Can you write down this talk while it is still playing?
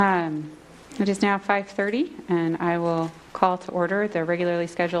It is now 5:30, and I will call to order the regularly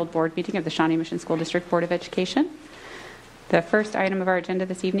scheduled board meeting of the Shawnee Mission School District Board of Education. The first item of our agenda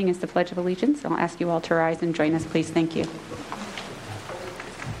this evening is the Pledge of Allegiance. I'll ask you all to rise and join us, please. Thank you.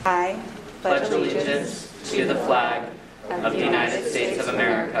 I pledge allegiance to the flag of the United States of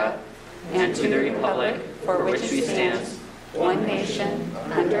America and to the republic for which we stand, one nation,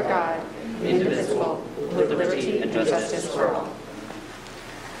 under God, indivisible, with liberty and justice for all.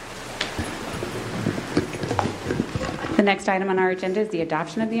 The next item on our agenda is the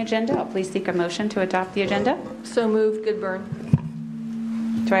adoption of the agenda. I'll please seek a motion to adopt the agenda. So moved. Goodburn.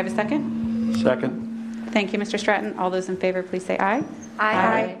 Do I have a second? Second. Thank you, Mr. Stratton. All those in favor, please say aye.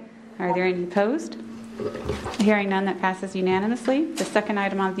 Aye. Are there any opposed? Hearing none, that passes unanimously. The second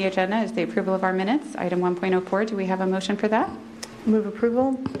item on the agenda is the approval of our minutes. Item 1.04. Do we have a motion for that? Move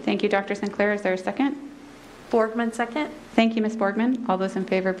approval. Thank you, Dr. Sinclair. Is there a second? Borgman, second. Thank you, Ms. Borgman. All those in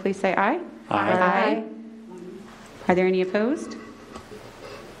favor, please say aye. Aye. Are there any opposed?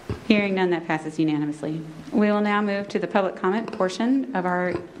 Hearing none, that passes unanimously. We will now move to the public comment portion of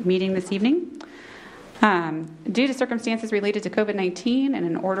our meeting this evening. Due to circumstances related to COVID-19 and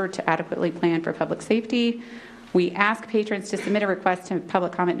in order to adequately plan for public safety, we ask patrons to submit a request to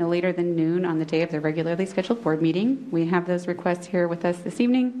public comment no later than noon on the day of the regularly scheduled board meeting. We have those requests here with us this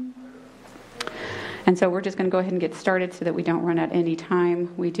evening. And so we're just going to go ahead and get started so that we don't run out any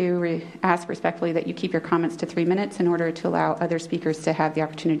time. We do ask respectfully that you keep your comments to 3 minutes in order to allow other speakers to have the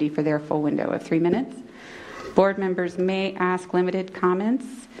opportunity for their full window of 3 minutes. Board members may ask limited comments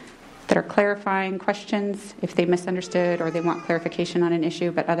that are clarifying questions if they misunderstood or they want clarification on an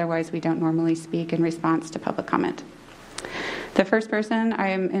issue, but otherwise we don't normally speak in response to public comment. The first person I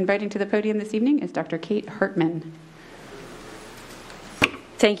am inviting to the podium this evening is Dr. Kate Hartman.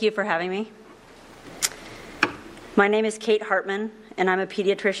 Thank you for having me. My name is Kate Hartman, and I'm a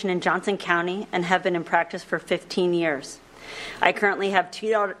pediatrician in Johnson County and have been in practice for 15 years. I currently have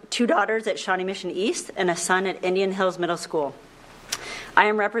two daughters at Shawnee Mission East and a son at Indian Hills Middle School. I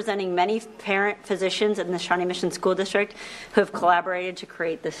am representing many parent physicians in the Shawnee Mission School District who have collaborated to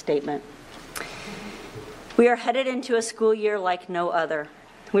create this statement. We are headed into a school year like no other.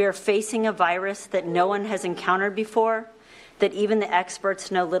 We are facing a virus that no one has encountered before, that even the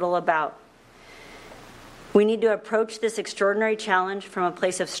experts know little about. We need to approach this extraordinary challenge from a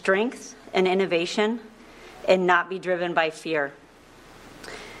place of strength and innovation and not be driven by fear.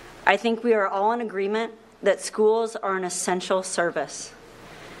 I think we are all in agreement that schools are an essential service.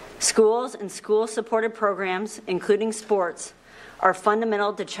 Schools and school-supported programs, including sports, are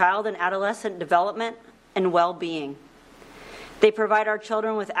fundamental to child and adolescent development and well-being. They provide our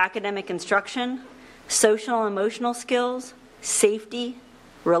children with academic instruction, social and emotional skills, safety,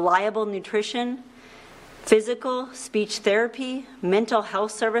 reliable nutrition, physical, speech therapy, mental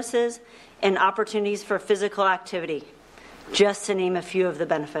health services, and opportunities for physical activity, just to name a few of the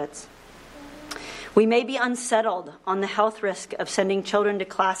benefits. We may be unsettled on the health risk of sending children to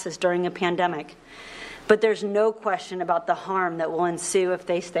classes during a pandemic, but there's no question about the harm that will ensue if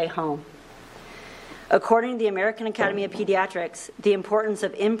they stay home. According to the American Academy of Pediatrics, the importance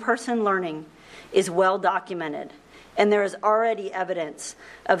of in-person learning is well documented, and there is already evidence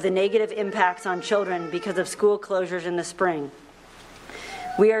of the negative impacts on children because of school closures in the spring.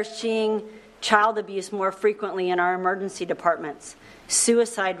 We are seeing child abuse more frequently in our emergency departments.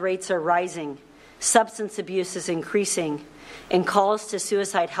 Suicide rates are rising. Substance abuse is increasing. And calls to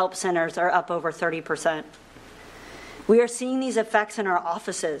suicide help centers are up over 30%. We are seeing these effects in our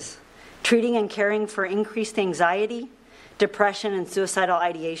offices, treating and caring for increased anxiety, depression, and suicidal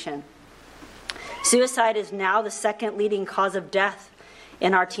ideation. Suicide is now the second leading cause of death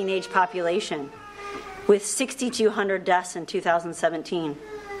in our teenage population, with 6,200 deaths in 2017.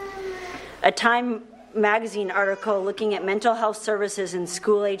 A Time magazine article looking at mental health services in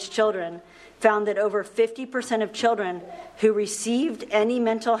school-aged children found that over 50% of children who received any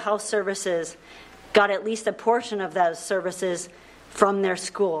mental health services got at least a portion of those services from their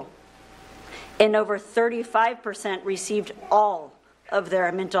school. And over 35% received all of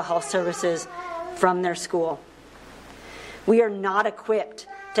their mental health services from their school. We are not equipped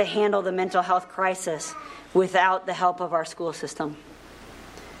to handle the mental health crisis without the help of our school system.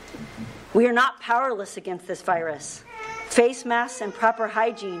 We are not powerless against this virus. Face masks and proper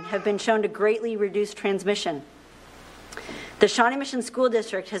hygiene have been shown to greatly reduce transmission. The Shawnee Mission School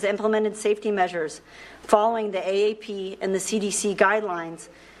District has implemented safety measures following the AAP and the CDC guidelines,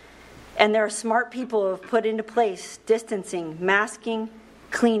 and there are smart people who have put into place distancing, masking,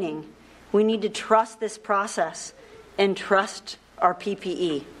 cleaning. We need to trust this process and trust our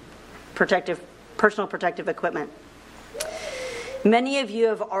PPE, personal protective equipment. Many of you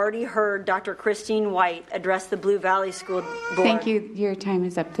have already heard Dr. Christine White address the Blue Valley School Board. Thank you. Your time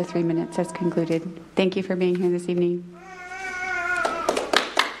is up to 3 minutes has concluded. Thank you for being here this evening.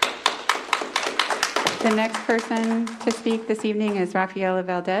 The next person to speak this evening is Rafaela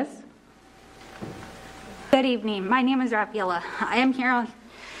Valdez. Good evening. My name is Rafaela. I am here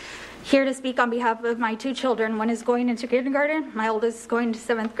to speak on behalf of my two children. One is going into kindergarten. My oldest is going to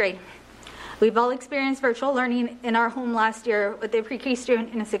 7th grade. We've all experienced virtual learning in our home last year with a pre-K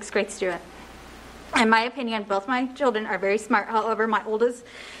student and a 6th grade student. In my opinion, both my children are very smart. However, my oldest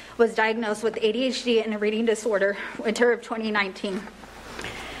was diagnosed with ADHD and a reading disorder winter of 2019.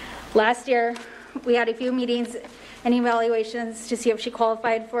 Last year, we had a few meetings and evaluations to see if she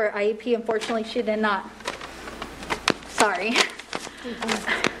qualified for IEP. Unfortunately, she did not. Sorry.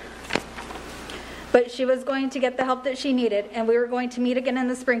 But she was going to get the help that she needed, and we were going to meet again in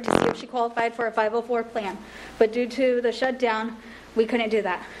the spring to see if she qualified for a 504 plan. But due to the shutdown, we couldn't do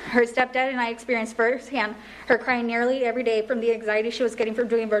that. Her stepdad and I experienced firsthand her crying nearly every day from the anxiety she was getting from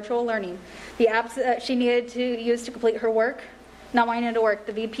doing virtual learning, the apps that she needed to use to complete her work, not wanting to work,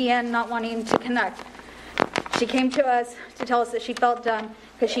 the VPN not wanting to connect. She came to us to tell us that she felt dumb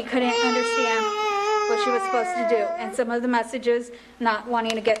because she couldn't understand what she was supposed to do, and some of the messages not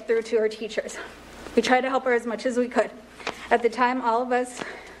wanting to get through to her teachers. We tried to help her as much as we could. At the time, all of this,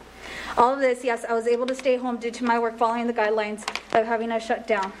 yes, I was able to stay home due to my work following the guidelines of having us shut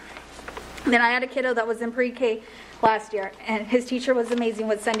down. Then I had a kiddo that was in pre-K last year, and his teacher was amazing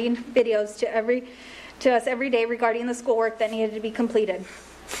with sending videos to us every day regarding the schoolwork that needed to be completed.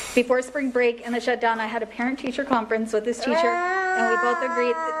 Before spring break and the shutdown, I had a parent-teacher conference with his teacher, and we both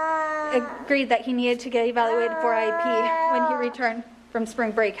agreed that he needed to get evaluated for IEP when he returned from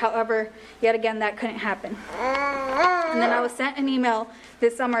spring break. However, yet again, that couldn't happen. And then I was sent an email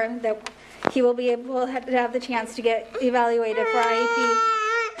this summer that he will be able to have the chance to get evaluated for IEP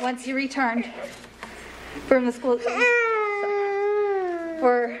once he returned from the school,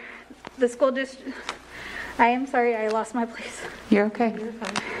 for the school district. I am sorry, I lost my place. You're okay.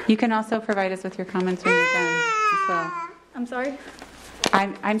 You can also provide us with your comments when you're done as well. I'm sorry?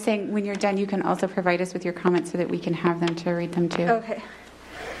 I'm saying when you're done, you can also provide us with your comments so that we can have them to read them too. Okay.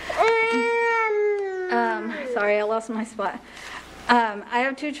 Sorry, I lost my spot. I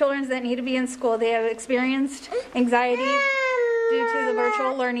have two children that need to be in school. They have experienced anxiety due to the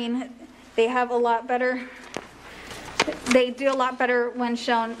virtual learning. They do a lot better when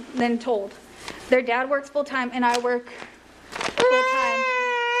shown than told. Their dad works full-time and I work full-time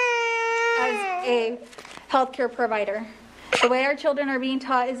as a healthcare provider. The way our children are being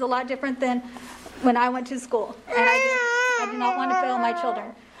taught is a lot different than when I went to school, and I do not want to fail my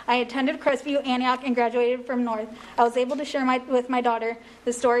children. I attended Crestview, Antioch, and graduated from North. I was able to share with my daughter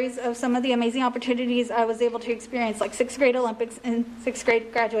the stories of some of the amazing opportunities I was able to experience, like 6th grade Olympics and 6th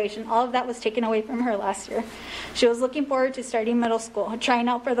grade graduation. All of that was taken away from her last year. She was looking forward to starting middle school, trying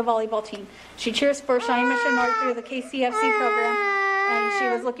out for the volleyball team. She cheers for Shawnee Mission North through the KCFC program, and she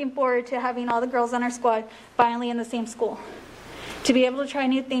was looking forward to having all the girls on our squad finally in the same school. To be able to try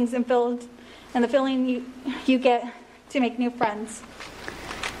new things and the feeling you get to make new friends.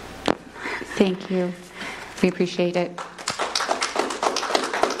 Thank you. We appreciate it. I'm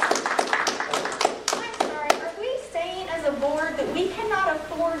sorry, are we saying as a board that we cannot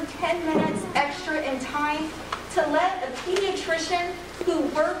afford 10 minutes extra in time to let a pediatrician who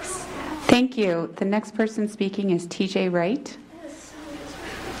works? Thank you. The next person speaking is TJ Wright.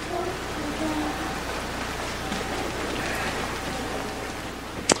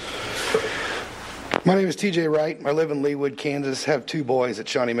 My name is TJ Wright. I live in Leawood, Kansas. Have two boys at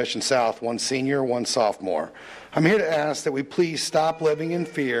Shawnee Mission South, one senior, one sophomore. I'm here to ask that we please stop living in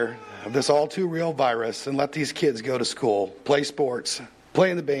fear of this all-too-real virus and let these kids go to school, play sports,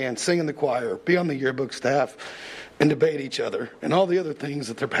 play in the band, sing in the choir, be on the yearbook staff, and debate each other, and all the other things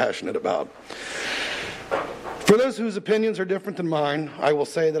that they're passionate about. For those whose opinions are different than mine, I will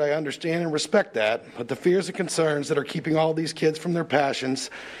say that I understand and respect that, but the fears and concerns that are keeping all these kids from their passions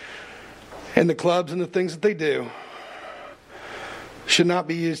and the clubs and the things that they do should not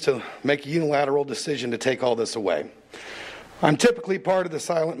be used to make a unilateral decision to take all this away. I'm typically part of the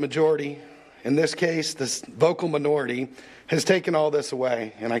silent majority. In this case, this vocal minority has taken all this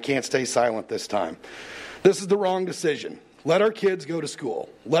away, and I can't stay silent this time. This is the wrong decision. Let our kids go to school.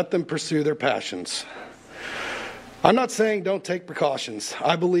 Let them pursue their passions. I'm not saying don't take precautions.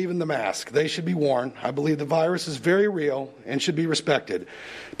 I believe in the mask. They should be worn. I believe the virus is very real and should be respected.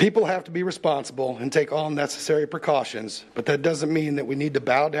 People have to be responsible and take all necessary precautions, but that doesn't mean that we need to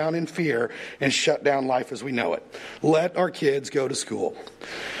bow down in fear and shut down life as we know it. Let our kids go to school.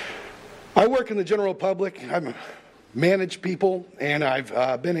 I work in the general public. I'm managed people, and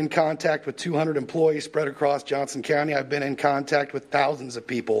I've been in contact with 200 employees spread across Johnson County. I've been in contact with thousands of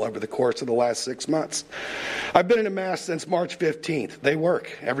people over the course of the last 6 months. I've been in a mask since March 15th. They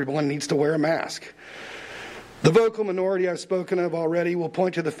work. Everyone needs to wear a mask. The vocal minority I've spoken of already will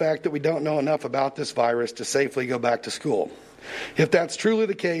point to the fact that we don't know enough about this virus to safely go back to school. If that's truly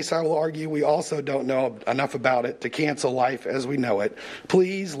the case, I will argue we also don't know enough about it to cancel life as we know it.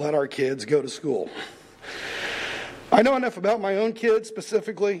 Please let our kids go to school. I know enough about my own kids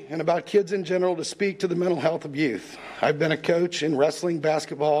specifically and about kids in general to speak to the mental health of youth. I've been a coach in wrestling,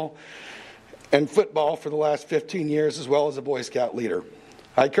 basketball, and football for the last 15 years, as well as a Boy Scout leader.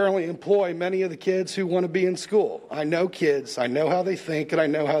 I currently employ many of the kids who want to be in school. I know kids, I know how they think, and I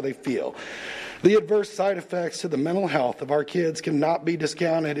know how they feel. The adverse side effects to the mental health of our kids cannot be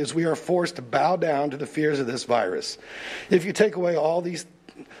discounted as we are forced to bow down to the fears of this virus. If you take away all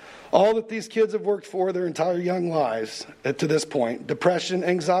that these kids have worked for their entire young lives to this point, depression,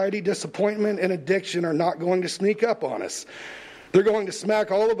 anxiety, disappointment, and addiction are not going to sneak up on us. They're going to smack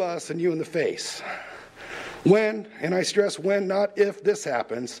all of us and you in the face. When, and I stress when, not if this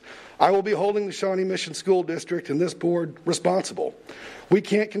happens, I will be holding the Shawnee Mission School District and this board responsible. We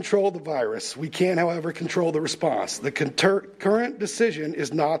can't control the virus. We can, however, control the response. The current decision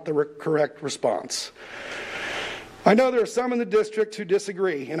is not the correct response. I know there are some in the district who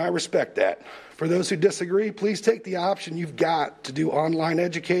disagree, and I respect that. For those who disagree, please take the option you've got to do online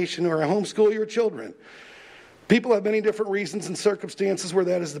education or homeschool your children. People have many different reasons and circumstances where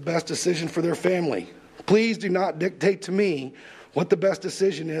that is the best decision for their family. Please do not dictate to me what the best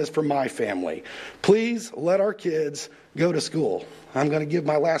decision is for my family. Please let our kids go to school. I'm going to give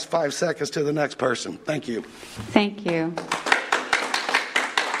my last 5 seconds to the next person. Thank you. Thank you.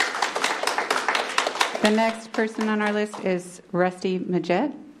 The next person on our list is Rusty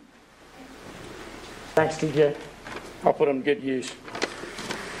Majed. Thanks, TJ. I'll put them to good use.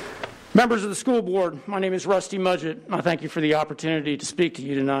 Members of the school board, my name is Rusty Mudgett, and I thank you for the opportunity to speak to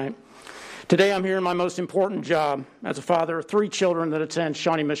you tonight. Today I'm here in my most important job as a father of 3 children that attend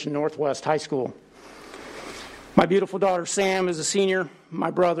Shawnee Mission Northwest High School. My beautiful daughter Sam is a senior,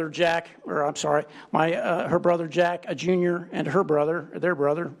 her brother Jack, a junior, and their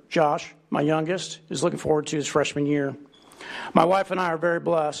brother, Josh, my youngest, is looking forward to his freshman year. My wife and I are very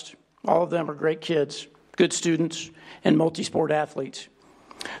blessed. All of them are great kids, good students, and multi-sport athletes.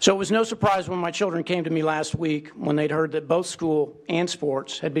 So it was no surprise when my children came to me last week when they'd heard that both school and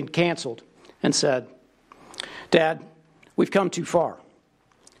sports had been canceled and said, "Dad, we've come too far.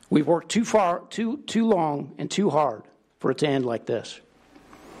 We've worked too long and too hard for it to end like this."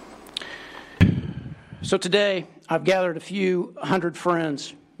 So today, I've gathered a few hundred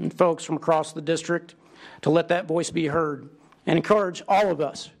friends and folks from across the district to let that voice be heard and encourage all of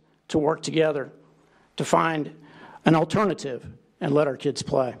us to work together to find an alternative and let our kids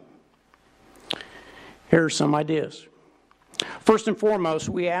play. Here are some ideas. First and foremost,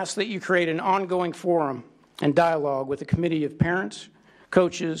 we ask that you create an ongoing forum and dialogue with a committee of parents,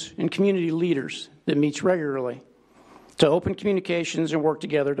 coaches, and community leaders that meets regularly to open communications and work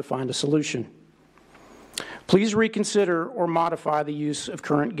together to find a solution. Please reconsider or modify the use of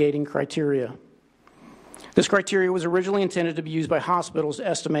current gating criteria. This criteria was originally intended to be used by hospitals to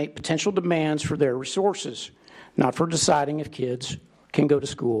estimate potential demands for their resources, not for deciding if kids can go to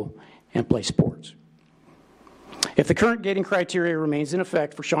school and play sports. If the current gating criteria remains in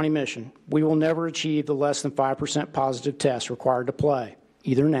effect for Shawnee Mission, we will never achieve the less than 5% positive test required to play,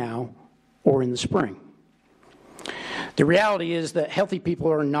 either now or in the spring. The reality is that healthy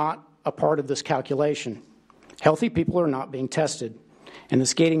people are not a part of this calculation. Healthy people are not being tested, and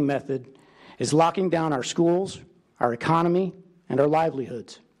this gating method is locking down our schools, our economy, and our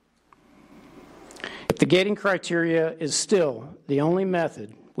livelihoods. If the gating criteria is still the only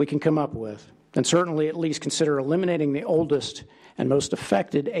method we can come up with, then certainly at least consider eliminating the oldest and most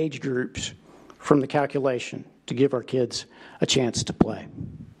affected age groups from the calculation to give our kids a chance to play.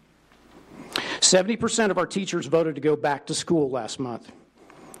 70% of our teachers voted to go back to school last month.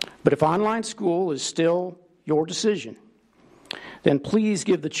 But if online school is still your decision, then please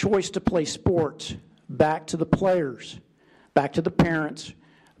give the choice to play sports back to the players, back to the parents,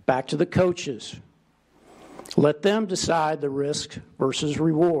 back to the coaches. Let them decide the risk versus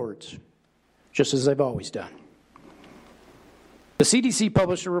rewards, just as they've always done. The CDC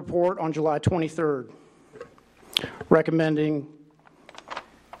published a report on July 23rd recommending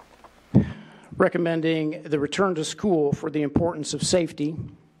the return to school for the importance of safety,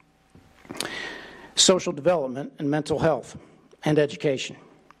 social development, and mental health and education.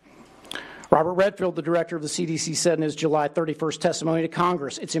 Robert Redfield, the director of the CDC, said in his July 31st testimony to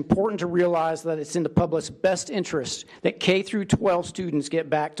Congress, it's important to realize that it's in the public's best interest that K through 12 students get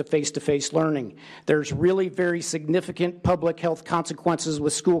back to face-to-face learning. There's really very significant public health consequences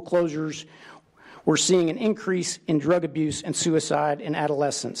with school closures. We're seeing an increase in drug abuse and suicide in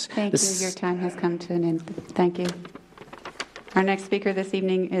adolescents. Thank you. Your time has come to an end. Thank you. Our next speaker this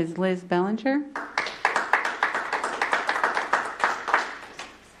evening is Liz Bellinger.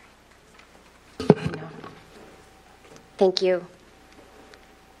 Thank you.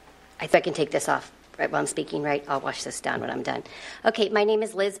 I think I can take this off right while I'm speaking, right? I'll wash this down when I'm done. Okay, my name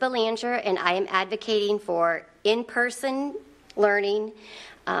is Liz Belanger, and I am advocating for in-person learning.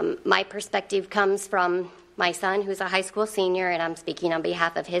 My perspective comes from my son, who's a high school senior, and I'm speaking on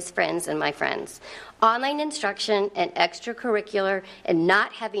behalf of his friends and my friends. Online instruction and extracurricular and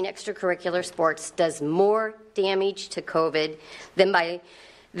not having extracurricular sports does more damage to COVID than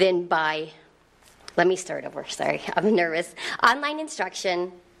by let me start over. Sorry, I'm nervous. Online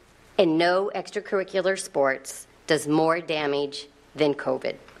instruction and no extracurricular sports does more damage than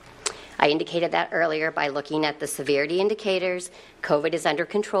COVID. I indicated that earlier by looking at the severity indicators. COVID is under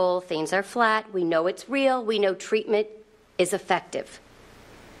control. Things are flat. We know it's real. We know treatment is effective.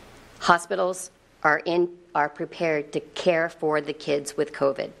 Hospitals are prepared to care for the kids with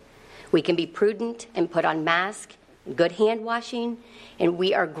COVID. We can be prudent and put on masks, good hand washing, and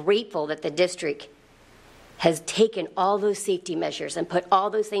we are grateful that the district has taken all those safety measures and put all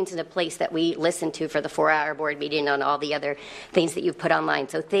those things into place that we listened to for the 4-hour board meeting and all the other things that you've put online.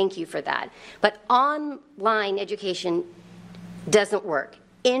 So thank you for that. But online education doesn't work.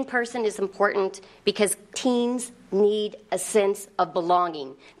 In-person is important because teens need a sense of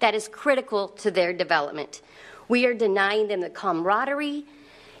belonging. That is critical to their development. We are denying them the camaraderie,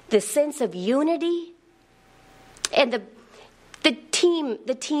 the sense of unity, and the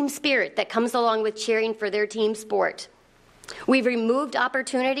team spirit that comes along with cheering for their team sport. We've removed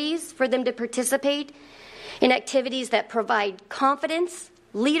opportunities for them to participate in activities that provide confidence,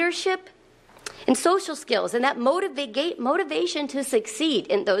 leadership, and social skills, and that motivation to succeed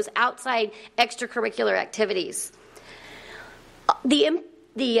in those outside extracurricular activities.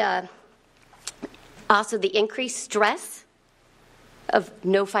 Also, the increased stress of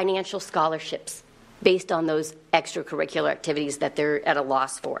no financial scholarships based on those extracurricular activities that they're at a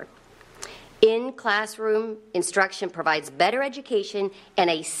loss for. In-classroom instruction provides better education and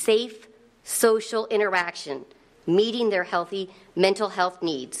a safe social interaction, meeting their healthy mental health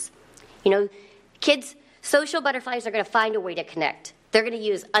needs. You know, kids, social butterflies are going to find a way to connect. They're going to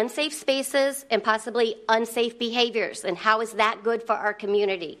use unsafe spaces and possibly unsafe behaviors. And how is that good for our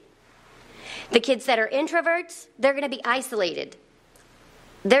community? The kids that are introverts, they're going to be isolated.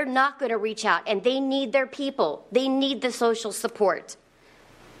 They're not going to reach out, and they need their people. They need the social support.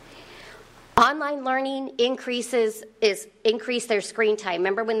 Online learning increased their screen time.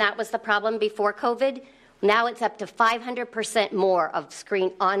 Remember when that was the problem before COVID? Now it's up to 500% more of screen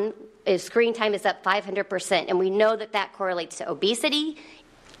time is up 500%, and we know that that correlates to obesity,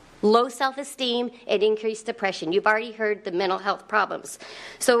 low self-esteem, and increased depression. You've already heard the mental health problems.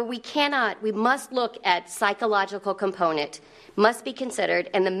 So we must look at psychological component, must be considered,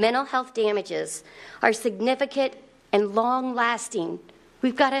 and the mental health damages are significant and long-lasting.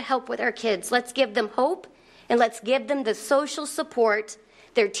 We've got to help with our kids. Let's give them hope, and let's give them the social support,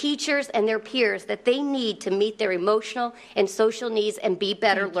 their teachers and their peers that they need to meet their emotional and social needs and be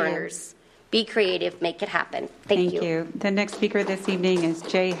better learners. Be creative, make it happen. Thank you. The next speaker this evening is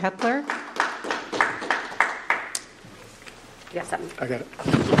Jay Hepler. You got something? I got it.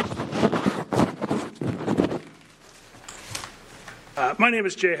 My name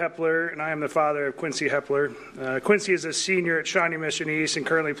is Jay Hepler, and I am the father of Quincy Hepler. Quincy is a senior at Shawnee Mission East and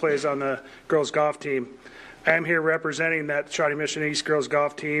currently plays on the girls' golf team. I am here representing that Shawnee Mission East girls'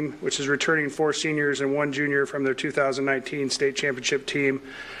 golf team, which is returning 4 seniors and 1 junior from their 2019 state championship team,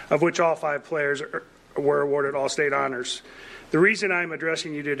 of which all 5 players were awarded all-state honors. The reason I'm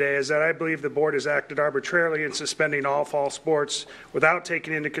addressing you today is that I believe the board has acted arbitrarily in suspending all fall sports without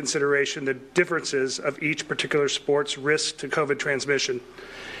taking into consideration the differences of each particular sport's risk to COVID transmission.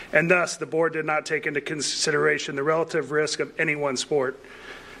 And thus, the board did not take into consideration the relative risk of any one sport.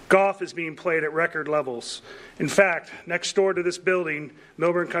 Golf is being played at record levels. In fact, next door to this building,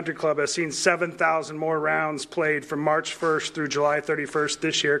 Milburn Country Club has seen 7,000 more rounds played from March 1st through July 31st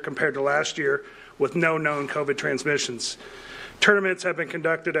this year compared to last year, with no known COVID transmissions. Tournaments have been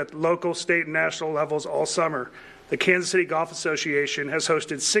conducted at local, state, and national levels all summer. The Kansas City Golf Association has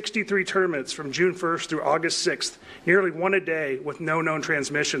hosted 63 tournaments from June 1st through August 6th, nearly one a day with no known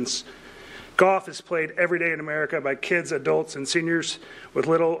transmissions. Golf is played every day in America by kids, adults, and seniors with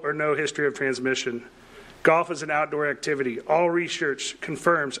little or no history of transmission. Golf is an outdoor activity. All research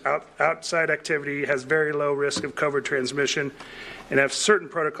confirms outside activity has very low risk of COVID transmission, and if certain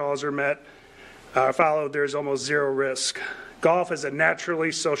protocols are followed, there is almost zero risk. Golf is a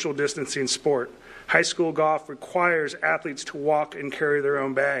naturally social distancing sport. High school golf requires athletes to walk and carry their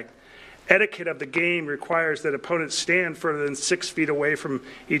own bag. Etiquette of the game requires that opponents stand further than 6 feet away from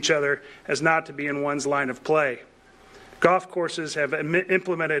each other as not to be in one's line of play. Golf courses have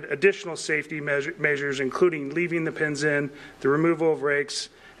implemented additional safety measures, including leaving the pins in, the removal of rakes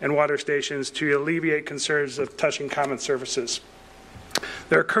and water stations to alleviate concerns of touching common surfaces.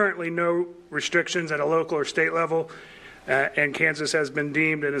 There are currently no restrictions at a local or state level, and Kansas has been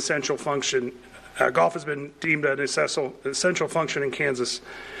deemed an essential function. Golf has been deemed an essential function in Kansas.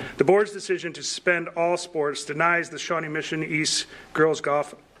 The board's decision to suspend all sports denies the Shawnee Mission East girls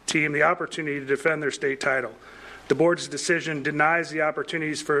golf team the opportunity to defend their state title. The board's decision denies the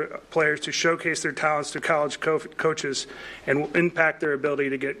opportunities for players to showcase their talents to college coaches and will impact their ability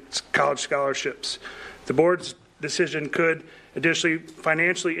to get college scholarships. The board's decision could additionally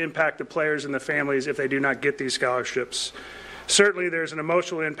financially impact the players and the families if they do not get these scholarships. Certainly, there's an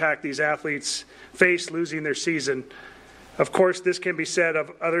emotional impact these athletes face losing their season. Of course, this can be said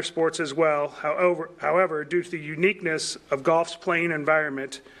of other sports as well. However, due to the uniqueness of golf's playing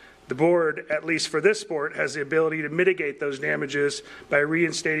environment, the board, at least for this sport, has the ability to mitigate those damages by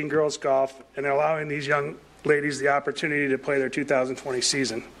reinstating girls golf and allowing these young ladies the opportunity to play their 2020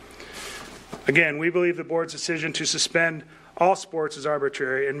 season. Again, we believe the board's decision to suspend all sports is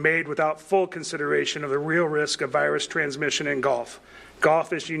arbitrary and made without full consideration of the real risk of virus transmission in golf.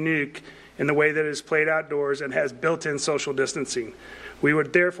 Golf is unique in the way that it is played outdoors and has built-in social distancing. We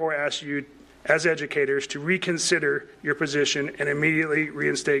would therefore ask you, as educators, to reconsider your position and immediately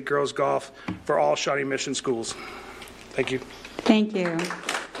reinstate girls golf for all Shawnee Mission schools. Thank you. Thank you.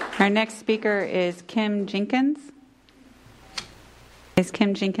 Our next speaker is Kim Jenkins. Is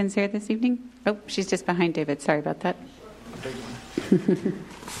Kim Jenkins here this evening? Oh, she's just behind David. Sorry about that.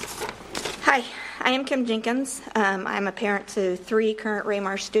 Hi, I am Kim Jenkins. I'm a parent to 3 current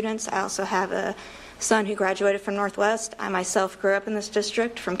Raymarsh students. I also have a son who graduated from Northwest. I myself grew up in this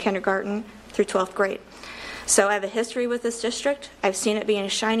district from kindergarten through 12th grade. So I have a history with this district. I've seen it being a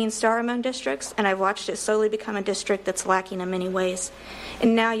shining star among districts, and I've watched it slowly become a district that's lacking in many ways.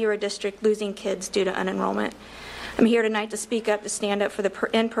 And now you're a district losing kids due to unenrollment. I'm here tonight to speak up, to stand up for the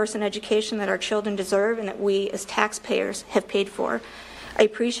in-person education that our children deserve and that we as taxpayers have paid for. I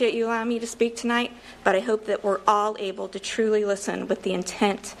appreciate you allowing me to speak tonight, but I hope that we're all able to truly listen with the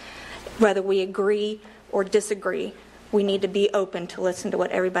intent, whether we agree or disagree. We need to be open to listen to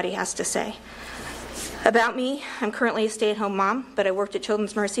what everybody has to say. About me, I'm currently a stay-at-home mom, but I worked at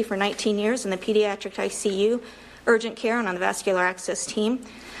Children's Mercy for 19 years in the pediatric ICU, urgent care, and on the vascular access team.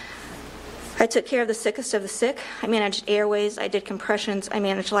 I took care of the sickest of the sick. I managed airways. I did compressions. I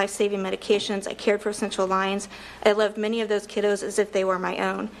managed life-saving medications. I cared for essential lines. I loved many of those kiddos as if they were my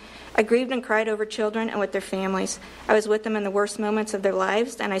own. I grieved and cried over children and with their families. I was with them in the worst moments of their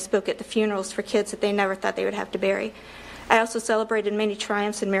lives, and I spoke at the funerals for kids that they never thought they would have to bury. I also celebrated many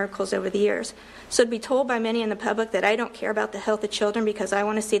triumphs and miracles over the years. So to be told by many in the public that I don't care about the health of children because I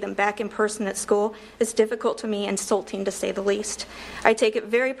want to see them back in person at school is difficult to me, insulting to say the least. I take it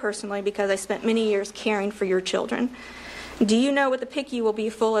very personally because I spent many years caring for your children. Do you know what the PICU will be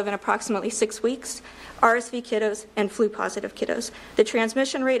full of in approximately 6 weeks? RSV kiddos and flu-positive kiddos. The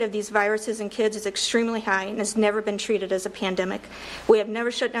transmission rate of these viruses in kids is extremely high and has never been treated as a pandemic. We have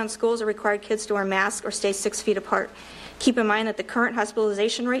never shut down schools or required kids to wear masks or stay 6 feet apart. Keep in mind that the current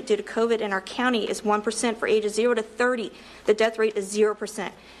hospitalization rate due to COVID in our county is 1% for ages 0 to 30. The death rate is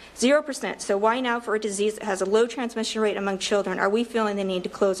 0%. 0%. So why now, for a disease that has a low transmission rate among children, are we feeling the need to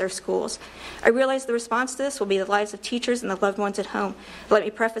close our schools? I realize the response to this will be the lives of teachers and the loved ones at home. Let me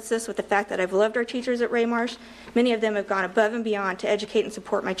preface this with the fact that I've loved our teachers at Raymarsh. Many of them have gone above and beyond to educate and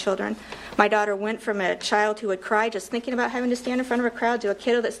support my children. My daughter went from a child who would cry just thinking about having to stand in front of a crowd to a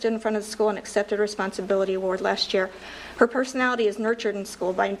kiddo that stood in front of the school and accepted a responsibility award last year. Her personality is nurtured in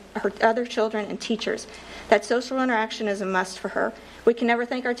school by her other children and teachers. That social interaction is a must for her. We can never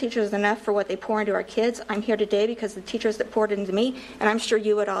thank our teachers enough for what they pour into our kids. I'm here today because of the teachers that poured into me, and I'm sure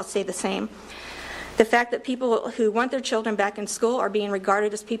you would all say the same. The fact that people who want their children back in school are being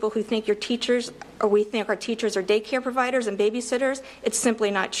regarded as people who think your teachers, or we think our teachers are daycare providers and babysitters, it's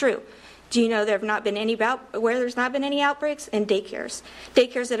simply not true. Do you know there have not been any where there's not been any outbreaks? In daycares.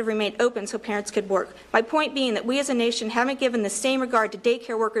 Daycares that have remained open so parents could work. My point being that we as a nation haven't given the same regard to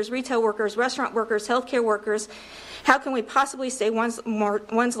daycare workers, retail workers, restaurant workers, healthcare workers, How can we possibly say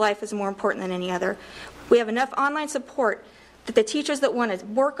one's life is more important than any other? We have enough online support that the teachers that want to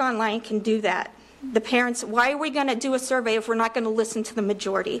work online can do that. The parents, why are we going to do a survey if we're not going to listen to the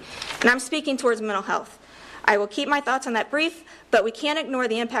majority? And I'm speaking towards mental health. I will keep my thoughts on that brief, but we can't ignore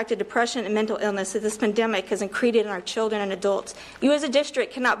the impact of depression and mental illness that this pandemic has created in our children and adults. You as a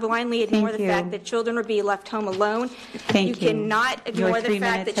district cannot blindly ignore the fact that children are being left home alone. You cannot ignore the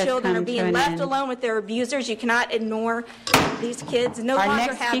fact that children are being left alone with their abusers. You cannot ignore these kids no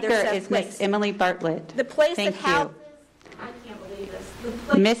longer have their safe place. Our next speaker is Miss Emily Bartlett. The place that houses... I can't believe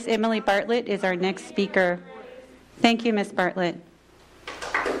this. Miss Emily Bartlett is our next speaker. Thank you, Miss Bartlett.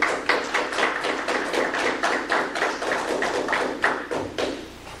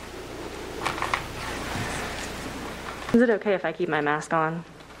 Is it okay if I keep my mask on?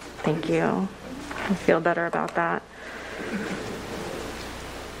 Thank you. I feel better about that.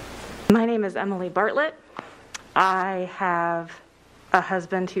 My name is Emily Bartlett. I have a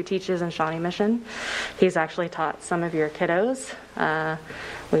husband who teaches in Shawnee Mission. He's actually taught some of your kiddos.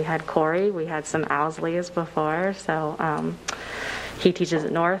 We had Corey, we had some Owsleys before, so he teaches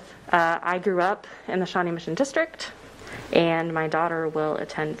at North. I grew up in the Shawnee Mission District, and my daughter will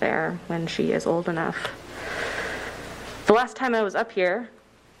attend there when she is old enough. The last time I was up here,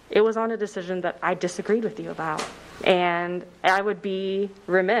 it was on a decision that I disagreed with you about. And I would be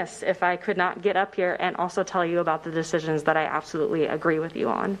remiss if I could not get up here and also tell you about the decisions that I absolutely agree with you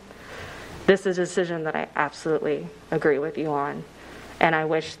on. This is a decision that I absolutely agree with you on. And I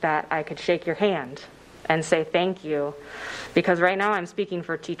wish that I could shake your hand and say thank you. Because right now I'm speaking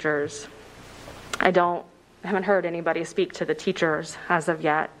for teachers. I haven't heard anybody speak to the teachers as of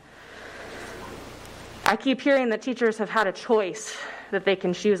yet. I keep hearing that teachers have had a choice that they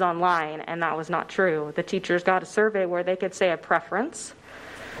can choose online, and that was not true. The teachers got a survey where they could say a preference,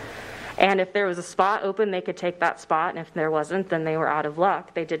 and if there was a spot open, they could take that spot, and if there wasn't, then they were out of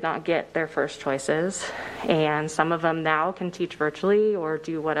luck. They did not get their first choices, and some of them now can teach virtually or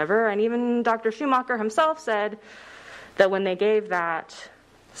do whatever, and even Dr. Schumacher himself said that when they gave that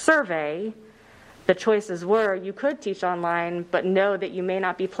survey, the choices were you could teach online, but know that you may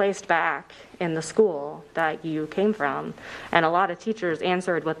not be placed back in the school that you came from. And a lot of teachers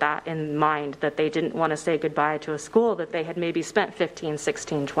answered with that in mind, that they didn't want to say goodbye to a school that they had maybe spent 15,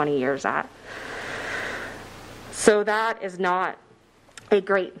 16, 20 years at. So that is not a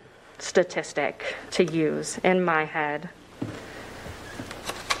great statistic to use in my head.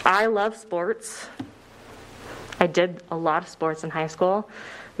 I love sports. I did a lot of sports in high school.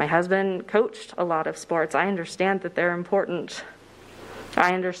 My husband coached a lot of sports. I understand that they're important.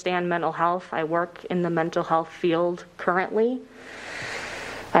 I understand mental health. I work in the mental health field currently.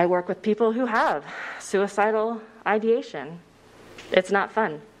 I work with people who have suicidal ideation. It's not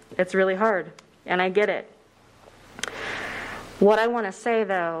fun. It's really hard, and I get it. What I want to say,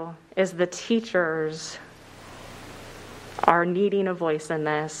 though, is the teachers are needing a voice in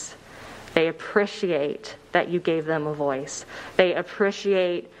this. They appreciate that you gave them a voice. They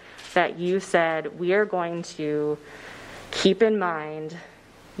appreciate that you said, we are going to keep in mind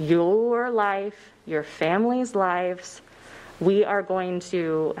your life, your family's lives. We are going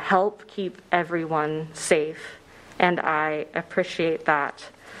to help keep everyone safe. And I appreciate that.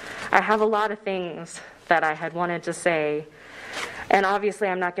 I have a lot of things that I had wanted to say, and obviously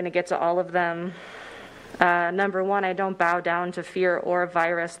I'm not going to get to all of them. Number one, I don't bow down to fear or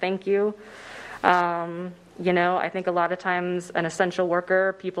virus. Thank you. I think a lot of times an essential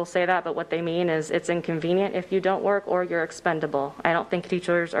worker, people say that, but what they mean is it's inconvenient if you don't work or you're expendable. I don't think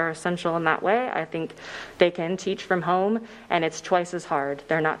teachers are essential in that way. I think they can teach from home, and it's twice as hard.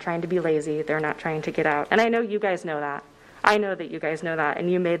 They're not trying to be lazy. They're not trying to get out. And I know you guys know that. I know that you guys know that,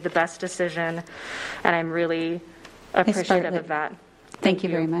 and you made the best decision, and I'm really appreciative of that. Thank you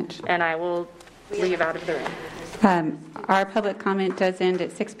very much. And I will leave out of the room. Our public comment does end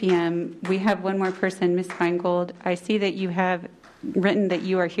at 6 p.m. We have one more person, Ms. Feingold. I see that you have written that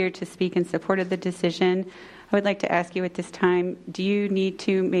you are here to speak in support of the decision. I would like to ask you at this time, do you need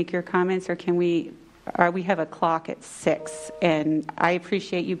to make your comments, or can we have a clock at 6? And I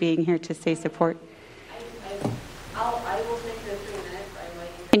appreciate you being here to say support. I will take the 3 minutes.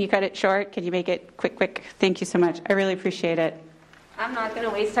 Can you cut it short? Can you make it quick? Thank you so much. I really appreciate it. I'm not going to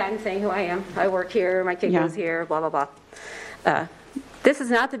waste time saying who I am. I work here, my kid goes here, blah, blah, blah. This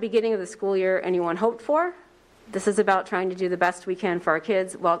is not the beginning of the school year anyone hoped for. This is about trying to do the best we can for our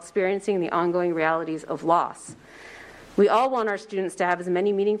kids while experiencing the ongoing realities of loss. We all want our students to have as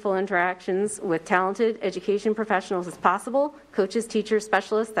many meaningful interactions with talented education professionals as possible, coaches, teachers,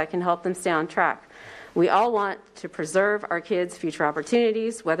 specialists that can help them stay on track. We all want to preserve our kids' future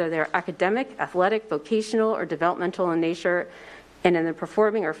opportunities, whether they're academic, athletic, vocational, or developmental in nature, and in the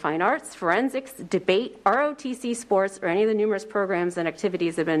performing or fine arts, forensics, debate, ROTC sports, or any of the numerous programs and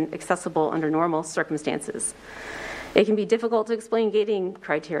activities that have been accessible under normal circumstances. It can be difficult to explain gating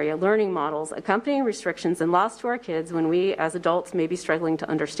criteria, learning models, accompanying restrictions, and loss to our kids when we as adults may be struggling to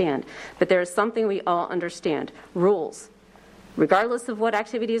understand. But there is something we all understand: rules. Regardless of what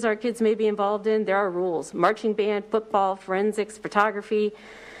activities our kids may be involved in, there are rules. Marching band, football, forensics, photography,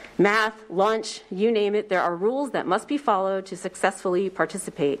 math, lunch, you name it, there are rules that must be followed to successfully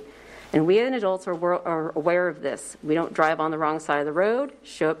participate. And we as adults are aware of this. We don't drive on the wrong side of the road,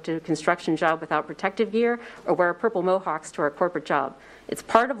 show up to a construction job without protective gear, or wear purple mohawks to our corporate job. It's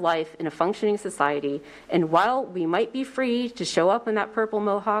part of life in a functioning society, and while we might be free to show up in that purple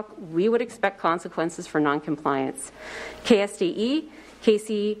mohawk, we would expect consequences for noncompliance. KSDE,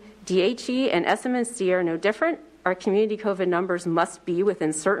 KCDHE, and SMSD are no different. Our community COVID numbers must be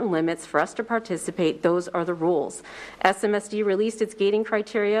within certain limits for us to participate. Those are the rules. SMSD released its gating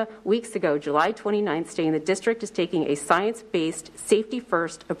criteria weeks ago, July 29th, stating the district is taking a science-based,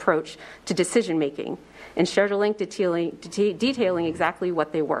 safety-first approach to decision-making, and shared a link detailing exactly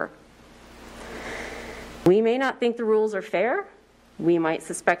what they were. We may not think the rules are fair. We might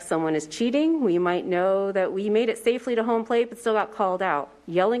suspect someone is cheating. We might know that we made it safely to home plate but still got called out.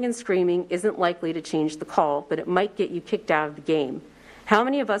 Yelling and screaming isn't likely to change the call, but it might get you kicked out of the game. How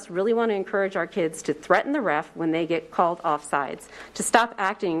many of us really want to encourage our kids to threaten the ref when they get called offsides, to stop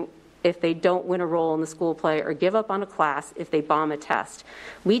acting if they don't win a role in the school play, or give up on a class if they bomb a test?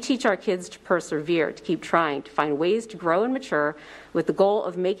 We teach our kids to persevere, to keep trying, to find ways to grow and mature with the goal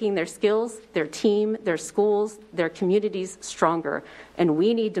of making their skills, their team, their schools, their communities stronger. And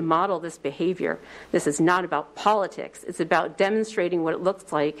we need to model this behavior. This is not about politics. It's about demonstrating what it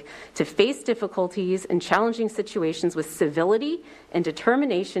looks like to face difficulties and challenging situations with civility and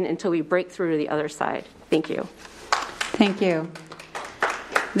determination until we break through to the other side. Thank you. Thank you.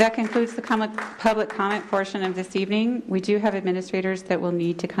 That concludes the public comment portion of this evening. We do have administrators that will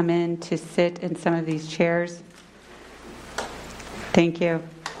need to come in to sit in some of these chairs. Thank you.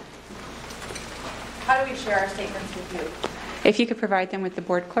 How do we share our statements with you? If you could provide them with the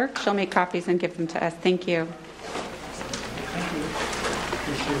board clerk, she'll make copies and give them to us. Thank you.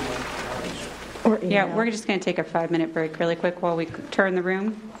 Yeah, we're just going to take a 5-minute break really quick while we turn the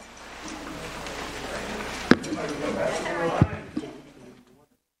room.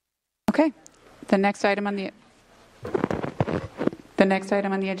 Okay. The next item on the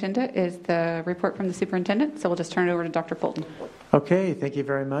agenda is the report from the superintendent. So we'll just turn it over to Dr. Fulton. Okay, thank you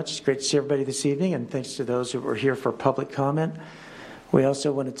very much. It's great to see everybody this evening, and thanks to those who were here for public comment. We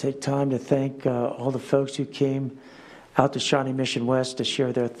also want to take time to thank all the folks who came out to Shawnee Mission West to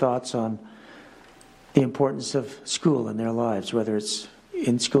share their thoughts on the importance of school in their lives, whether it's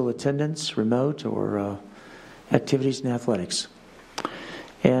in-school attendance, remote, or activities and athletics.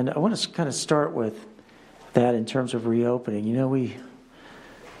 And I want to kind of start with that in terms of reopening. You know,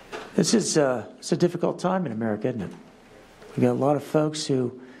 it's a difficult time in America, isn't it? We've got a lot of folks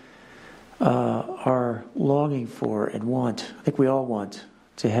who are longing for and want, I think we all want,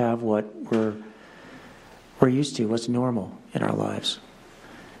 to have what we're used to, what's normal in our lives.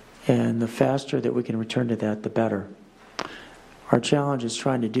 And the faster that we can return to that, the better. Our challenge is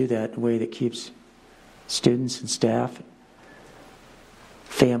trying to do that in a way that keeps students and staff,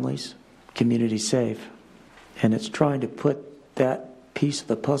 families, community safe. And it's trying to put that piece of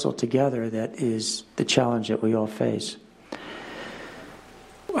the puzzle together that is the challenge that we all face.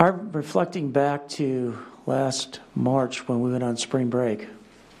 I'm reflecting back to last March when we went on spring break.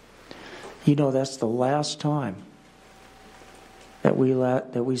 You know, that's the last time that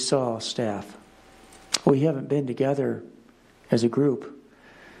we saw staff. We haven't been together as a group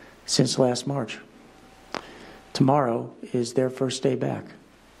since last March. Tomorrow is their first day back.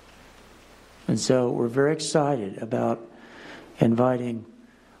 And so we're very excited about inviting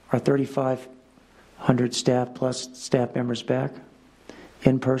our 3,500 staff plus staff members back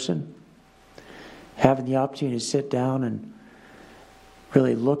in person, having the opportunity to sit down and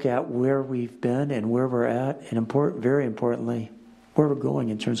really look at where we've been and where we're at, and very importantly, where we're going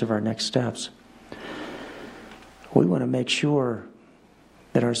in terms of our next steps. We want to make sure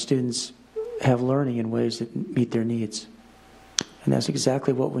that our students have learning in ways that meet their needs. And that's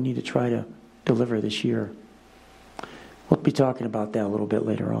exactly what we need to try to deliver this year. We'll be talking about that a little bit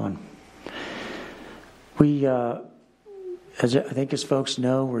later on. We, as I think as folks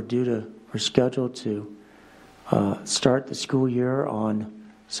know, we're scheduled to start the school year on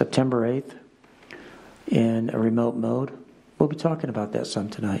September 8th in a remote mode. We'll be talking about that some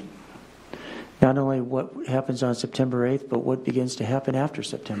tonight. not only what happens on September 8th, but what begins to happen after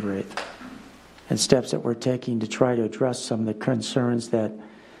September 8th, and steps that we're taking to try to address some of the concerns that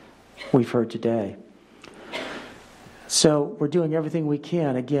we've heard today. So we're doing everything we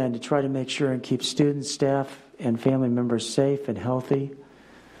can, again, to try to make sure and keep students, staff, and family members safe and healthy.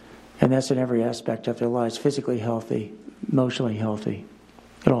 And that's in every aspect of their lives, physically healthy, emotionally healthy.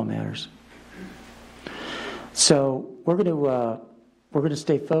 It all matters. So we're going to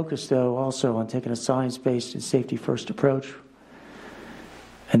stay focused, though, also on taking a science-based and safety-first approach.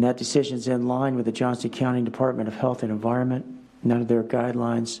 And that decision is in line with the Johnson County Department of Health and Environment. None of their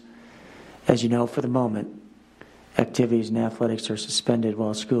guidelines, as you know, for the moment, activities and athletics are suspended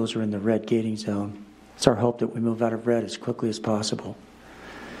while schools are in the red gating zone. It's our hope that we move out of red as quickly as possible.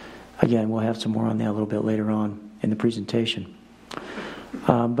 Again, we'll have some more on that a little bit later on in the presentation.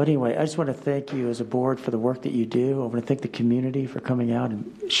 But anyway, I just want to thank you as a board for the work that you do. I want to thank the community for coming out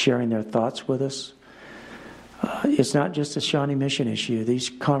and sharing their thoughts with us. It's not just a Shawnee Mission issue.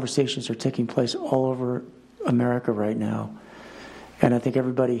 These conversations are taking place all over America right now. And I think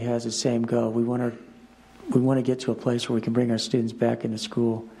everybody has the same goal. We want to get to a place where we can bring our students back into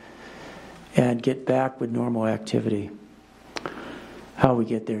school and get back with normal activity. How we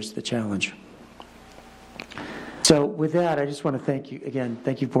get there is the challenge. So with that, I just want to thank you again.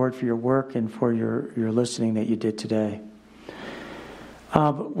 Thank you, board, for your work and for your listening that you did today.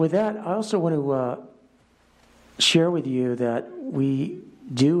 With that, I also want to share with you that we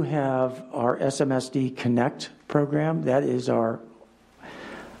do have our SMSD Connect program. That is our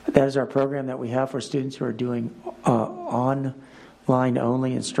program that we have for students who are doing online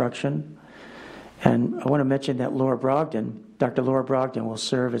only instruction. And I want to mention that Dr. Laura Brogdon will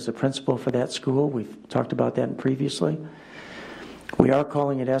serve as the principal for that school. We've talked about that previously. We are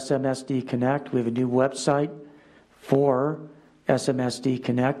calling it SMSD Connect. We have a new website for SMSD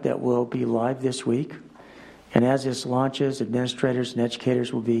Connect that will be live this week. And as this launches, administrators and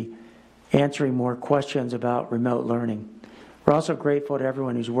educators will be answering more questions about remote learning. We're also grateful to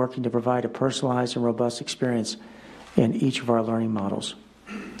everyone who's working to provide a personalized and robust experience in each of our learning models.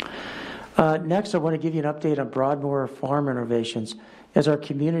 Next, I want to give you an update on Broadmoor Farm renovations. As our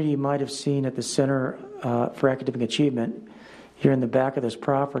community might have seen at the Center for Academic Achievement, here in the back of this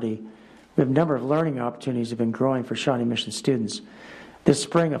property, we have a number of learning opportunities that have been growing for Shawnee Mission students. This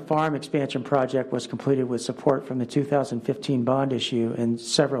spring, a farm expansion project was completed with support from the 2015 bond issue and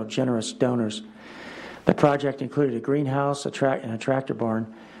several generous donors. The project included a greenhouse and a tractor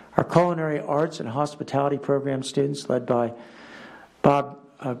barn. Our culinary arts and hospitality program students, led by Bob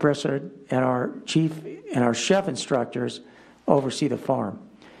Bressard, and our chef instructors oversee the farm.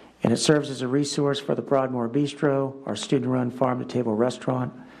 And it serves as a resource for the Broadmoor Bistro, our student-run farm-to-table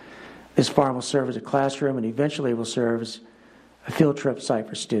restaurant. This farm will serve as a classroom and eventually will serve as a field trip site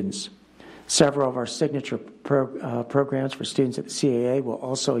for students. Several of our signature programs for students at the CAA will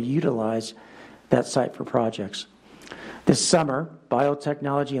also utilize that site for projects. This summer,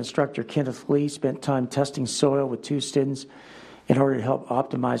 biotechnology instructor Kenneth Lee spent time testing soil with 2 students in order to help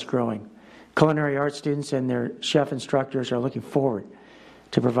optimize growing. Culinary arts students and their chef instructors are looking forward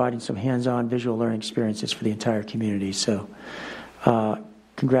to providing some hands-on visual learning experiences for the entire community. So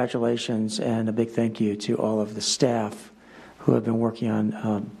congratulations and a big thank you to all of the staff who have been working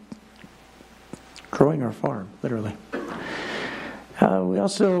on growing our farm, literally. We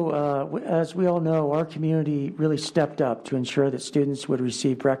also, as we all know, our community really stepped up to ensure that students would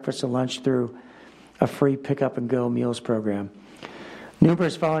receive breakfast and lunch through a free pick-up-and-go meals program.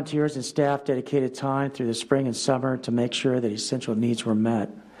 Numerous volunteers and staff dedicated time through the spring and summer to make sure that essential needs were met.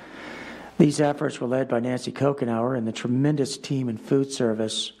 These efforts were led by Nancy Kokenauer and the tremendous team in food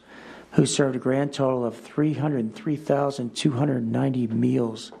service who served a grand total of 303,290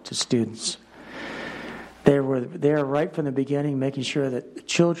 meals to students. They were there right from the beginning, making sure that the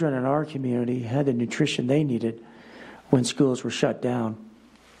children in our community had the nutrition they needed when schools were shut down.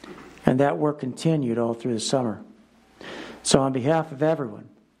 And that work continued all through the summer. So on behalf of everyone,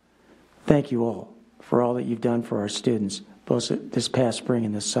 thank you all for all that you've done for our students, both this past spring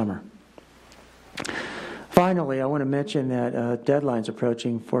and this summer. Finally, I want to mention that deadline's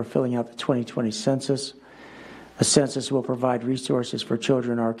approaching for filling out the 2020 census. The census will provide resources for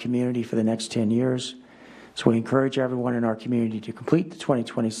children in our community for the next 10 years. So we encourage everyone in our community to complete the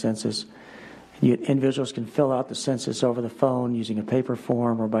 2020 census. Individuals can fill out the census over the phone using a paper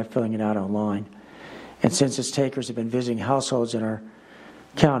form or by filling it out online. And census takers have been visiting households in our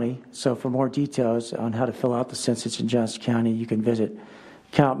county. So for more details on how to fill out the census in Johnson County, you can visit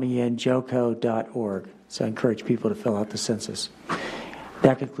countmeinjoco.org. So I encourage people to fill out the census.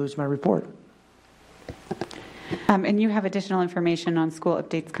 That concludes my report. And you have additional information on school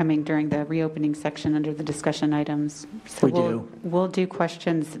updates coming during the reopening section under the discussion items. So we'll do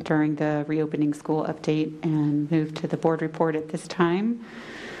questions during the reopening school update and move to the board report at this time.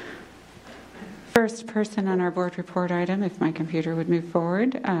 First person on our board report item, if my computer would move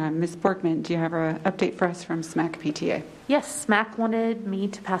forward. Ms. Borgman, do you have an update for us from SMAC PTA? Yes, SMAC wanted me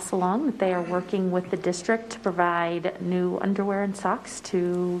to pass along that they are working with the district to provide new underwear and socks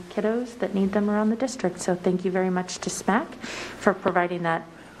to kiddos that need them around the district. So thank you very much to SMAC for providing that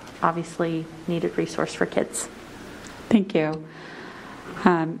obviously needed resource for kids. Thank you.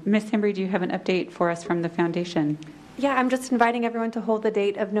 Ms. Hembry, do you have an update for us from the foundation? Yeah, I'm just inviting everyone to hold the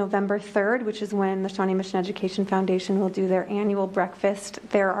date of November 3rd, which is when the Shawnee Mission Education Foundation will do their annual breakfast.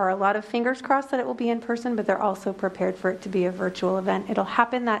 There are a lot of fingers crossed that it will be in person, but they're also prepared for it to be a virtual event. It'll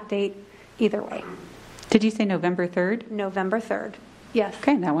happen that date either way. Did you say November 3rd? November 3rd, yes.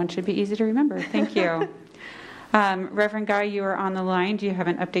 Okay, that one should be easy to remember. Thank you. Reverend Guy, you are on the line. Do you have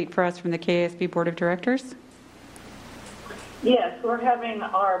an update for us from the KASB Board of Directors? Yes, we're having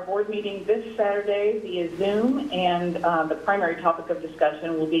our board meeting this Saturday via Zoom, and the primary topic of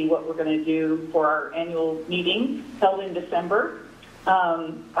discussion will be what we're going to do for our annual meeting held in December.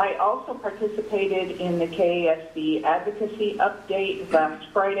 I also participated in the KASB advocacy update last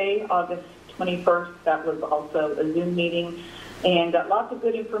Friday, August 21st. That was also a Zoom meeting, and lots of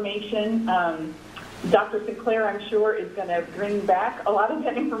good information. Dr. Sinclair, I'm sure, is going to bring back a lot of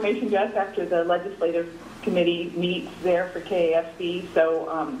that information just after the legislative committee meets there for KASB, so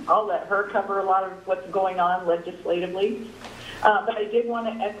I'll let her cover a lot of what's going on legislatively. But I did want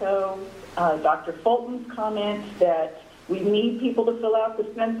to echo Dr. Fulton's comment that we need people to fill out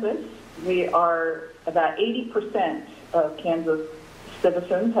the census. We are about 80% of Kansas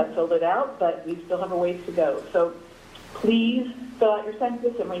citizens have filled it out, but we still have a ways to go. So please fill out your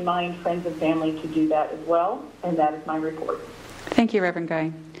census and remind friends and family to do that as well, and that is my report. Thank you, Reverend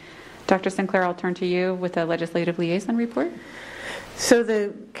Guy. Dr. Sinclair, I'll turn to you with a legislative liaison report. So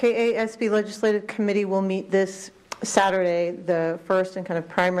the KASB Legislative Committee will meet this Saturday, the first and kind of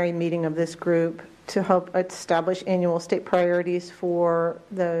primary meeting of this group, to help establish annual state priorities for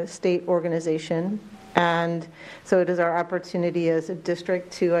the state organization. And so it is our opportunity as a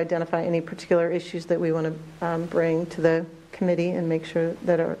district to identify any particular issues that we want to bring to the committee and make sure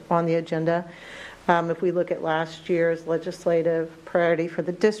that are on the agenda. If we look at last year's legislative priority for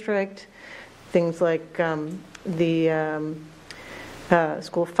the district, things like the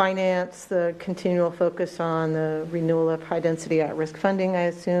school finance, the continual focus on the renewal of high-density at-risk funding, I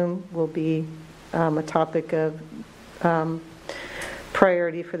assume, will be a topic of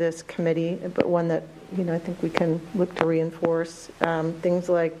priority for this committee, but one that I think we can look to reinforce. Things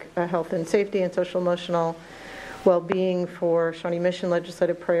like health and safety and social-emotional well-being for Shawnee Mission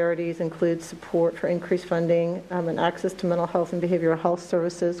legislative priorities include support for increased funding and access to mental health and behavioral health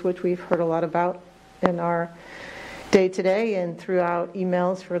services, which we've heard a lot about in our day-to-day and throughout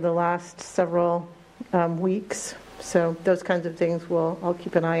emails for the last several weeks. So those kinds of things I'll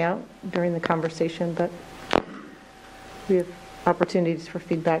keep an eye out during the conversation, but we have opportunities for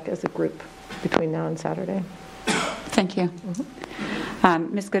feedback as a group between now and Saturday. Thank you.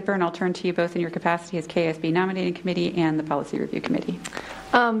 Ms. Goodburn, I'll turn to you both in your capacity as KASB Nominating Committee and the Policy Review Committee.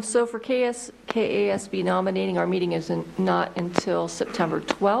 So for KASB nominating, our meeting is not until September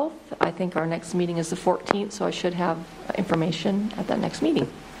 12th. I think our next meeting is the 14th, so I should have information at that next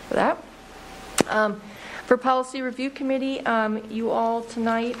meeting for that. For Policy Review Committee, you all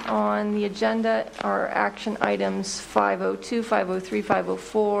tonight on the agenda are action items 502, 503,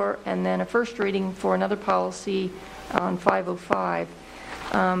 504, and then a first reading for another policy on 505.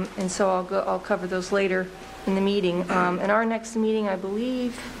 And so I'll cover those later in the meeting. And our next meeting, I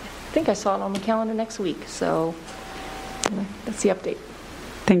think I saw it on the calendar next week. So that's the update.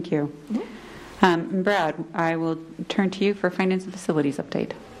 Thank you. Mm-hmm. Brad, I will turn to you for Finance and Facilities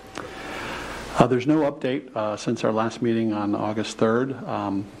update. There's no update since our last meeting on August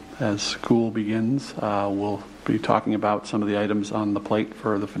 3rd. As school begins, we'll be talking about some of the items on the plate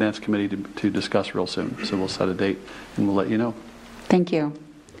for the Finance Committee to discuss real soon. So we'll set a date and we'll let you know. Thank you.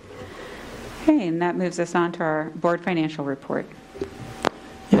 Okay, and that moves us on to our board financial report.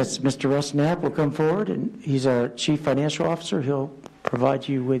 Yes, Mr. Russ Knapp will come forward, and he's our Chief Financial Officer. He'll provide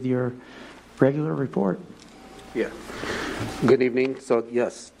you with your regular report. Yeah. Good evening. So,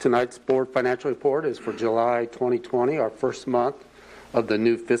 yes, tonight's board financial report is for July 2020, our first month of the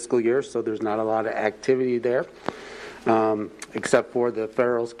new fiscal year, so there's not a lot of activity there, except for the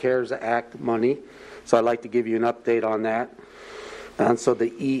Federal CARES Act money. So I'd like to give you an update on that. And so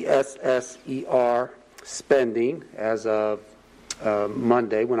the ESSER spending as of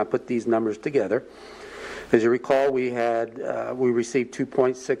Monday, when I put these numbers together, As you recall, we received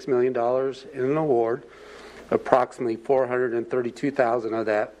 $2.6 million in an award. Approximately $432,000 of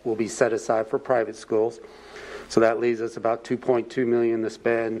that will be set aside for private schools. So that leaves us about $2.2 million to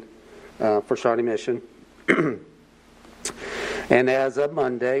spend for Shawnee Mission. And as of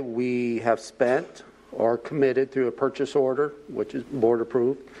Monday, we have spent or committed through a purchase order, which is board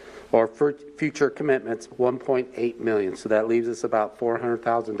approved, or for future commitments, $1.8 million. So that leaves us about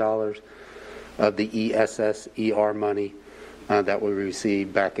 $400,000 of the ESSER money that we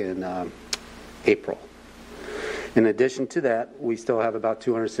received back in April. In addition to that, we still have about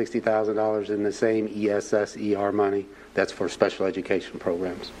 $260,000 in the same ESSER money that's for special education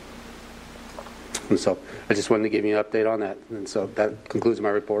programs. And so I just wanted to give you an update on that. And so that concludes my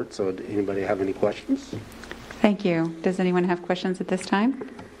report. So anybody have any questions? Thank you. Does anyone have questions at this time?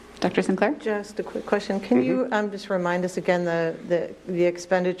 Dr. Sinclair? Just a quick question. Can you just remind us again, the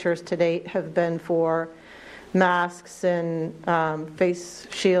expenditures to date have been for masks and face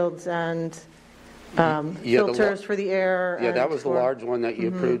shields and filters for the air? Yeah, that was the large one that you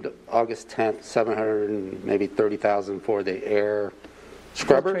approved August 10th, $700 and maybe $30,000 for the air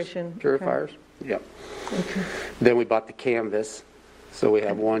scrubbers, purifiers. Okay. Yep. Okay. Then we bought the canvas. So we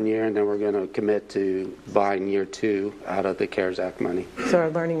have 1 year, and then we're going to commit to buying year 2 out of the CARES Act money. So our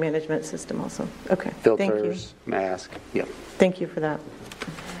learning management system also. Okay. Filters, mask. Yep. Thank you for that.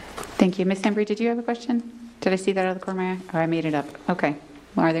 Thank you. Ms. Embry, did you have a question? Did I see that out of the corner of my eye? Oh, I made it up. Okay.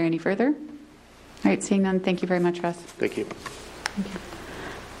 Well, are there any further? All right. Seeing none, thank you very much, Russ. Thank you. Thank you.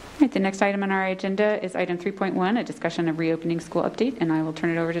 All right. The next item on our agenda is item 3.1, a discussion of reopening school update, and I will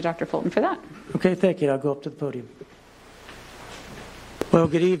turn it over to Dr. Fulton for that. Okay. Thank you. I'll go up to the podium. Well,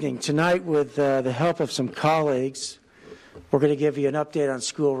 good evening. Tonight, with the help of some colleagues, we're going to give you an update on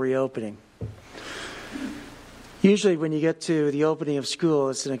school reopening. Usually when you get to the opening of school,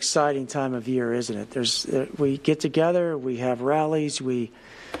 it's an exciting time of year, isn't it? We get together, we have rallies, we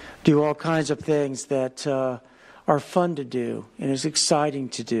do all kinds of things that are fun to do and is exciting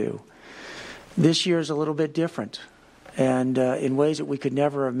to do. This year is a little bit different, and in ways that we could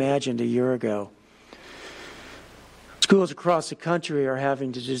never have imagined a year ago. Schools across the country are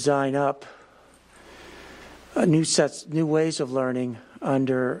having to design up new ways of learning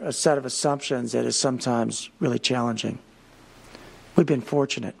under a set of assumptions that is sometimes really challenging. We've been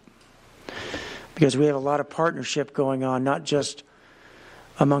fortunate because we have a lot of partnership going on, not just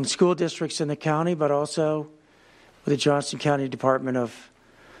among school districts in the county, but also with the Johnston County Department of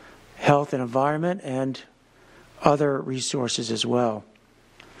Health and Environment and other resources as well.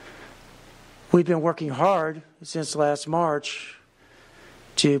 We've been working hard since last March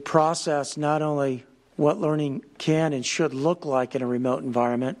to process not only what learning can and should look like in a remote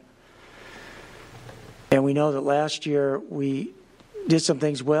environment, and we know that last year we did some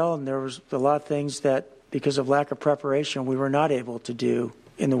things well, and there was a lot of things that, because of lack of preparation, we were not able to do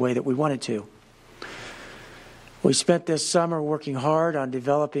in the way that we wanted to. We spent this summer working hard on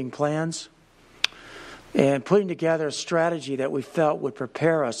developing plans and putting together a strategy that we felt would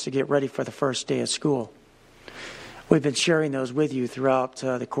prepare us to get ready for the first day of school. We've been sharing those with you throughout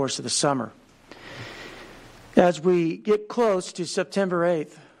the course of the summer. As we get close to September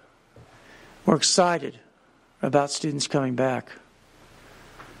 8th, we're excited about students coming back.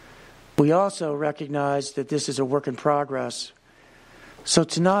 We also recognize that this is a work in progress. So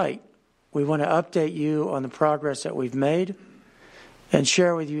tonight, we want to update you on the progress that we've made and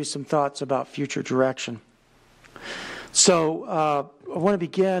share with you some thoughts about future direction. So I want to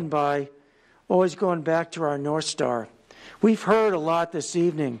begin by always going back to our North Star. We've heard a lot this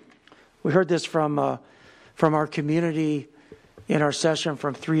evening. We heard this from our community in our session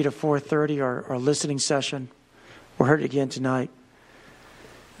from 3 to 4:30, our listening session. We heard it again tonight.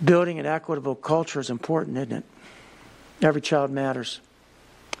 Building an equitable culture is important, isn't it? Every child matters.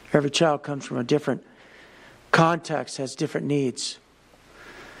 Every child comes from a different context, has different needs.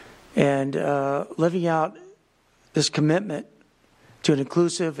 And living out this commitment to an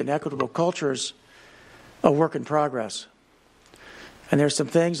inclusive and equitable culture is a work in progress. And there's some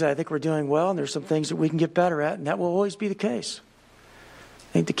things that I think we're doing well, and there's some things that we can get better at, and that will always be the case.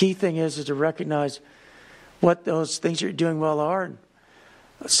 I think the key thing is to recognize what those things that you're doing well are and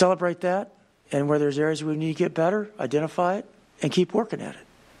celebrate that, and where there's areas we need to get better, identify it, and keep working at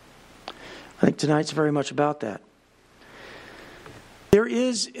it. I think tonight's very much about that. There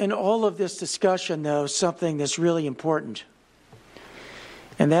is, in all of this discussion, though, something that's really important.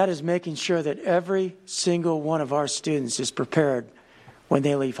 And that is making sure that every single one of our students is prepared when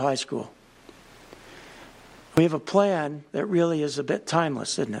they leave high school. We have a plan that really is a bit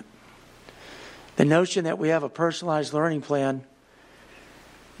timeless, isn't it? The notion that we have a personalized learning plan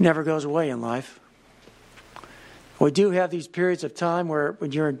never goes away in life. We do have these periods of time where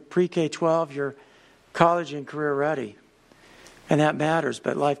when you're in pre-K-12, you're college and career ready. And that matters,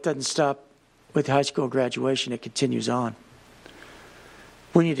 but life doesn't stop with high school graduation. It continues on.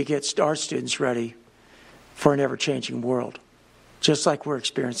 We need to get our students ready for an ever-changing world, just like we're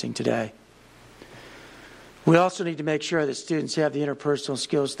experiencing today. We also need to make sure that students have the interpersonal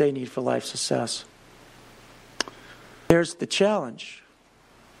skills they need for life success. There's the challenge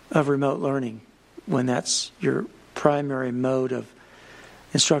of remote learning when that's your primary mode of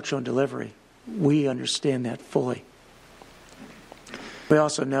instructional delivery. We understand that fully. We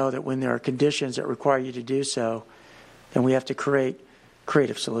also know that when there are conditions that require you to do so, then we have to create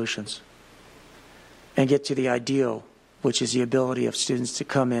creative solutions and get to the ideal, which is the ability of students to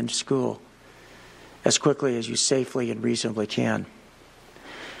come into school as quickly as you safely and reasonably can.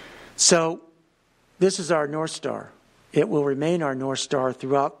 So this is our North Star. It will remain our North Star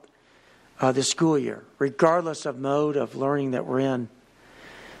throughout this school year, regardless of mode of learning that we're in.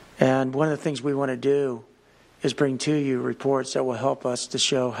 And one of the things we want to do is bring to you reports that will help us to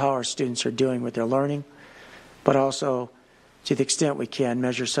show how our students are doing with their learning, but also, to the extent we can,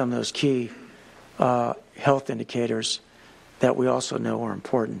 measure some of those key health indicators that we also know are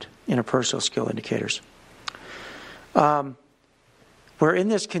important, interpersonal skill indicators. We're in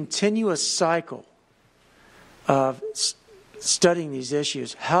this continuous cycle of studying these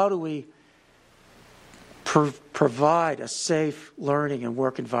issues. How do we provide a safe learning and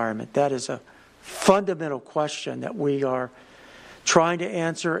work environment? That is a fundamental question that we are trying to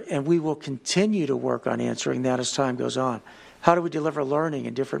answer, and we will continue to work on answering that as time goes on. How do we deliver learning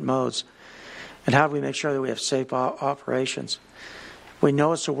in different modes? And how do we make sure that we have safe operations? We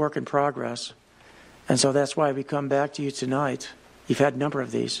know it's a work in progress, and so that's why we come back to you tonight. You've had a number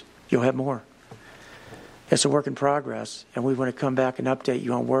of these. You'll have more. It's a work in progress, and we want to come back and update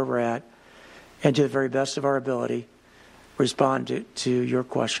you on where we're at, and to the very best of our ability, respond to your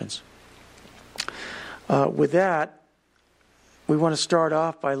questions. With that, we want to start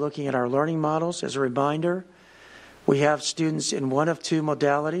off by looking at our learning models. As a reminder, we have students in one of two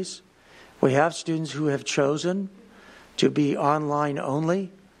modalities. We have students who have chosen to be online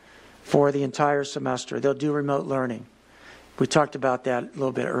only for the entire semester. They'll do remote learning. We talked about that a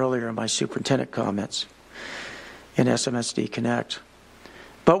little bit earlier in my superintendent comments in SMSD Connect.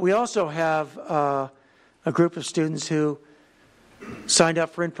 But we also have a group of students who signed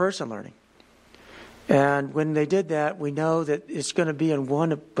up for in-person learning. And when they did that, we know that it's going to be in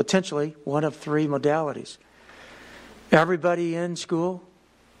potentially one of three modalities. Everybody in school,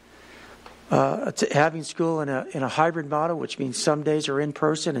 having school in a hybrid model, which means some days are in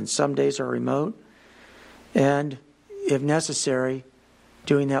person and some days are remote, and if necessary,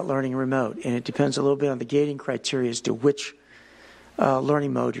 doing that learning remote. And it depends a little bit on the gating criteria as to which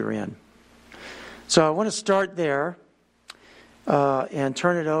learning mode you're in. So I want to start there and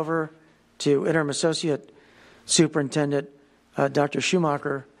turn it over to Interim Associate Superintendent Dr.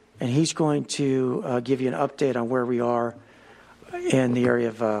 Schumacher, and he's going to give you an update on where we are in the area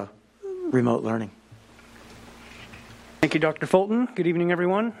of remote learning. Thank you, Dr. Fulton. Good evening,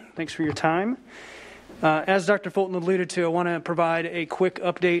 everyone. Thanks for your time. As Dr. Fulton alluded to, I want to provide a quick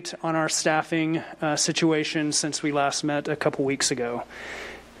update on our staffing situation since we last met a couple weeks ago.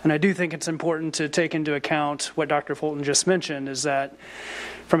 And I do think it's important to take into account what Dr. Fulton just mentioned, is that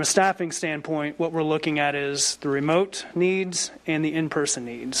from a staffing standpoint, what we're looking at is the remote needs and the in-person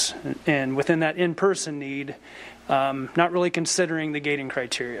needs. And within that in-person need, not really considering the gating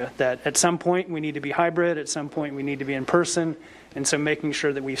criteria, that at some point we need to be hybrid, at some point we need to be in person, and so making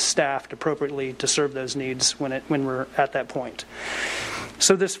sure that we've staffed appropriately to serve those needs when we're at that point.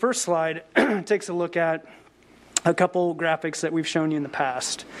 So this first slide takes a look at a couple graphics that we've shown you in the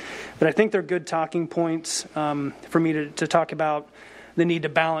past, but I think they're good talking points for me to talk about the need to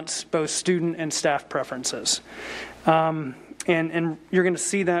balance both student and staff preferences. And you're going to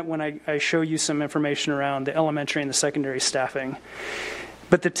see that when I show you some information around the elementary and the secondary staffing.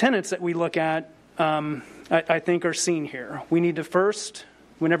 But the tenets that we look at, I think, are seen here. We need to first,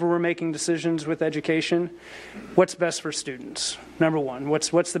 whenever we're making decisions with education, what's best for students? Number one,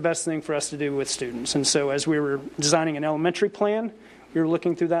 what's the best thing for us to do with students? And so as we were designing an elementary plan, we were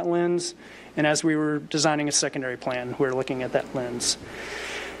looking through that lens. And as we were designing a secondary plan, we were looking at that lens.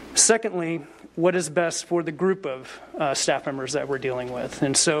 Secondly, what is best for the group of staff members that we're dealing with?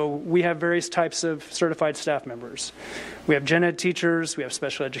 And so we have various types of certified staff members. We have gen ed teachers, we have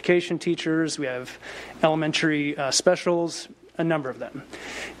special education teachers, we have elementary specials, a number of them.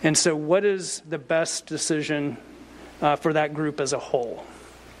 And so what is the best decision for that group as a whole?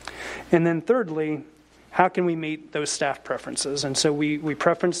 And then thirdly, how can we meet those staff preferences? And so we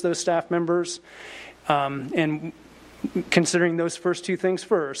preference those staff members, and considering those first two things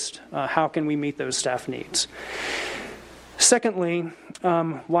first, how can we meet those staff needs? Secondly,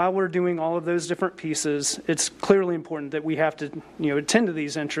 while we're doing all of those different pieces, it's clearly important that we have to attend to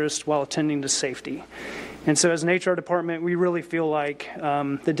these interests while attending to safety. And so as an HR department, we really feel like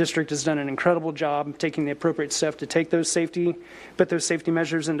the district has done an incredible job taking the appropriate steps to put those safety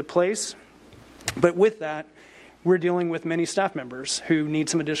measures into place. But with that, we're dealing with many staff members who need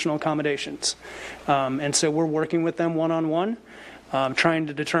some additional accommodations. And so we're working with them one-on-one, trying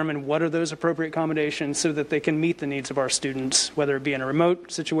to determine what are those appropriate accommodations so that they can meet the needs of our students, whether it be in a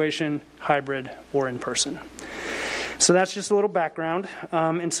remote situation, hybrid, or in person. So that's just a little background.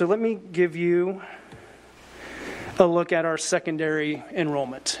 And so let me give you a look at our secondary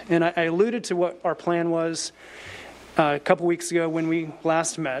enrollment. And I alluded to what our plan was a couple weeks ago when we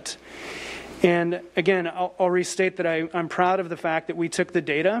last met. And again, I'll restate that I'm proud of the fact that we took the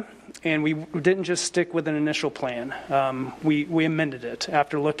data and we didn't just stick with an initial plan. We amended it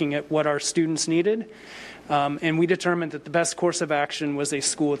after looking at what our students needed. And we determined that the best course of action was a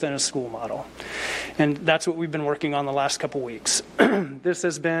school within a school model. And that's what we've been working on the last couple weeks. This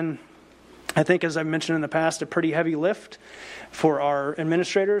has been, I think, as I've mentioned in the past, a pretty heavy lift for our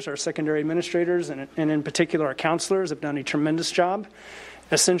administrators, our secondary administrators, and in particular our counselors have done a tremendous job,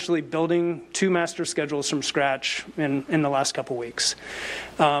 essentially building 2 master schedules from scratch in the last couple weeks.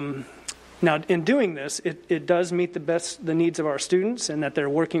 Now, in doing this, it does meet the needs of our students in that they're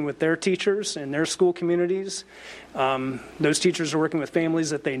working with their teachers and their school communities. Those teachers are working with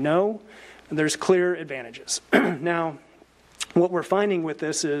families that they know. There's clear advantages. Now, what we're finding with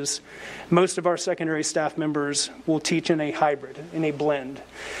this is most of our secondary staff members will teach in a hybrid, in a blend.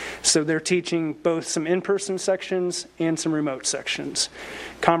 So they're teaching both some in-person sections and some remote sections.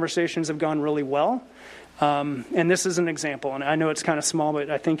 Conversations have gone really well. And this is an example, and I know it's kind of small, but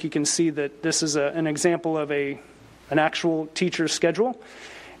I think you can see that this is an example of an actual teacher's schedule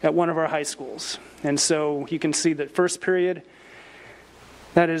at one of our high schools. And so you can see that first period,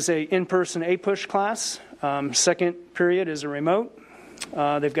 that is a in-person APUSH class. Second period is a remote.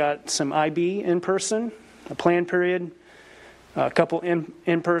 They've got some IB in person, a planned period, a couple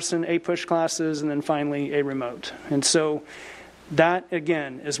in-person APUSH classes, and then finally a remote. And so that,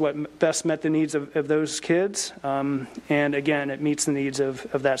 again, is what best met the needs of those kids. And again, it meets the needs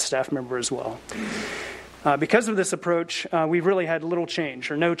of that staff member as well. Because of this approach, we've really had little change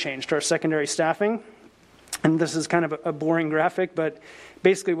or no change to our secondary staffing. And this is kind of a boring graphic, but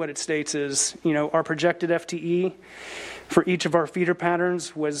basically what it states is, our projected FTE for each of our feeder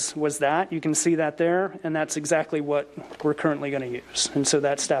patterns was that. You can see that there, and that's exactly what we're currently going to use. And so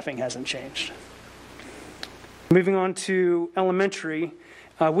that staffing hasn't changed. Moving on to elementary,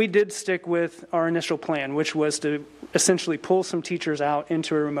 we did stick with our initial plan, which was to essentially pull some teachers out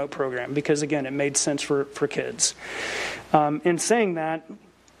into a remote program because, again, it made sense for kids. In saying that,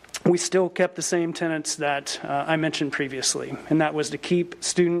 we still kept the same tenets that I mentioned previously, and that was to keep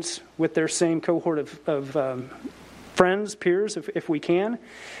students with their same cohort of friends, peers, if we can,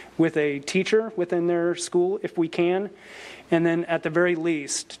 with a teacher within their school, if we can, and then at the very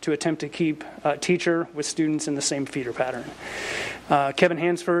least to attempt to keep a teacher with students in the same feeder pattern. Mr.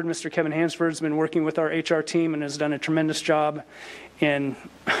 Kevin Hansford has been working with our HR team and has done a tremendous job in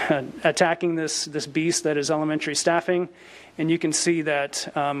attacking this beast that is elementary staffing. And you can see that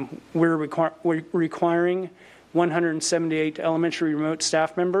we're requiring 178 elementary remote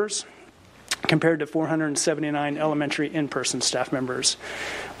staff members compared to 479 elementary in-person staff members.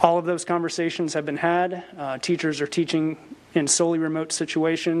 All of those conversations have been had. Teachers are teaching in solely remote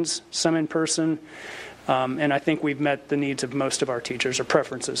situations, some in person, and I think we've met the needs of most of our teachers, or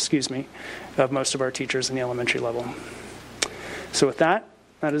preferences, of most of our teachers in the elementary level. So with that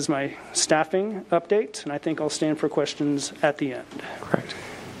is my staffing update, and I think I'll stand for questions at the end. Correct.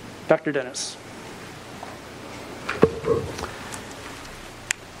 Dr. Dennis.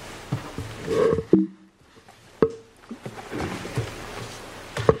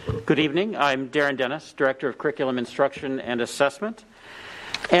 Good evening. I'm Darren Dennis, Director of Curriculum Instruction and Assessment.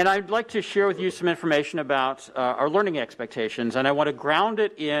 And I'd like to share with you some information about our learning expectations, and I want to ground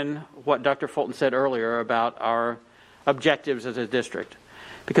it in what Dr. Fulton said earlier about our objectives as a district.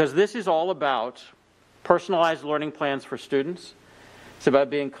 Because this is all about personalized learning plans for students. It's about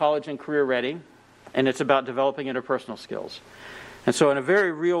being college and career ready, and it's about developing interpersonal skills. And so in a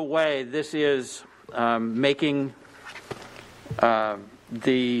very real way, this is making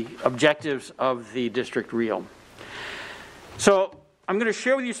the objectives of the district real. So I'm going to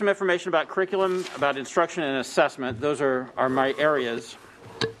share with you some information about curriculum, about instruction and assessment. Those are my areas.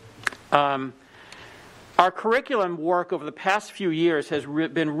 Our curriculum work over the past few years has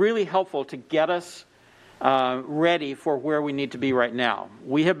been really helpful to get us ready for where we need to be right now.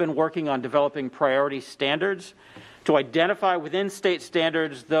 We have been working on developing priority standards to identify within state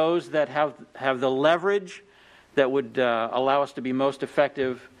standards those that have the leverage that would allow us to be most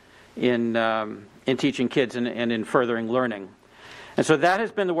effective in teaching kids and in furthering learning. And so that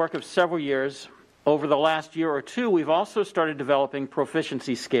has been the work of several years. Over the last year or two, we've also started developing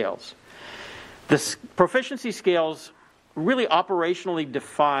proficiency scales. The proficiency scales really operationally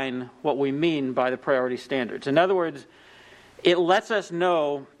define what we mean by the priority standards. In other words, it lets us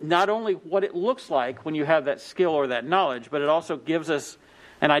know not only what it looks like when you have that skill or that knowledge, but it also gives us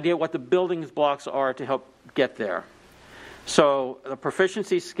an idea what the building blocks are to help get there. So the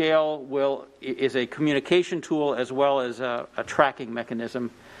proficiency scale is a communication tool as well as a tracking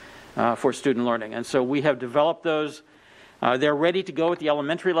mechanism for student learning. And so we have developed those. They're ready to go at the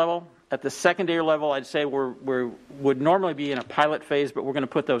elementary level. At the secondary level, I'd say we would normally be in a pilot phase, but we're going to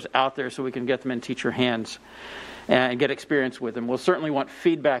put those out there so we can get them in teacher hands and get experience with them. We'll certainly want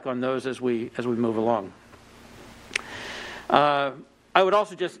feedback on those as we move along. I would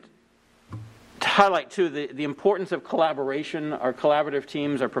also just highlight, too, the importance of collaboration. Our collaborative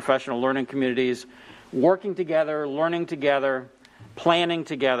teams, our professional learning communities, working together, learning together, planning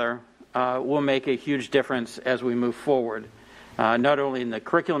together will make a huge difference as we move forward, not only in the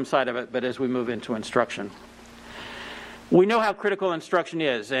curriculum side of it, but as we move into instruction. We know how critical instruction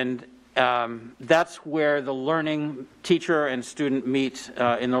is, and that's where the learning teacher and student meet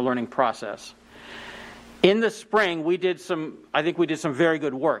in the learning process. In the spring, I think we did some very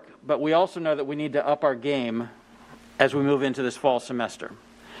good work, but we also know that we need to up our game as we move into this fall semester.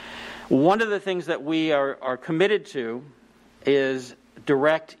 One of the things that we are committed to is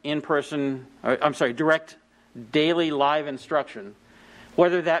direct daily live instruction,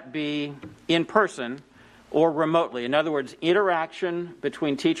 whether that be in person or remotely. In other words, interaction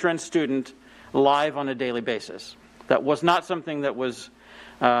between teacher and student live on a daily basis. That was not something that was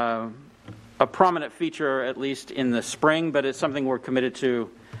a prominent feature, at least in the spring, but it's something we're committed to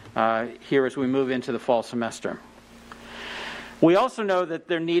here as we move into the fall semester. We also know that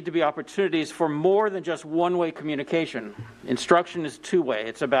there need to be opportunities for more than just one-way communication. Instruction is two-way.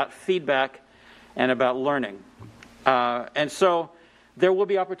 It's about feedback and about learning. And so there will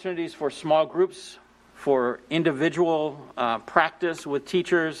be opportunities for small groups, for individual practice with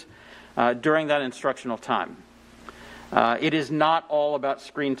teachers during that instructional time. It is not all about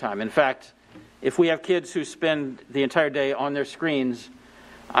screen time. In fact, if we have kids who spend the entire day on their screens,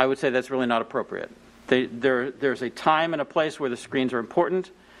 I would say that's really not appropriate. There's a time and a place where the screens are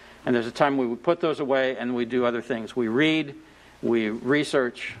important, and there's a time we put those away and we do other things. We read, we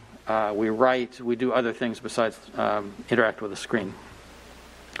research, we write, we do other things besides interact with a screen.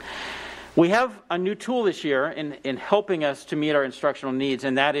 We have a new tool this year in helping us to meet our instructional needs,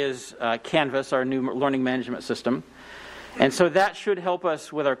 and that is Canvas, our new learning management system. And so that should help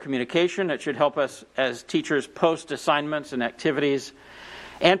us with our communication. It should help us as teachers post assignments and activities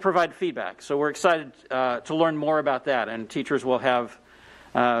and provide feedback. So we're excited to learn more about that, and teachers will have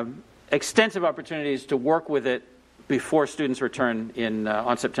extensive opportunities to work with it before students return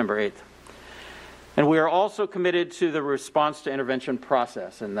on September 8th. And we are also committed to the response to intervention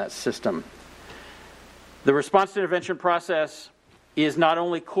process in that system. The response to intervention process is not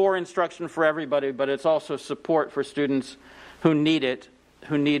only core instruction for everybody, but it's also support for students who need it,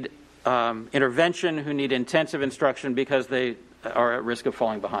 who need intervention, who need intensive instruction because they are at risk of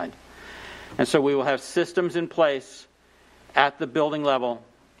falling behind. And so we will have systems in place at the building level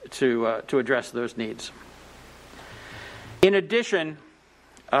to address those needs. In addition,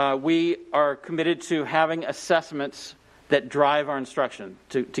 we are committed to having assessments that drive our instruction,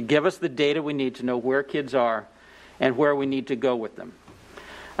 to give us the data we need to know where kids are and where we need to go with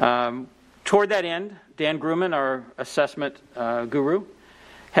them. Toward that end, Dan Grumman, our assessment guru,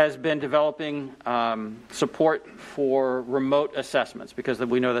 has been developing support for remote assessments because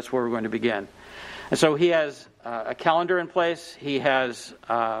we know that's where we're going to begin. And so he has a calendar in place. He has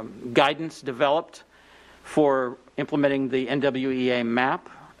guidance developed for implementing the NWEA map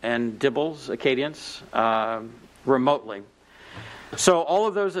and DIBELS, Acadience, remotely. So all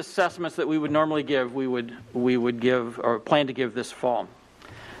of those assessments that we would normally give, we would give or plan to give this fall.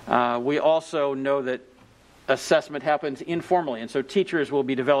 We also know that assessment happens informally, and so teachers will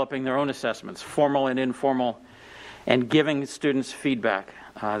be developing their own assessments, formal and informal, and giving students feedback.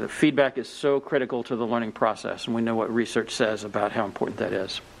 The feedback is so critical to the learning process, and we know what research says about how important that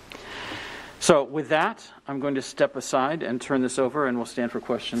is. So with that, I'm going to step aside and turn this over, and we'll stand for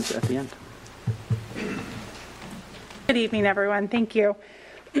questions at the end. Good evening, everyone. Thank you.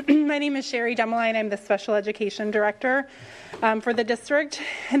 My name is Sherry Demeline. I'm the Special Education Director for the district.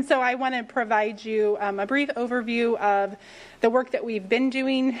 And so I want to provide you a brief overview of the work that we've been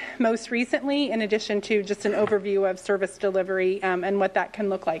doing most recently, in addition to just an overview of service delivery and what that can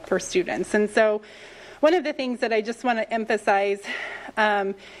look like for students. And so one of the things that I just want to emphasize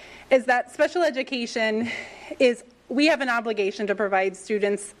is that special education we have an obligation to provide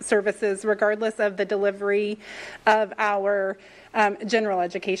students services regardless of the delivery of our general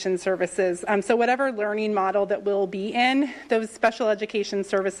education services. So whatever learning model that we'll be in, those special education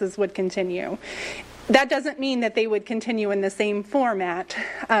services would continue. That doesn't mean that they would continue in the same format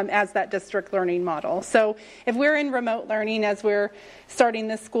as that district learning model. So if we're in remote learning as we're starting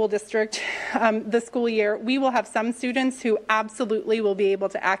this school district, the school year, we will have some students who absolutely will be able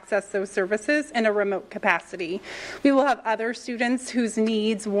to access those services in a remote capacity. We will have other students whose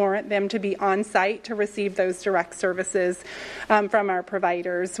needs warrant them to be on site to receive those direct services from our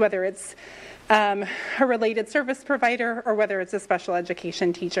providers, whether it's a related service provider or whether it's a special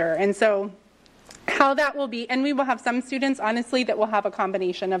education teacher. And so how that will be, and we will have some students, honestly, that will have a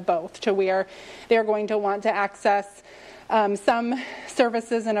combination of both, to where they're going to want to access some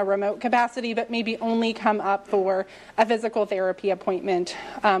services in a remote capacity, but maybe only come up for a physical therapy appointment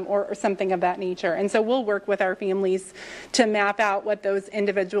or something of that nature. And so we'll work with our families to map out what those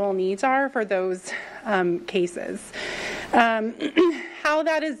individual needs are for those cases. How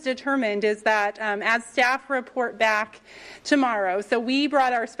that is determined is that as staff report back tomorrow, so we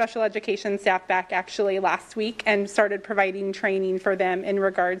brought our special education staff back actually last week and started providing training for them in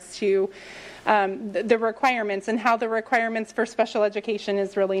regards to the requirements and how the requirements for special education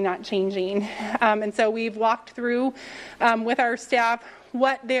is really not changing. And so we've walked through with our staff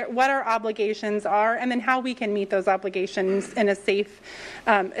what our obligations are, and then how we can meet those obligations in a safe,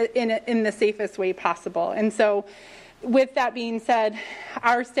 in the safest way possible. And so, with that being said,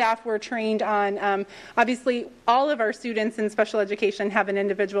 our staff were trained on, obviously, all of our students in special education have an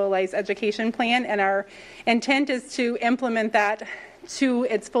individualized education plan, and our intent is to implement that to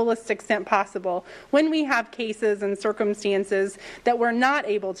its fullest extent possible. When we have cases and circumstances that we're not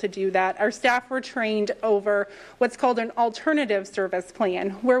able to do that, our staff were trained over what's called an alternative service plan,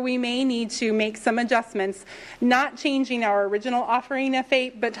 where we may need to make some adjustments, not changing our original offering of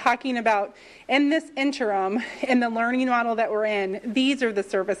FAPE, but talking about, in this interim, in the learning model that we're in, these are the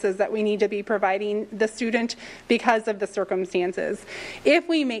services that we need to be providing the student because of the circumstances. If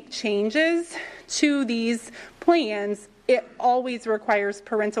we make changes to these plans, it always requires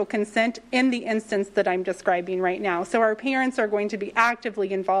parental consent in the instance that I'm describing right now. So our parents are going to be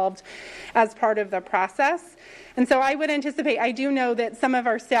actively involved as part of the process. And so I would anticipate, I do know that some of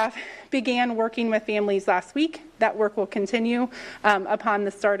our staff began working with families last week. That work will continue upon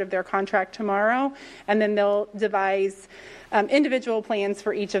the start of their contract tomorrow. And then they'll devise individual plans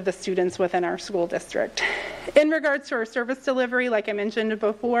for each of the students within our school district. In regards to our service delivery, like I mentioned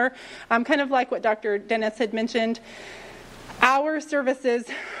before, kind of like what Dr. Dennis had mentioned, our services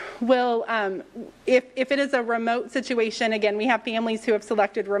will, if it is a remote situation, again, we have families who have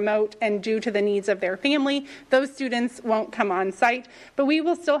selected remote, and due to the needs of their family, those students won't come on site, but we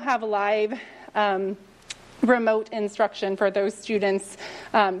will still have live remote instruction for those students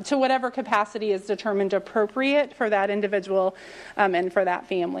to whatever capacity is determined appropriate for that individual and for that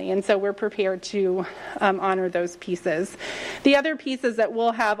family. And so we're prepared to honor those pieces. The other piece is that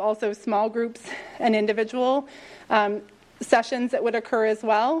we'll have also small groups and individual sessions that would occur as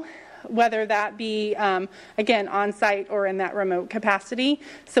well, whether that be, again, on-site or in that remote capacity,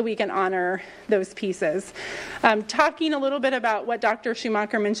 so we can honor those pieces. Talking a little bit about what Dr.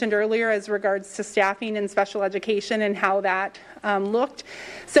 Schumacher mentioned earlier as regards to staffing in special education and how that looked.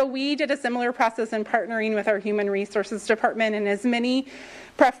 So we did a similar process in partnering with our Human Resources Department, and as many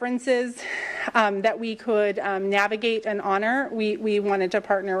preferences that we could navigate and honor, we wanted to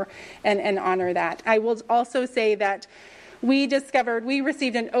partner and honor that. I will also say that we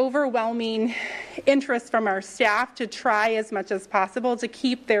received an overwhelming interest from our staff to try as much as possible to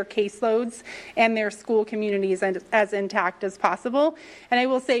keep their caseloads and their school communities as intact as possible. And I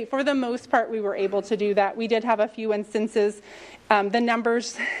will say, for the most part, we were able to do that. We did have a few instances. The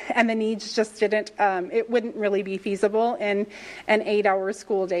numbers and the needs just didn't, it wouldn't really be feasible in an 8-hour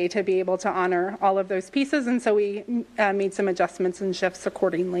school day to be able to honor all of those pieces, and so we made some adjustments and shifts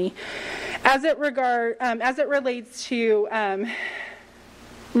accordingly. As it relates to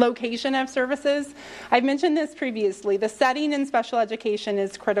location of services. I've mentioned this previously. The setting in special education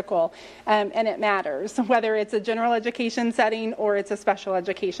is critical, and it matters, whether it's a general education setting or it's a special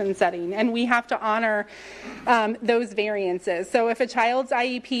education setting. And we have to honor those variances. So if a child's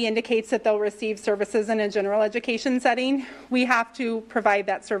IEP indicates that they'll receive services in a general education setting, we have to provide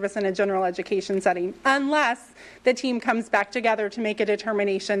that service in a general education setting, unless the team comes back together to make a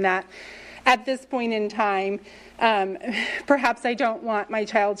determination that at this point in time, perhaps I don't want my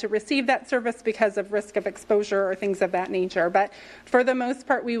child to receive that service because of risk of exposure or things of that nature. But for the most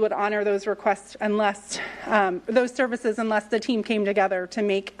part, we would honor those requests unless those services, unless the team came together to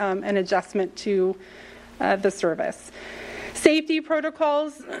make an adjustment to the service. Safety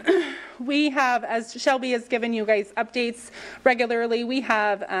protocols, we have, as Shelby has given you guys updates regularly, we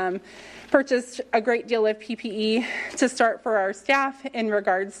have purchased a great deal of PPE to start for our staff in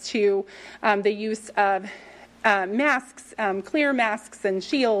regards to the use of masks, clear masks and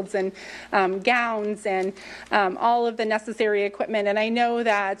shields and gowns and all of the necessary equipment. And I know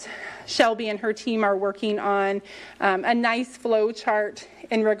that Shelby and her team are working on a nice flow chart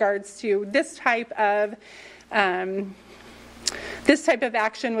in regards to this type of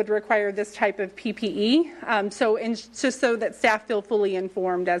action would require this type of PPE, just so that staff feel fully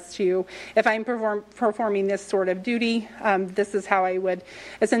informed as to if I'm performing this sort of duty, this is how I would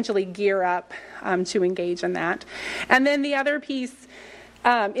essentially gear up to engage in that. And then the other piece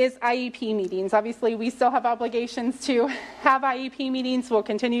is IEP meetings. Obviously, we still have obligations to have IEP meetings. We'll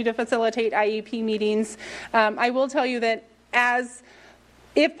continue to facilitate IEP meetings. I will tell you that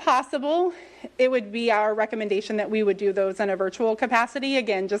if possible, it would be our recommendation that we would do those in a virtual capacity.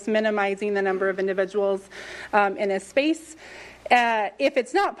 Again, just minimizing the number of individuals in a space. If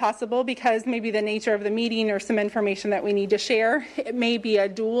it's not possible, because maybe the nature of the meeting or some information that we need to share, it may be a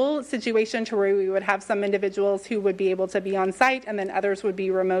dual situation to where we would have some individuals who would be able to be on site and then others would be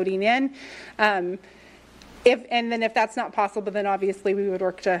remoting in. If that's not possible, then obviously we would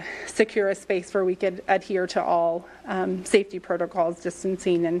work to secure a space where we could adhere to all safety protocols,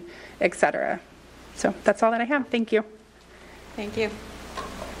 distancing, and et cetera. So that's all that I have. Thank you. Thank you.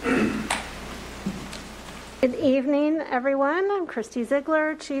 Good evening, everyone. I'm Christy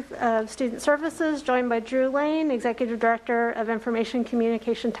Ziegler, Chief of Student Services, joined by Drew Lane, Executive Director of Information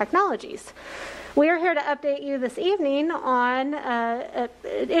Communication Technologies. We are here to update you this evening on an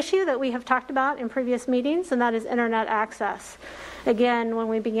issue that we have talked about in previous meetings, and that is internet access. Again, when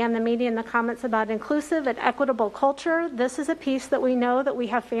we began the meeting, the comments about inclusive and equitable culture, this is a piece that we know that we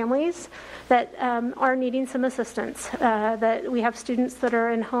have families that are needing some assistance, that we have students that are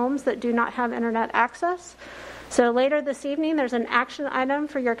in homes that do not have internet access. So later this evening, there's an action item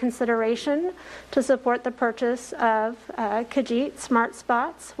for your consideration to support the purchase of Khajiit Smart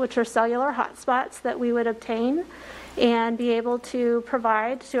Spots, which are cellular hotspots that we would obtain and be able to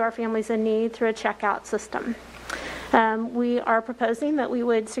provide to our families in need through a checkout system. We are proposing that we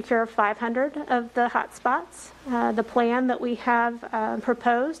would secure 500 of the hotspots. The plan that we have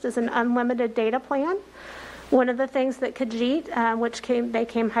proposed is an unlimited data plan. One of the things that Khajiit, which they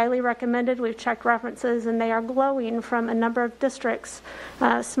came highly recommended, we've checked references, and they are glowing from a number of districts,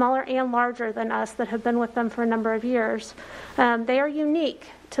 smaller and larger than us, that have been with them for a number of years. They are unique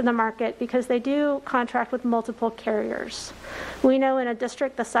to the market because they do contract with multiple carriers. We know in a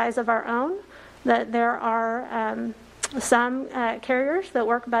district the size of our own that there are some carriers that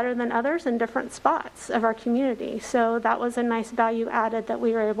work better than others in different spots of our community. So that was a nice value added that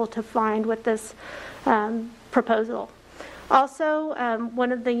we were able to find with this proposal. Also,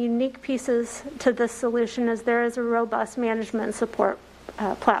 one of the unique pieces to this solution is there is a robust management and support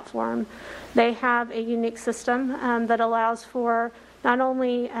platform. They have a unique system that allows for not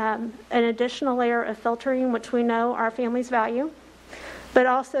only an additional layer of filtering, which we know our families value, but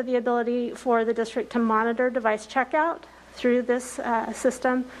also the ability for the district to monitor device checkout through this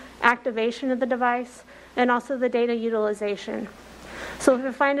system, activation of the device, and also the data utilization. So if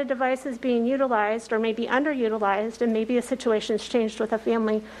we find a device is being utilized or maybe underutilized and maybe a situation's changed with a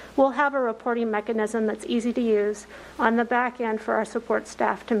family, we'll have a reporting mechanism that's easy to use on the back end for our support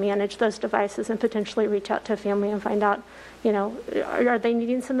staff to manage those devices and potentially reach out to a family and find out, are they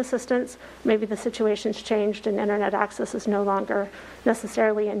needing some assistance? Maybe the situation's changed and internet access is no longer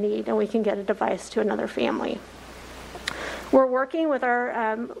necessarily a need and we can get a device to another family. We're working with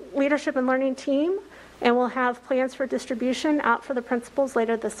our leadership and learning team, and we'll have plans for distribution out for the principals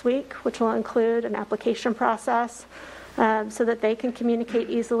later this week, which will include an application process so that they can communicate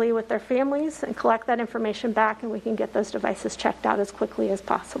easily with their families and collect that information back, and we can get those devices checked out as quickly as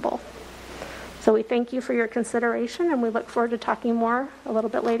possible. So we thank you for your consideration, and we look forward to talking more a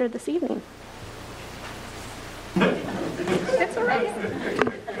little bit later this evening. That's all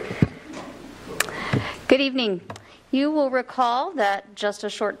right. Good evening. You will recall that just a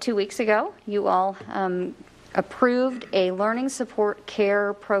short 2 weeks ago, you all approved a learning support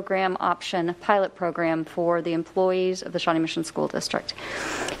care program option pilot program for the employees of the Shawnee Mission School District.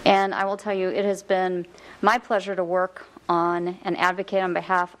 And I will tell you, it has been my pleasure to work on and advocate on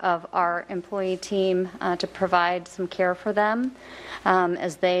behalf of our employee team to provide some care for them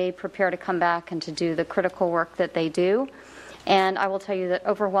as they prepare to come back and to do the critical work that they do. And I will tell you that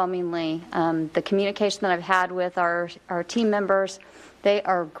overwhelmingly, the communication that I've had with our team members, they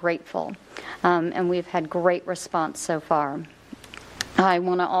are grateful. And we've had great response so far. I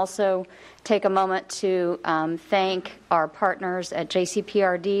want to also take a moment to thank our partners at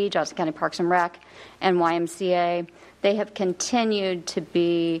JCPRD, Johnson County Parks and Rec, and YMCA. They have continued to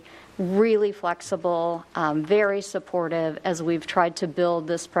be really flexible, very supportive as we've tried to build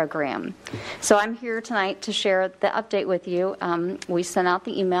this program. So I'm here tonight to share the update with you. We sent out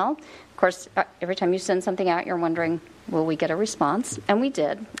the email. Of course, every time you send something out, you're wondering, will we get a response? And we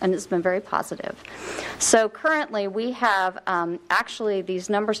did, and it's been very positive. So currently we have, actually these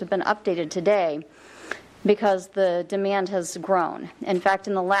numbers have been updated today because the demand has grown. In fact,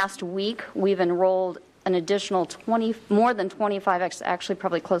 in the last week, we've enrolled an additional more than 25, actually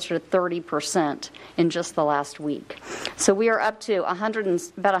probably closer to 30% in just the last week. So we are up to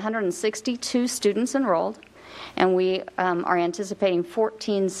about 162 students enrolled, and we are anticipating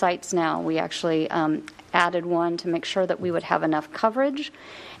 14 sites now. We actually added one to make sure that we would have enough coverage,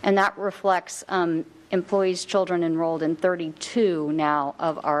 and that reflects employees' children enrolled in 32 now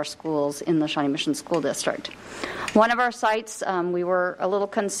of our schools in the Shawnee Mission School District. One of our sites, we were a little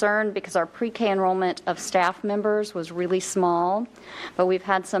concerned because our pre-K enrollment of staff members was really small, but we've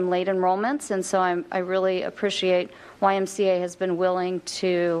had some late enrollments, and so I really appreciate YMCA has been willing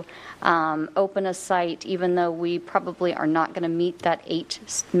to open a site, even though we probably are not going to meet that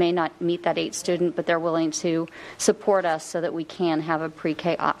may not meet that 8 student, but they're willing to support us so that we can have a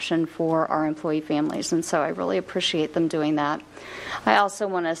pre-K option for our employee families, and so I really appreciate them doing that. I also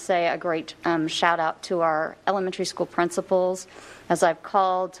want to say a great shout out to our elementary school principals. As I've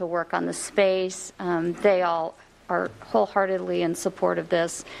called to work on the space, they all are wholeheartedly in support of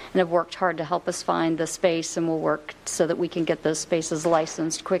this and have worked hard to help us find the space, and will work so that we can get those spaces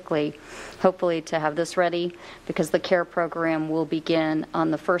licensed quickly, hopefully to have this ready, because the care program will begin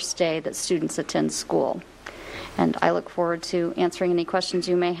on the first day that students attend school. And I look forward to answering any questions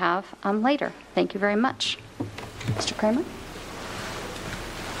you may have later. Thank you very much. Mr. Kramer?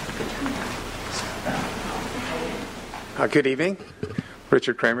 Good evening.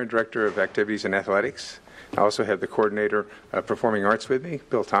 Richard Kramer, Director of Activities and Athletics. I also have the Coordinator of Performing Arts with me,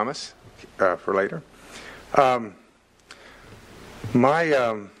 Bill Thomas, for later.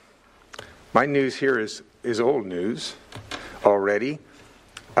 My news here is old news already.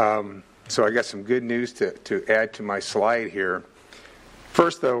 So I got some good news to add to my slide here.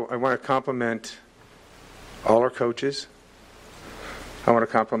 First, though, I want to compliment all our coaches. I want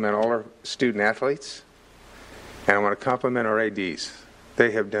to compliment all our student athletes. And I want to compliment our ADs. They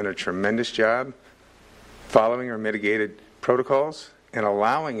have done a tremendous job following our mitigated protocols and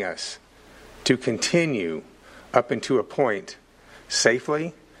allowing us to continue up into a point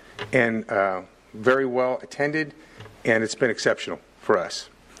safely and very well attended, and it's been exceptional for us.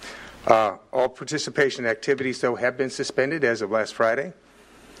 All participation activities, though, have been suspended as of last Friday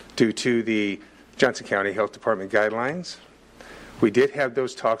due to the Johnson County Health Department guidelines. We did have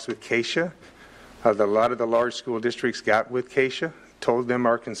those talks with KSHA. A lot of the large school districts got with KSHA, told them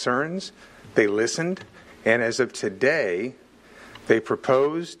our concerns. They listened, and as of today, they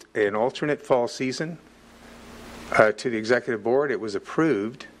proposed an alternate fall season to the executive board. It was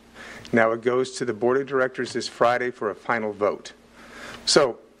approved. Now it goes to the board of directors this Friday for a final vote.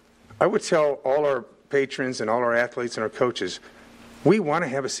 So I would tell all our patrons and all our athletes and our coaches, we want to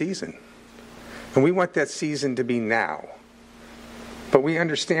have a season, and we want that season to be now. But we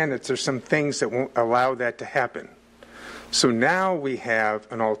understand that there's some things that won't allow that to happen. So now we have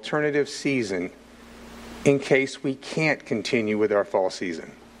an alternative season in case we can't continue with our fall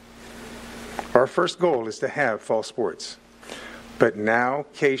season. Our first goal is to have fall sports. But now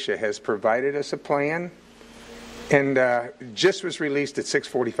KSHA has provided us a plan, and just was released at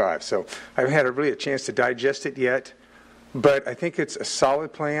 6:45. So I haven't had really a chance to digest it yet. But I think it's a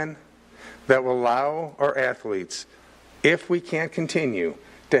solid plan that will allow our athletes, if we can't continue,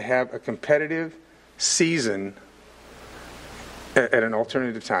 to have a competitive season at an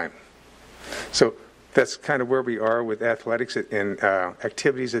alternative time. So that's kind of where we are with athletics and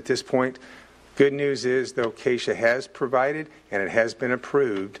activities at this point. Good news is, though, KSHA has provided, and it has been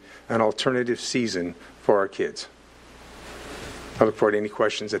approved, an alternative season for our kids. I look forward to any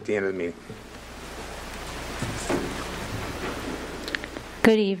questions at the end of the meeting.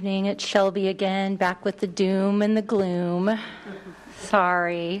 Good evening, it's Shelby again, back with the doom and the gloom.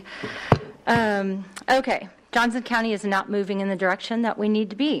 Sorry. Okay, Johnson County is not moving in the direction that we need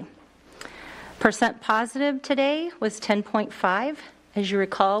to be. Percent positive today was 10.5. As you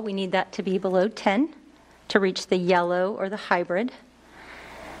recall, we need that to be below 10 to reach the yellow or the hybrid.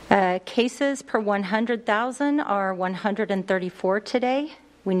 Cases per 100,000 are 134 today.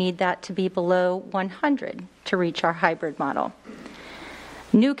 We need that to be below 100 to reach our hybrid model.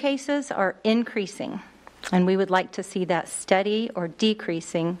 New cases are increasing, and we would like to see that steady or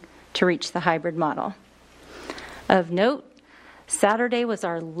decreasing to reach the hybrid model. Of note, Saturday was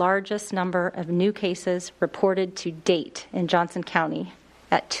our largest number of new cases reported to date in Johnson County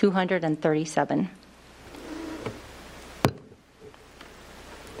at 237.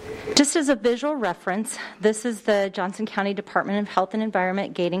 Just as a visual reference, this is the Johnson County Department of Health and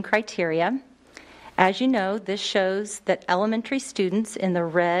Environment gating criteria. As you know, this shows that elementary students in the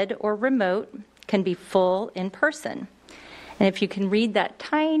red or remote can be full in person. And if you can read that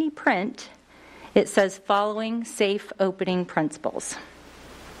tiny print, it says following safe opening principles.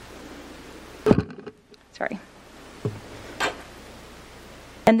 Sorry.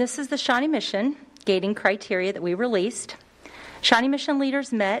 And this is the Shawnee Mission gating criteria that we released. Shawnee Mission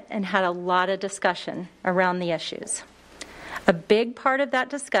leaders met and had a lot of discussion around the issues. A big part of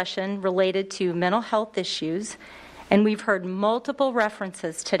that discussion related to mental health issues, and we've heard multiple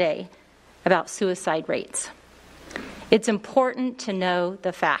references today about suicide rates. It's important to know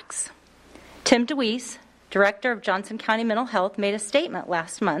the facts. Tim DeWeese, director of Johnson County Mental Health, made a statement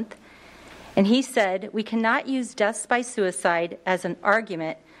last month, and he said, "We cannot use deaths by suicide as an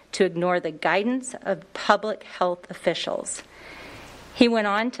argument to ignore the guidance of public health officials." He went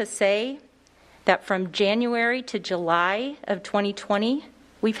on to say that from January to July of 2020,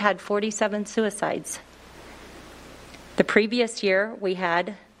 we've had 47 suicides. The previous year, we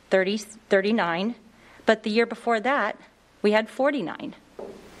had 39, but the year before that, we had 49.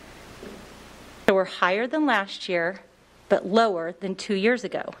 So we're higher than last year, but lower than 2 years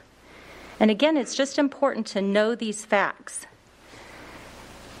ago. And again, it's just important to know these facts.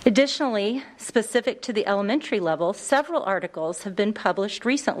 Additionally, specific to the elementary level, several articles have been published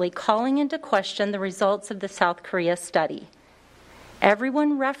recently calling into question the results of the South Korea study.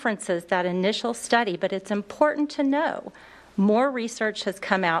 Everyone references that initial study, but it's important to know more research has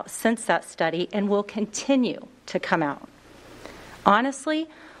come out since that study and will continue to come out. Honestly,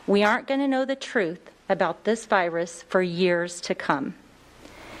 we aren't going to know the truth about this virus for years to come.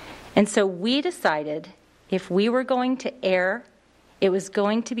 And so we decided if we were going to err, it was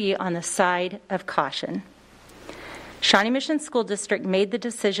going to be on the side of caution. Shawnee Mission School District made the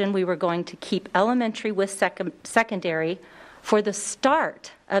decision we were going to keep elementary with secondary for the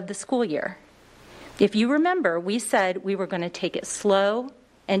start of the school year. If you remember, we said we were going to take it slow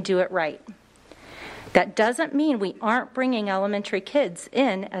and do it right. That doesn't mean we aren't bringing elementary kids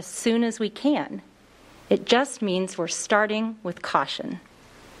in as soon as we can. It just means we're starting with caution.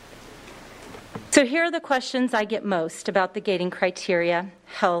 So here are the questions I get most about the gating criteria,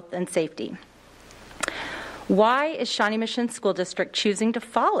 health, and safety. Why is Shawnee Mission School District choosing to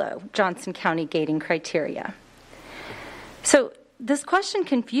follow Johnson County gating criteria? So this question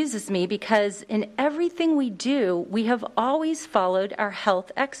confuses me because in everything we do, we have always followed our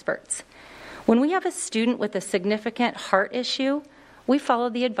health experts. When we have a student with a significant heart issue, we follow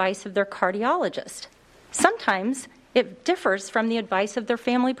the advice of their cardiologist. Sometimes it differs from the advice of their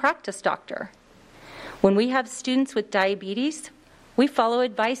family practice doctor. When we have students with diabetes, we follow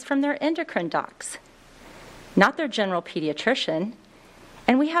advice from their endocrine docs, not their general pediatrician.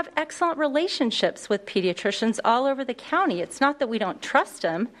 And we have excellent relationships with pediatricians all over the county. It's not that we don't trust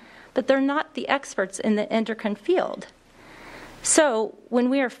them, but they're not the experts in the endocrine field. So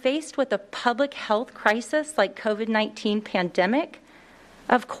when we are faced with a public health crisis like COVID-19 pandemic,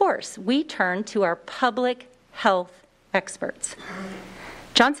 of course, we turn to our public health experts.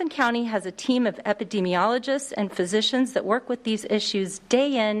 Johnson County has a team of epidemiologists and physicians that work with these issues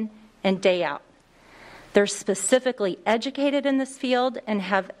day in and day out. They're specifically educated in this field and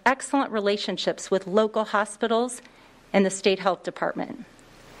have excellent relationships with local hospitals and the state health department.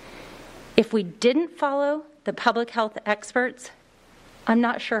 If we didn't follow the public health experts, I'm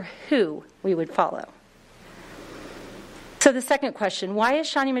not sure who we would follow. So the second question, why is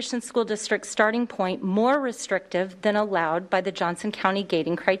Shawnee Mission School District's starting point more restrictive than allowed by the Johnson County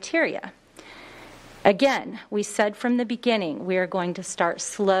gating criteria? Again, we said from the beginning we are going to start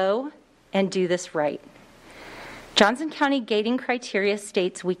slow and do this right. Johnson County gating criteria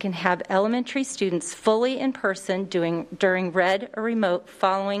states we can have elementary students fully in person during read or remote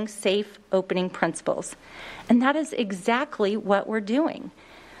following safe opening principles. And that is exactly what we're doing.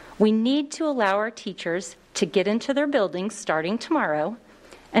 We need to allow our teachers to get into their buildings starting tomorrow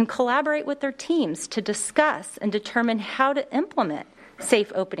and collaborate with their teams to discuss and determine how to implement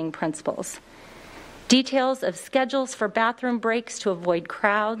safe opening principles. Details of schedules for bathroom breaks to avoid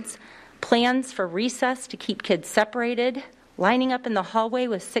crowds, plans for recess to keep kids separated, lining up in the hallway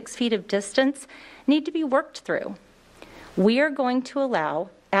with 6 feet of distance need to be worked through. We are going to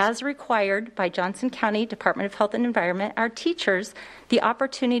allow, as required by Johnson County Department of Health and Environment, our teachers the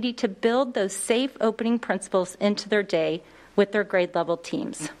opportunity to build those safe opening principles into their day with their grade level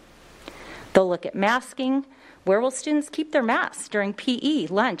teams. They'll look at masking. Where will students keep their masks during PE,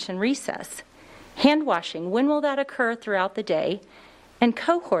 lunch, and recess? Hand washing, when will that occur throughout the day? And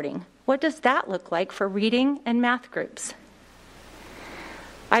cohorting, what does that look like for reading and math groups?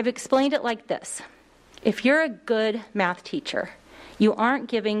 I've explained it like this. If you're a good math teacher, you aren't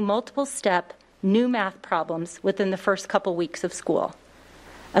giving multiple step new math problems within the first couple weeks of school.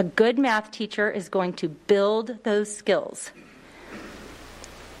 A good math teacher is going to build those skills.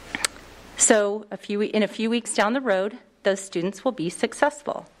 So in a few weeks down the road, those students will be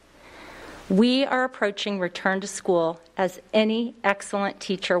successful. We are approaching return to school as any excellent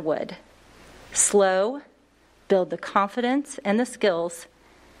teacher would. Slow, build the confidence and the skills,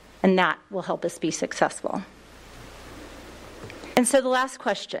 and that will help us be successful. And so the last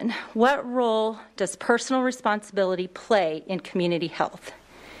question, what role does personal responsibility play in community health?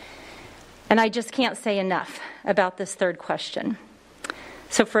 And I just can't say enough about this third question.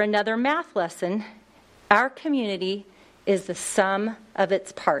 So for another math lesson, our community is the sum of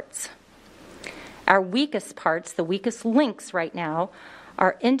its parts. Our weakest parts, the weakest links right now,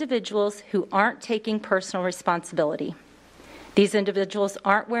 are individuals who aren't taking personal responsibility. These individuals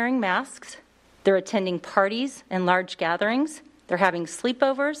aren't wearing masks, they're attending parties and large gatherings, they're having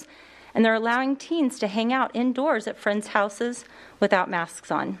sleepovers, and they're allowing teens to hang out indoors at friends' houses without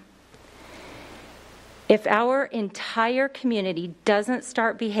masks on. If our entire community doesn't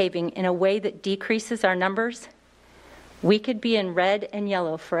start behaving in a way that decreases our numbers, we could be in red and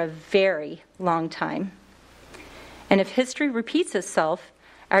yellow for a very long time. And if history repeats itself,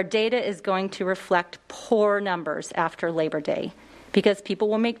 our data is going to reflect poor numbers after Labor Day because people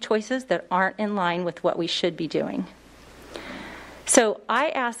will make choices that aren't in line with what we should be doing. So I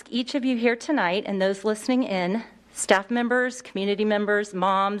ask each of you here tonight and those listening in, staff members, community members,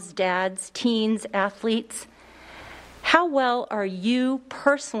 moms, dads, teens, athletes, how well are you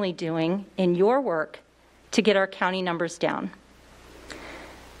personally doing in your work to get our county numbers down?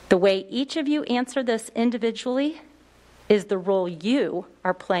 The way each of you answer this individually is the role you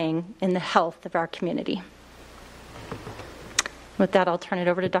are playing in the health of our community. With that, I'll turn it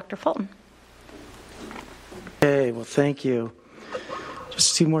over to Dr. Fulton. Okay, well, thank you.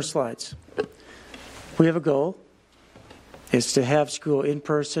 Just 2 more slides. We have a goal. It's to have school in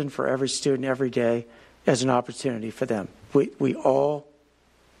person for every student every day as an opportunity for them. We all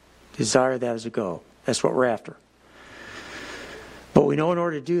desire that as a goal. That's what we're after. But we know in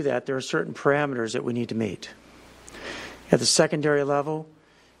order to do that, there are certain parameters that we need to meet. At the secondary level,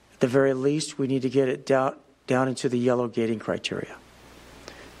 at the very least, we need to get it down into the yellow gating criteria.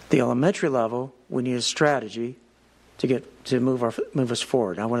 At the elementary level, we need a strategy to move us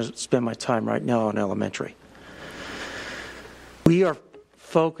forward. I want to spend my time right now on elementary. We are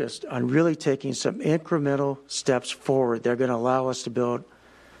focused on really taking some incremental steps forward that are going to allow us to build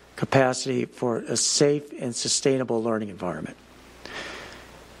capacity for a safe and sustainable learning environment.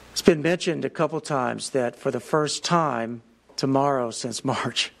 It's been mentioned a couple times that for the first time tomorrow since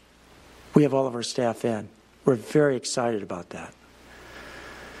March, we have all of our staff in. We're very excited about that.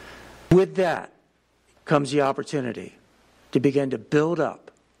 With that comes the opportunity to begin to build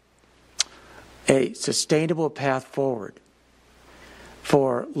up a sustainable path forward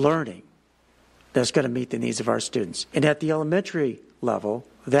for learning that's going to meet the needs of our students. And at the elementary level,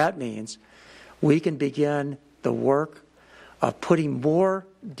 that means we can begin the work of putting more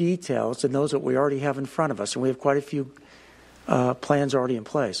details than those that we already have in front of us. And we have quite a few plans already in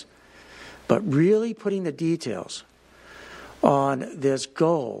place. But really putting the details on this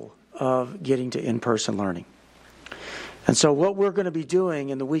goal of getting to in-person learning. And so what we're going to be doing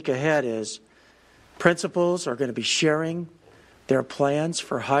in the week ahead is principals are going to be sharing their plans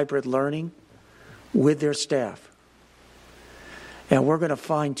for hybrid learning with their staff. And we're going to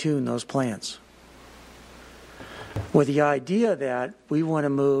fine-tune those plans with the idea that we want to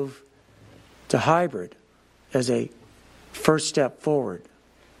move to hybrid as a first step forward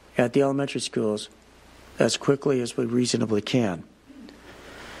at the elementary schools as quickly as we reasonably can.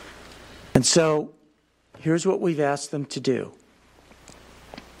 And so here's what we've asked them to do.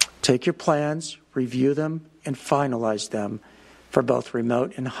 Take your plans, review them, and finalize them for both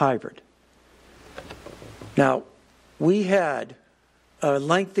remote and hybrid. Now, we had a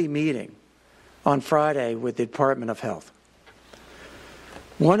lengthy meeting on Friday with the Department of Health.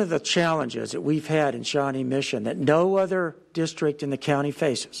 One of the challenges that we've had in Shawnee Mission that no other district in the county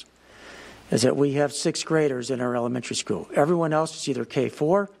faces is that we have 6th graders in our elementary school. Everyone else is either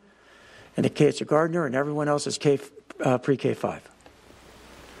K4 in the case of Gardner, and everyone else is pre-K5.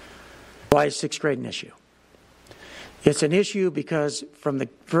 Why is 6th grade an issue? It's an issue because from the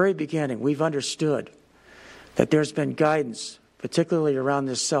very beginning we've understood that there's been guidance, particularly around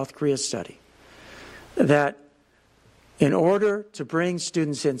this South Korea study, that in order to bring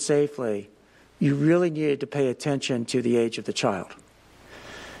students in safely, you really needed to pay attention to the age of the child.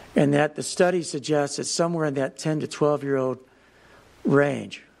 And that the study suggests that somewhere in that 10 to 12-year-old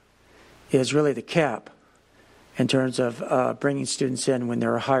range is really the cap in terms of bringing students in when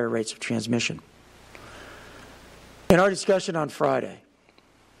there are higher rates of transmission. In our discussion on Friday,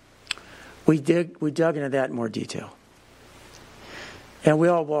 we dug into that in more detail. And we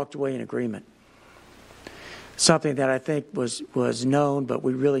all walked away in agreement. Something that I think was known, but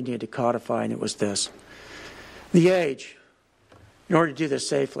we really needed to codify, and it was this. The age, in order to do this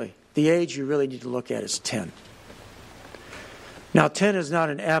safely, the age you really need to look at is 10. Now, 10 is not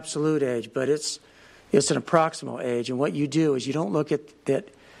an absolute age, but it's an approximate age. And what you do is you don't look at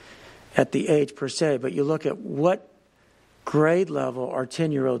the age per se, but you look at what grade level are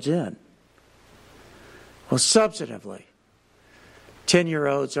 10-year-olds in. Well, substantively,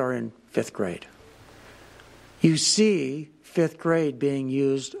 10-year-olds are in 5th grade. You see 5th grade being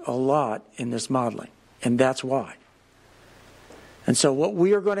used a lot in this modeling, and that's why. And so what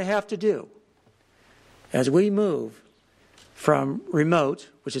we are going to have to do as we move from remote,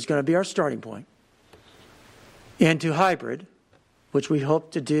 which is going to be our starting point, into hybrid, which we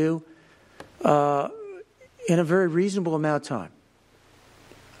hope to do in a very reasonable amount of time.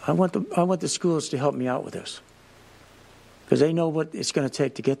 I want the schools to help me out with this because they know what it's going to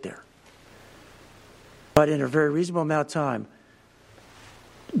take to get there. But in a very reasonable amount of time,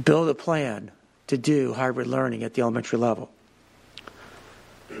 build a plan to do hybrid learning at the elementary level.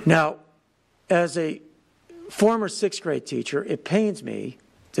 Now, as a former 6th grade teacher, it pains me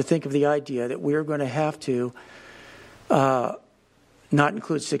to think of the idea that we're going to have to not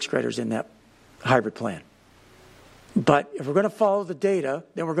include 6th graders in that hybrid plan. But if we're going to follow the data,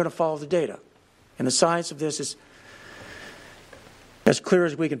 then we're going to follow the data. And the science of this is as clear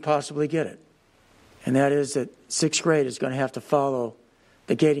as we can possibly get it. And that is that 6th grade is going to have to follow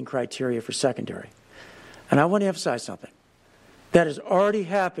the gating criteria for secondary. And I want to emphasize something. That is already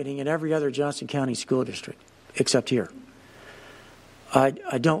happening in every other Johnson County school district, except here.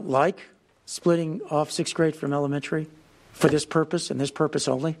 I don't like splitting off 6th grade from elementary for this purpose and this purpose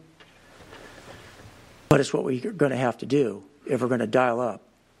only. But it's what we're going to have to do if we're going to dial up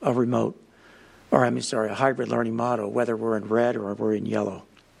a a hybrid learning model, whether we're in red or we're in yellow.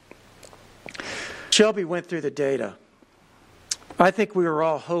 Shelby went through the data. I think we were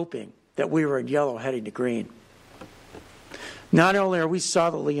all hoping that we were in yellow heading to green. Not only are we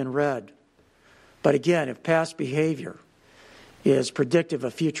solidly in red, but again, if past behavior is predictive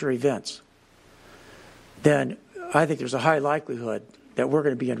of future events, then I think there's a high likelihood that we're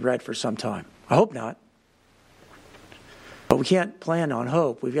going to be in red for some time. I hope not. But we can't plan on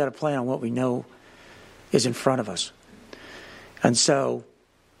hope. We've got to plan on what we know is in front of us. And so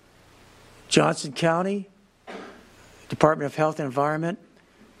Johnson County Department of Health and Environment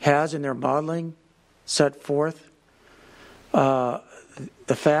has in their modeling set forth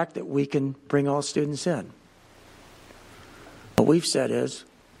the fact that we can bring all students in. What we've said is,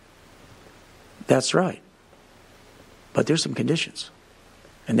 that's right. But there's some conditions.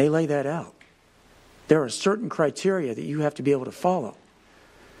 And they lay that out. There are certain criteria that you have to be able to follow.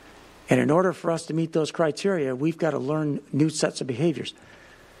 And in order for us to meet those criteria, we've got to learn new sets of behaviors.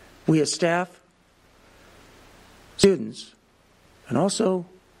 We as staff, students, and also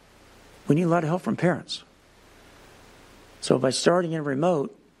we need a lot of help from parents. So by starting in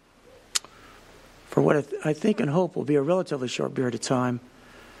remote, for what I think and hope will be a relatively short period of time,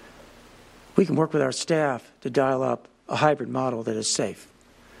 we can work with our staff to dial up a hybrid model that is safe.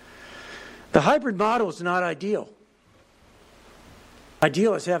 The hybrid model is not ideal.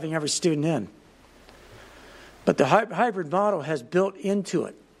 Ideal is having every student in. But the hybrid model has built into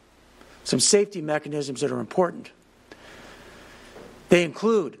it some safety mechanisms that are important. They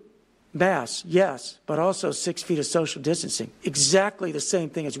include masks, yes, but also 6 feet of social distancing. Exactly the same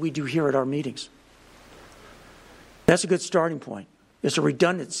thing as we do here at our meetings. That's a good starting point. It's a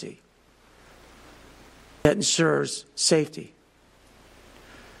redundancy that ensures safety.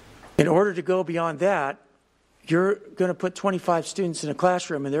 In order to go beyond that, you're going to put 25 students in a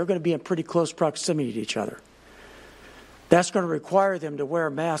classroom and they're going to be in pretty close proximity to each other. That's going to require them to wear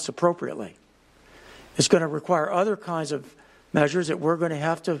masks appropriately. It's going to require other kinds of measures that we're going to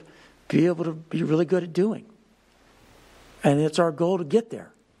have to be able to be really good at doing. And it's our goal to get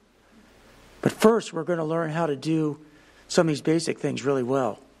there. But first, we're going to learn how to do some of these basic things really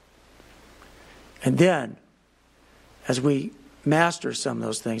well. And then, as we master some of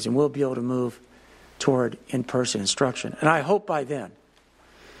those things, and we'll be able to move toward in-person instruction. And I hope by then,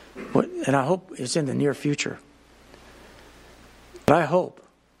 and I hope it's in the near future, but I hope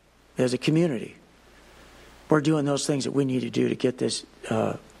as a community, we're doing those things that we need to do to get this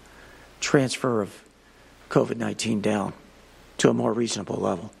transfer of COVID-19 down to a more reasonable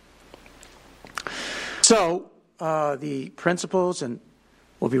level. So the principals and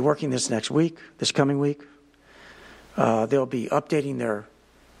will be working this coming week. They'll be updating their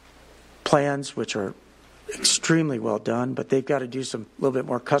plans, which are extremely well done, but they've got to do a little bit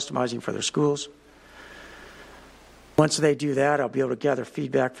more customizing for their schools. Once they do that, I'll be able to gather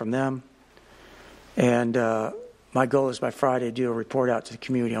feedback from them. And my goal is by Friday to do a report out to the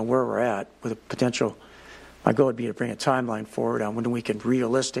community on where we're at with a potential. My goal would be to bring a timeline forward on when we can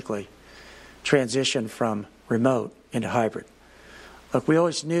realistically transition from remote into hybrid. Look, we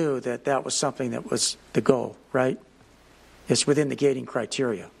always knew that that was something that was the goal, right? It's within the gating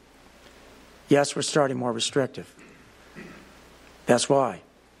criteria. Yes, we're starting more restrictive. That's why.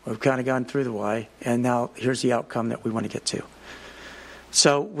 We've kind of gone through the why, and now here's the outcome that we want to get to.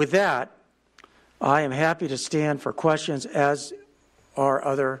 So with that, I am happy to stand for questions, as are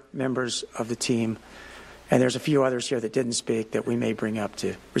other members of the team. And there's a few others here that didn't speak that we may bring up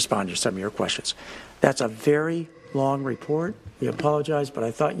to respond to some of your questions. That's a very long report. We apologize, but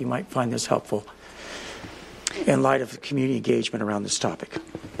I thought you might find this helpful in light of community engagement around this topic.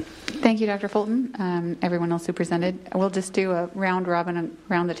 Thank you, Dr. Fulton. Everyone else who presented. We'll just do a round robin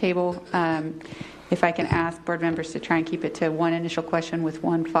around the table. If I can ask board members to try and keep it to one initial question with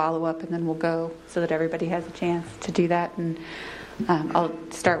one follow-up, and then we'll go so that everybody has a chance to do that. And I'll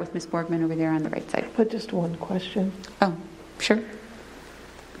start with Ms. Borgman over there on the right side. But just one question. Oh, sure.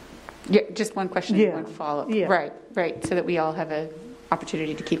 Yeah, just one question and one follow-up. Yeah. Right, so that we all have an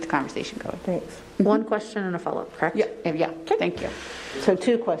opportunity to keep the conversation going. Thanks. One question and a follow-up, correct? Yeah, okay. Thank you. So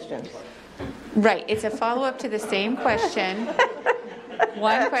 2 questions. Right, it's a follow-up to the same question.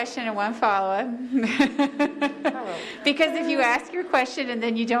 One question and one follow-up. Because if you ask your question and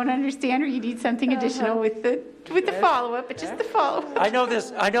then you don't understand or you need something additional with the follow-up, it's just the follow-up. I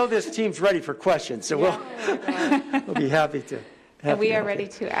know this team's ready for questions, so we'll be happy to. And we are ready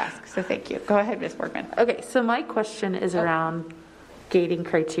to ask, so thank you. Go ahead, Ms. Borgman. Okay, so my question is around gating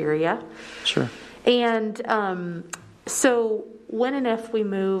criteria. Sure. And so when and if we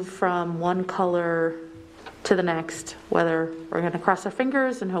move from one color to the next, whether we're going to cross our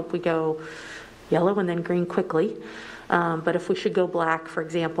fingers and hope we go yellow and then green quickly, but if we should go black, for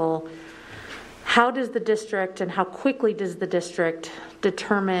example, how does the district and how quickly does the district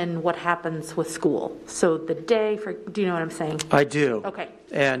determine what happens with school? So the day, do you know what I'm saying? I do. Okay.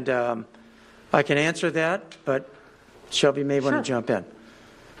 And I can answer that, but Shelby may want to jump in.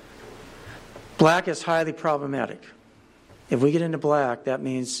 Black is highly problematic. If we get into black, that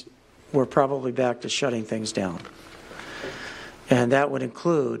means we're probably back to shutting things down. And that would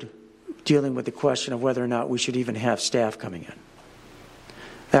include dealing with the question of whether or not we should even have staff coming in.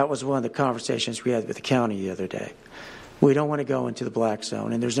 That was one of the conversations we had with the county the other day. We don't want to go into the black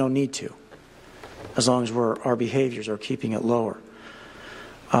zone, and there's no need to, as long as our behaviors are keeping it lower.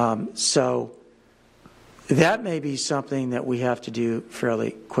 So that may be something that we have to do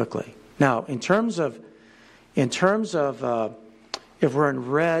fairly quickly. Now, in terms of if we're in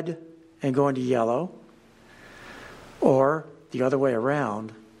red and going to yellow, or the other way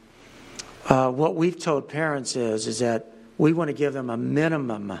around, what we've told parents is that we want to give them a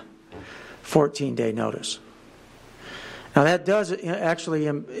minimum 14-day notice. Now that does actually,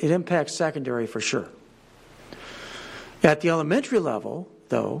 it impacts secondary for sure. At the elementary level,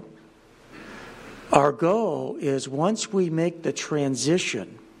 though, our goal is once we make the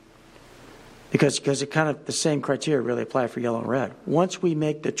transition, because it kind of the same criteria really apply for yellow and red. Once we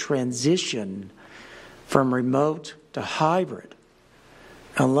make the transition from remote to hybrid,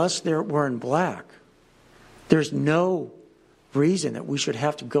 unless we're in black, there's no reason that we should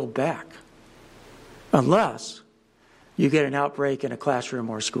have to go back unless you get an outbreak in a classroom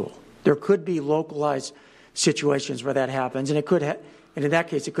or a school. There could be localized situations where that happens, and and in that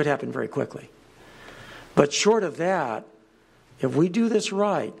case, it could happen very quickly. But short of that, if we do this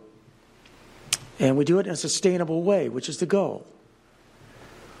right, and we do it in a sustainable way, which is the goal,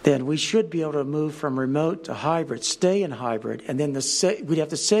 then we should be able to move from remote to hybrid, stay in hybrid, and then we'd have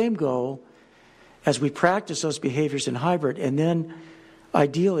the same goal as we practice those behaviors in hybrid, and then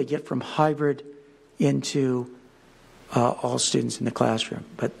ideally get from hybrid into all students in the classroom.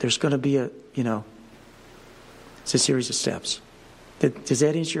 But there's going to be it's a series of steps. Does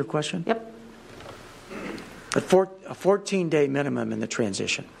that answer your question? Yep. A 14-day minimum in the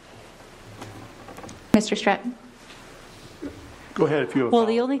transition. Mr. Stratton? Go ahead if you have. Well,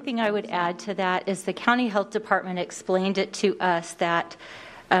 the only thing I would add to that is the county health department explained it to us that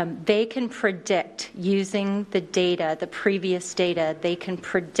they can predict using the data, the previous data, they can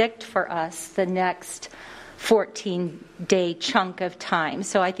predict for us the next 14-day chunk of time.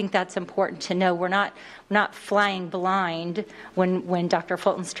 So I think that's important to know. We're not flying blind when Dr.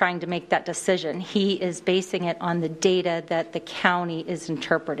 Fulton's trying to make that decision. He is basing it on the data that the county is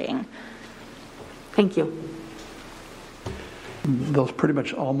interpreting. Thank you. Those pretty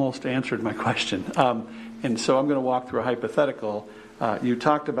much almost answered my question. And so I'm going to walk through a hypothetical. You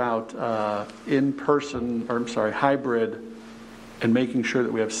talked about hybrid, and making sure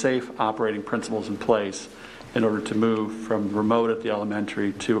that we have safe operating principles in place in order to move from remote at the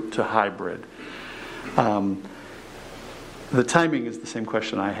elementary to hybrid. The timing is the same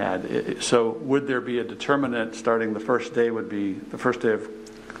question I had. So would there be a determinant starting the first day of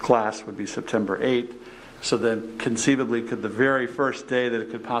class would be September 8th? So then conceivably could the very first day that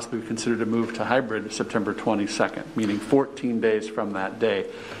it could possibly be considered to move to hybrid September 22nd, meaning 14 days from that day?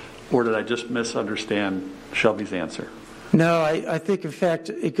 Or did I just misunderstand Shelby's answer? No, I think, in fact,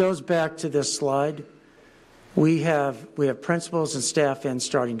 it goes back to this slide. We have principals and staff in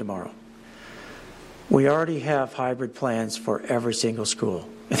starting tomorrow. We already have hybrid plans for every single school.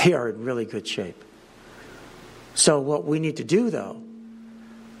 They are in really good shape. So what we need to do, though,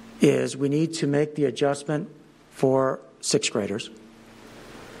 is we need to make the adjustment for sixth graders.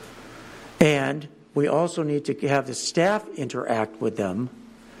 And we also need to have the staff interact with them,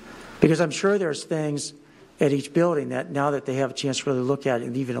 because I'm sure there's things at each building that now that they have a chance to really look at it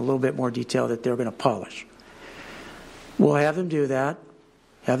in even a little bit more detail that they're going to polish. We'll have them do that,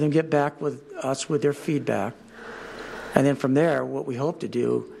 have them get back with us with their feedback. And then from there, what we hope to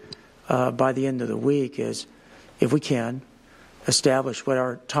do by the end of the week is, if we can, establish what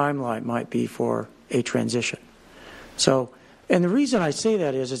our timeline might be for a transition. So, and the reason I say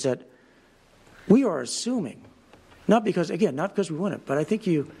that is that we are assuming, not because we want it, but I think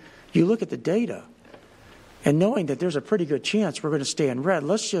you look at the data and knowing that there's a pretty good chance we're going to stay in red,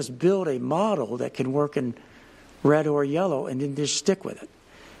 let's just build a model that can work in red or yellow and then just stick with it.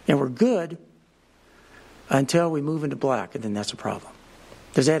 And we're good until we move into black, and then that's a problem.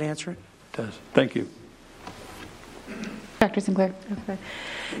 Does that answer it? It does. Thank you. Dr. Sinclair. Okay.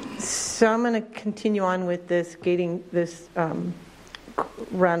 So I'm going to continue on with this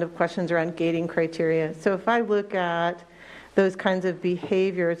round of questions around gating criteria. So if I look at those kinds of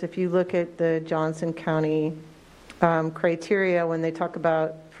behaviors, if you look at the Johnson County criteria when they talk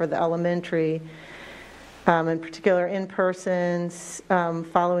about for the elementary, in particular in-persons,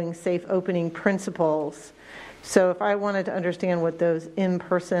 following safe opening principles. So if I wanted to understand what those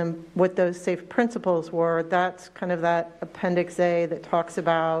safe principles were, that's kind of that Appendix A that talks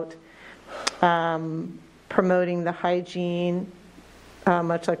about promoting the hygiene,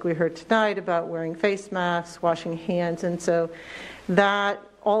 much like we heard tonight about wearing face masks, washing hands. And so that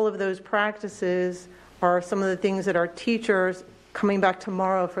all of those practices are some of the things that our teachers coming back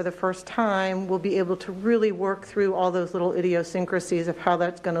tomorrow for the first time will be able to really work through all those little idiosyncrasies of how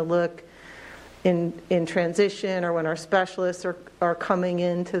that's going to look in transition, or when our specialists are coming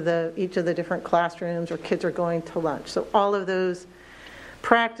into each of the different classrooms, or kids are going to lunch. So all of those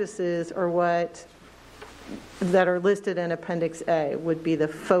practices are that are listed in Appendix A would be the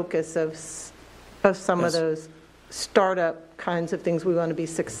focus of some of those startup kinds of things we want to be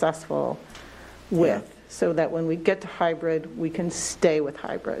successful with, so that when we get to hybrid, we can stay with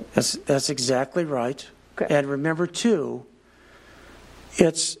hybrid. That's exactly right. Okay. And remember too,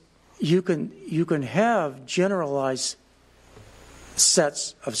 you can have generalized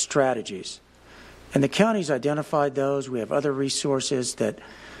sets of strategies, and the county's identified those. We have other resources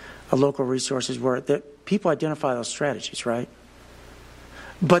local resources that people identify those strategies, right?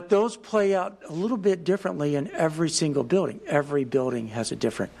 But those play out a little bit differently in every single building. Every building has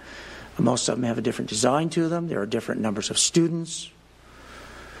most of them have a different design to them. There are different numbers of students.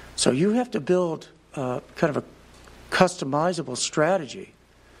 So you have to build kind of a customizable strategy,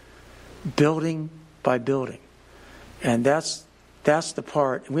 building by building. And that's the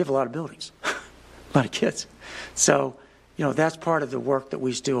part, and we have a lot of buildings. kids. So, that's part of the work that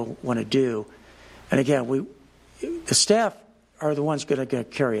we still want to do. And again, the staff are the ones going to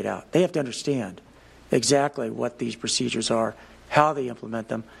carry it out. They have to understand exactly what these procedures are, how they implement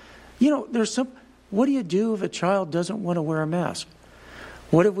them. What do you do if a child doesn't want to wear a mask?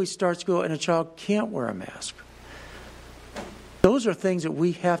 What if we start school and a child can't wear a mask? Those are things that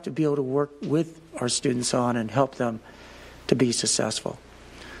we have to be able to work with our students on and help them to be successful.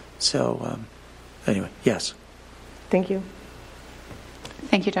 So, anyway, yes. Thank you.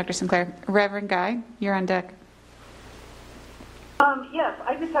 Thank you, Dr. Sinclair. Reverend Guy, you're on deck. Yes,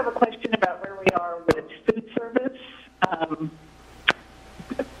 I just have a question about where we are with food service.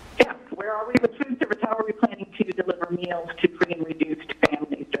 Where are we with food service? How are we planning to deliver meals to free and reduced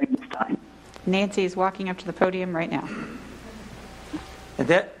families during this time? Nancy is walking up to the podium right now. And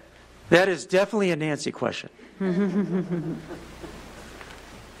that is definitely a Nancy question.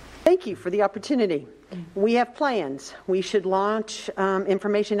 Thank you for the opportunity. We have plans. We should launch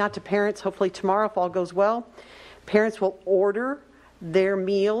information out to parents hopefully tomorrow if all goes well. Parents will order their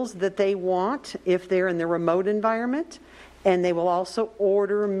meals that they want if they're in the remote environment, and they will also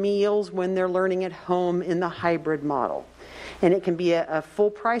order meals when they're learning at home in the hybrid model. And it can be a full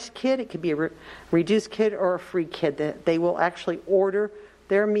price kit, it could be a reduced kit, or a free kit. That they will actually order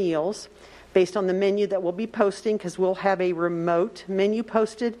their meals based on the menu that we'll be posting, because we'll have a remote menu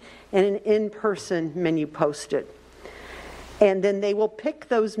posted and an in-person menu posted. And then they will pick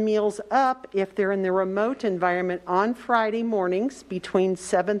those meals up if they're in the remote environment on Friday mornings between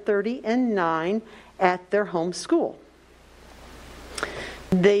 7:30 and 9 at their home school.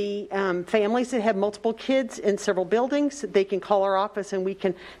 The families that have multiple kids in several buildings, they can call our office and we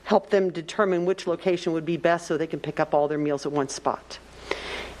can help them determine which location would be best so they can pick up all their meals at one spot.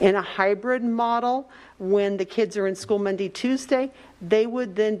 In a hybrid model, when the kids are in school Monday, Tuesday, they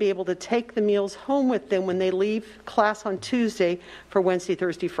would then be able to take the meals home with them when they leave class on Tuesday for Wednesday,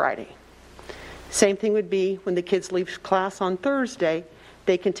 Thursday, Friday. Same thing would be when the kids leave class on Thursday,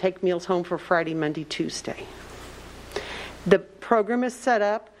 they can take meals home for Friday, Monday, Tuesday. The program is set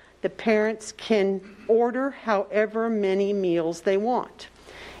up. The parents can order however many meals they want.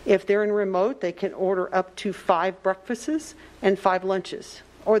 If they're in remote, they can order up to 5 breakfasts and 5 lunches.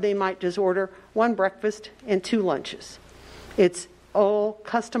 Or they might just order 1 breakfast and 2 lunches. It's all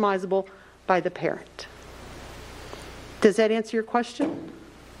customizable by the parent. Does that answer your question?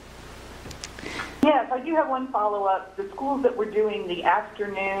 Yes, I do have one follow-up. The schools that we're doing the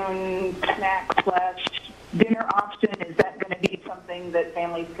afternoon snack/dinner option, is that going to be something that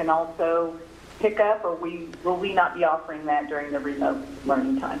families can also pick up, or will we not be offering that during the remote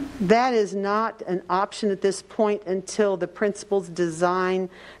learning time? That is not an option at this point until the principals design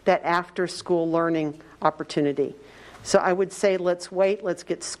that after-school learning opportunity. So I would say let's wait, let's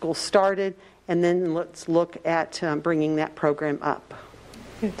get school started, and then let's look at bringing that program up.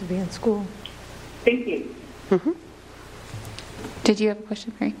 You have to be in school. Thank you. Mm-hmm. Did you have a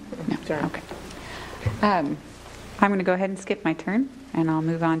question, Mary? No. Sorry. Okay. I'm going to go ahead and skip my turn, and I'll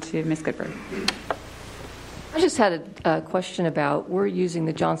move on to Ms. Goodberg. I just had a question about, we're using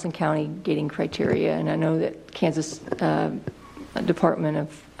the Johnson County gating criteria, and I know that Kansas Department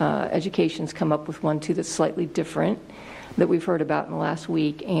of Education's come up with one too that's slightly different that we've heard about in the last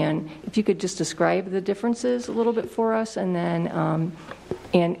week. And if you could just describe the differences a little bit for us, and then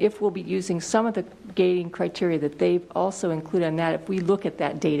and if we'll be using some of the gating criteria that they've also included on that, if we look at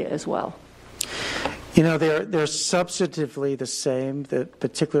that data as well. They're substantively the same,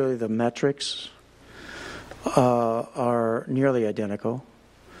 particularly the metrics are nearly identical.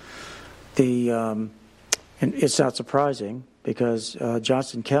 And it's not surprising because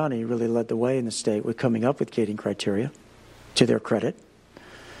Johnson County really led the way in the state with coming up with gating criteria, to their credit.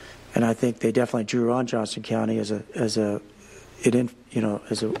 And I think they definitely drew on Johnson County as a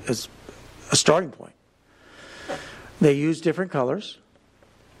starting point. They use different colors.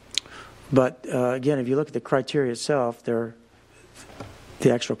 But again, if you look at the criteria itself, they're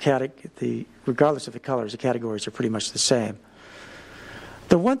the actual regardless of the colors, the categories are pretty much the same.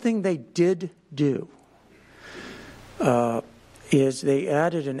 The one thing they did do is they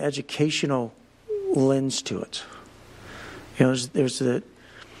added an educational lens to it.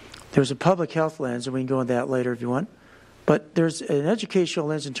 There's a public health lens, and we can go into that later if you want. But there's an educational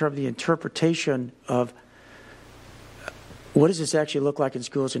lens in terms of the interpretation of what does this actually look like in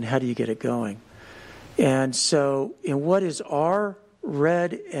schools and how do you get it going? And so in what is our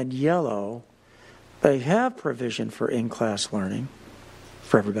red and yellow, they have provision for in-class learning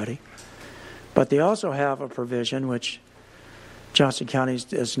for everybody. But they also have a provision, which Johnson County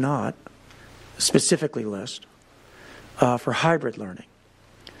does not specifically list, for hybrid learning.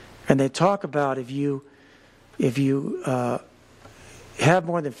 And they talk about if you have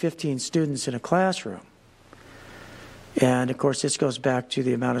more than 15 students in a classroom, and of course this goes back to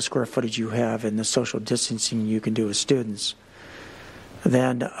the amount of square footage you have and the social distancing you can do with students,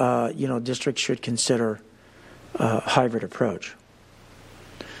 then districts should consider a hybrid approach.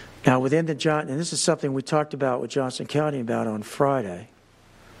 Now within the and this is something we talked about with Johnson County about on Friday.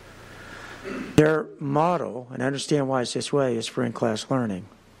 Their model, and I understand why it's this way, is for in-class learning.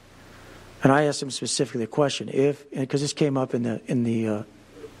 And I asked them specifically the question, because this came up in the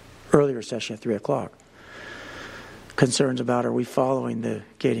earlier session at 3 o'clock, concerns about are we following the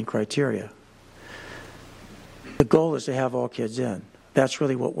gating criteria. The goal is to have all kids in. That's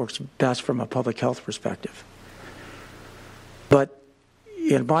really what works best from a public health perspective. But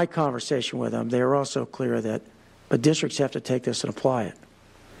in my conversation with them, they are also clear that the districts have to take this and apply it.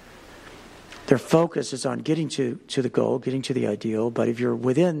 Their focus is on getting to the goal, getting to the ideal, but if you're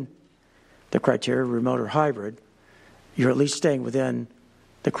within the criteria, remote or hybrid, you're at least staying within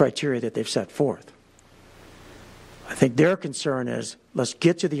the criteria that they've set forth. I think their concern is let's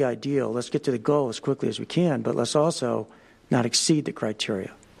get to the ideal, let's get to the goal as quickly as we can, but let's also not exceed the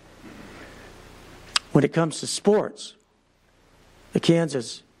criteria. When it comes to sports, the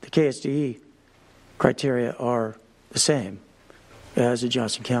KSDE criteria are the same as the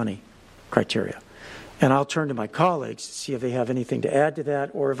Johnson County criteria. And I'll turn to my colleagues to see if they have anything to add to that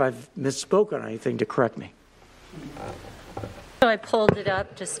or if I've misspoken on anything to correct me. So I pulled it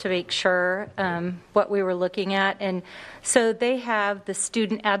up just to make sure what we were looking at. And so they have the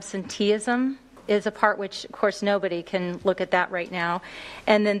student absenteeism is a part which, of course, nobody can look at that right now.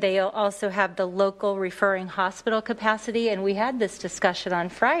 And then they also have the local referring hospital capacity. And we had this discussion on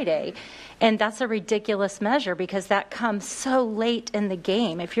Friday. And that's a ridiculous measure because that comes so late in the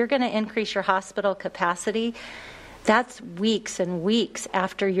game. If you're going to increase your hospital capacity, that's weeks and weeks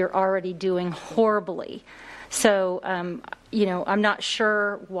after you're already doing horribly. So, I'm not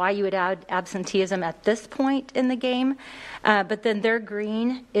sure why you would add absenteeism at this point in the game. But then their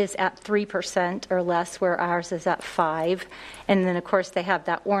green is at 3% or less, where ours is at 5%. And then, of course, they have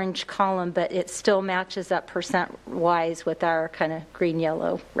that orange column, but it still matches up percent-wise with our kind of green,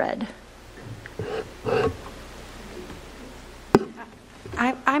 yellow, red.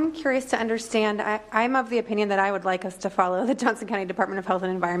 I'm curious to understand. I'm of the opinion that I would like us to follow the Johnson County Department of Health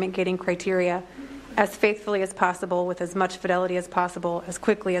and Environment gating criteria as faithfully as possible, with as much fidelity as possible, as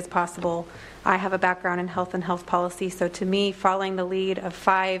quickly as possible. I have a background in health and health policy, so to me, following the lead of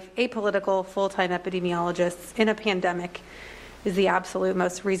 5 apolitical full-time epidemiologists in a pandemic is the absolute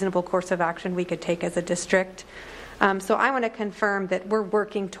most reasonable course of action we could take as a district. So I want to confirm that we're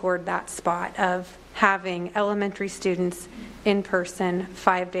working toward that spot of having elementary students in person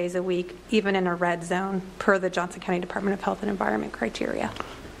 5 days a week, even in a red zone, per the Johnson County Department of Health and Environment criteria.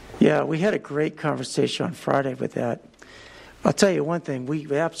 Yeah, we had a great conversation on Friday with that. I'll tell you one thing,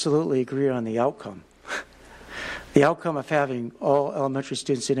 we absolutely agree on the outcome. The outcome of having all elementary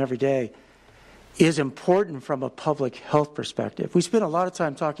students in every day is important from a public health perspective. We spent a lot of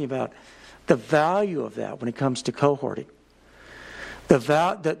time talking about the value of that when it comes to cohorting.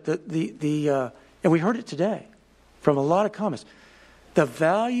 And we heard it today from a lot of comments. The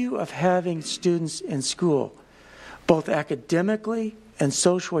value of having students in school, both academically and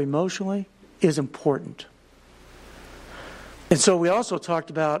social-emotionally, is important. And so we also talked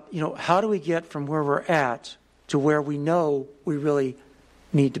about, how do we get from where we're at to where we know we really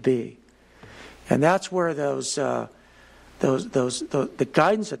need to be? And that's where the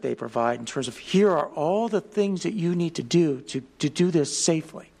guidance that they provide in terms of here are all the things that you need to do to do this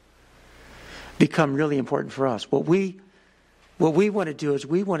safely become really important for us. What we want to do is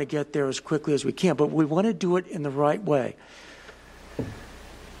we want to get there as quickly as we can, but we want to do it in the right way.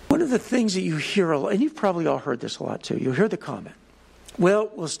 One of the things that you hear a lot, and you've probably all heard this a lot too, you'll hear the comment, well,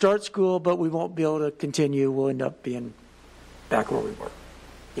 we'll start school, but we won't be able to continue. We'll end up being back where we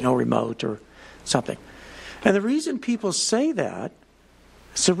were, remote or something. And the reason people say that,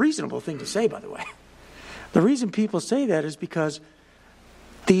 it's a reasonable thing to say, by the way. The reason people say that is because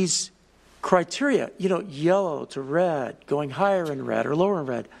these criteria, yellow to red, going higher in red or lower in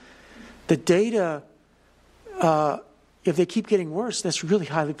red, the data, if they keep getting worse, that's really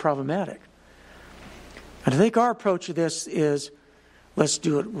highly problematic. And I think our approach to this is let's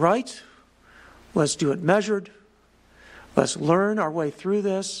do it right, let's do it measured, let's learn our way through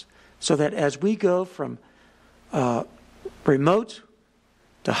this so that as we go from remote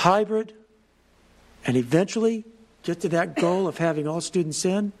to hybrid and eventually get to that goal of having all students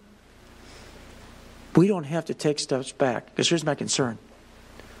in, we don't have to take steps back. Because here's my concern.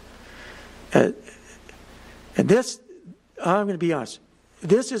 And this, I'm going to be honest,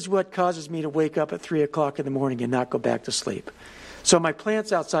 this is what causes me to wake up at 3 o'clock in the morning and not go back to sleep. So my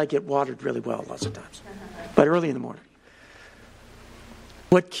plants outside get watered really well lots of times, but early in the morning.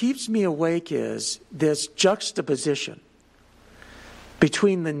 What keeps me awake is this juxtaposition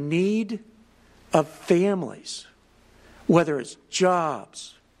between the need of families, whether it's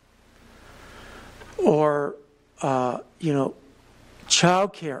jobs or,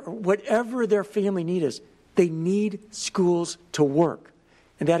 childcare, or whatever their family need is, they need schools to work.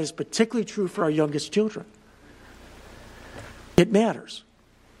 And that is particularly true for our youngest children. It matters.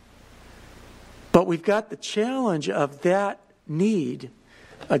 But we've got the challenge of that need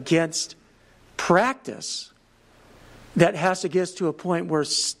against practice that has to get us to a point where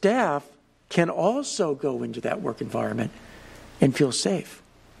staff can also go into that work environment and feel safe.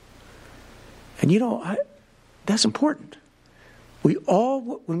 And that's important.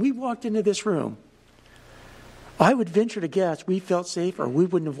 When we walked into this room, I would venture to guess we felt safe or we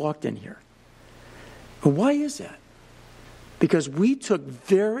wouldn't have walked in here. And why is that? Because we took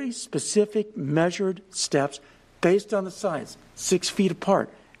very specific, measured steps based on the science. 6 feet apart,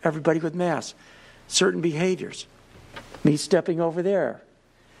 everybody with masks, certain behaviors. Me stepping over there.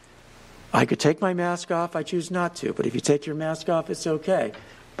 I could take my mask off, I choose not to, but if you take your mask off, it's okay.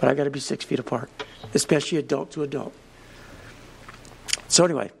 But I got to be 6 feet apart, especially adult to adult. So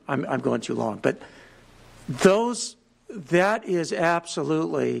anyway, I'm going too long, but that is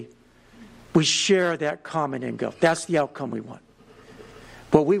absolutely, we share that common end goal. That's the outcome we want.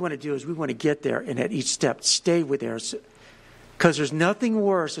 What we want to do is we want to get there and at each step stay with there, because there's nothing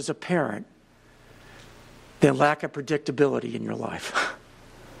worse as a parent than lack of predictability in your life.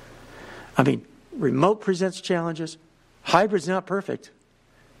 I mean, remote presents challenges. Hybrid's not perfect.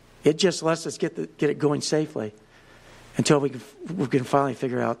 It just lets us get it going safely until we can finally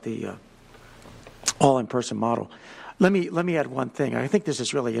figure out the all-in-person model. Let me add one thing. I think this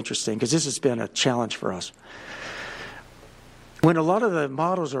is really interesting because this has been a challenge for us. When a lot of the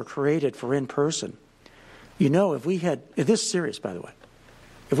models are created for in-person, if we had, and this is serious, by the way,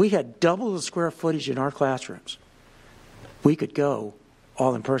 if we had double the square footage in our classrooms, we could go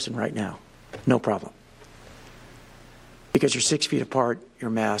all in person right now, no problem. Because you're 6 feet apart, you're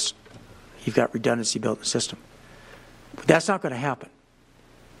masked, you've got redundancy built in the system. But that's not going to happen.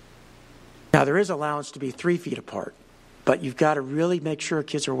 Now, there is allowance to be 3 feet apart, but you've got to really make sure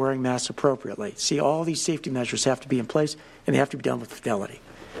kids are wearing masks appropriately. See, all these safety measures have to be in place, and they have to be done with fidelity.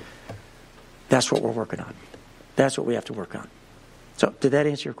 That's what we're working on. That's what we have to work on. So, did that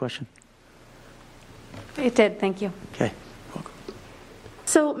answer your question? It did, thank you. Okay.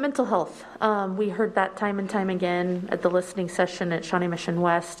 So mental health, we heard that time and time again at the listening session at Shawnee Mission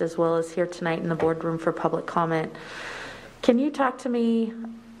West, as well as here tonight in the boardroom for public comment. Can you talk to me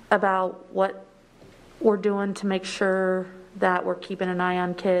about what we're doing to make sure that we're keeping an eye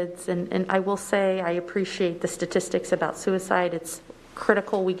on kids? And I will say I appreciate the statistics about suicide. It's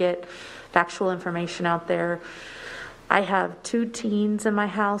critical we get factual information out there. I have 2 teens in my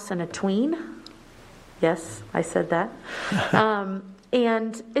house and a tween. Yes, I said that.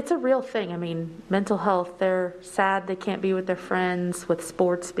 And it's a real thing. I mean, mental health, they're sad they can't be with their friends, with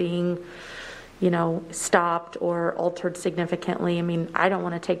sports being, stopped or altered significantly. I mean, I don't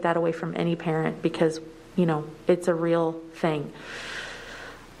want to take that away from any parent because, it's a real thing.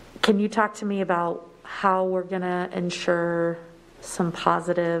 Can you talk to me about how we're going to ensure some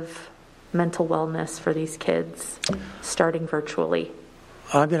positive mental wellness for these kids starting virtually?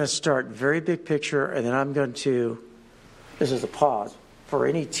 I'm going to start very big picture, and then I'm going to, this is a pause, for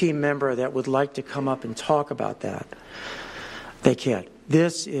any team member that would like to come up and talk about that, they can.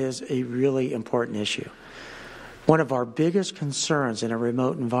 This is a really important issue. One of our biggest concerns in a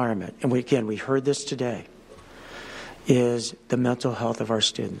remote environment, and we heard this today, is the mental health of our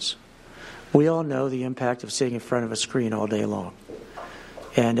students. We all know the impact of sitting in front of a screen all day long.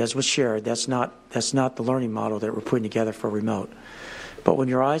 And as was shared, that's not the learning model that we're putting together for remote. But when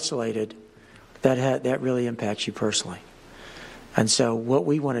you're isolated, that really impacts you personally. And so what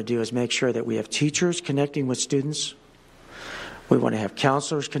we want to do is make sure that we have teachers connecting with students. We want to have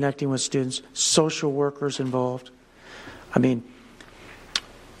counselors connecting with students, social workers involved. I mean,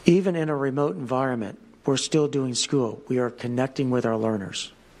 even in a remote environment, we're still doing school. We are connecting with our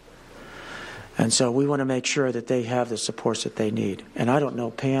learners. And so we want to make sure that they have the supports that they need. And I don't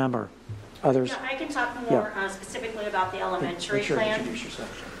know, Pam or others. Yeah, I can talk more specifically about the elementary plan. Introduce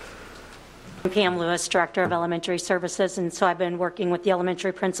yourself. I'm Pam Lewis, Director of Elementary Services, and so I've been working with the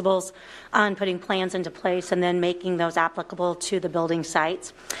elementary principals on putting plans into place and then making those applicable to the building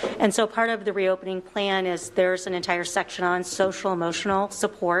sites. And so part of the reopening plan is there's an entire section on social emotional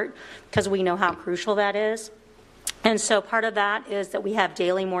support because we know how crucial that is. And so part of that is that we have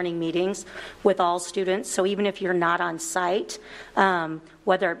daily morning meetings with all students. So even if you're not on site,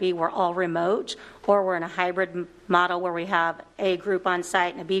 whether it be we're all remote or we're in a hybrid model where we have a group on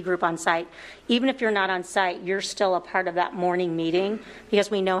site and a B group on site, even if you're not on site, you're still a part of that morning meeting because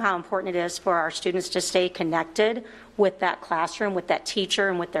we know how important it is for our students to stay connected with that classroom, with that teacher,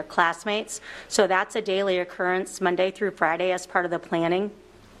 and with their classmates. So that's a daily occurrence Monday through Friday as part of the planning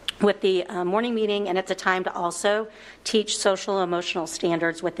with the morning meeting, and it's a time to also teach social emotional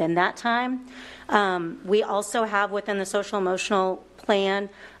standards within that time. We also have within the social emotional plan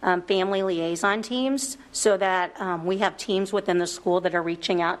family liaison teams so that we have teams within the school that are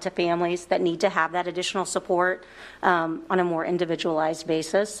reaching out to families that need to have that additional support on a more individualized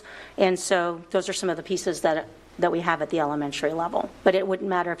basis. And so those are some of the pieces that we have at the elementary level. But it wouldn't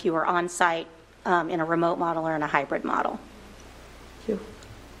matter if you were on site in a remote model or in a hybrid model. Thank you.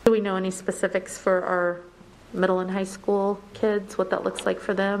 Do we know any specifics for our middle and high school kids, what that looks like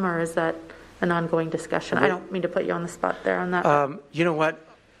for them, or is that an ongoing discussion? I don't mean to put you on the spot there on that. You know what?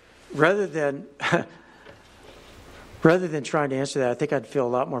 Rather than trying to answer that, I think I'd feel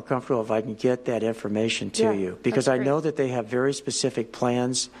a lot more comfortable if I can get that information to you, because I know that they have very specific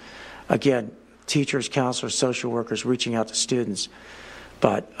plans. Again, teachers, counselors, social workers reaching out to students.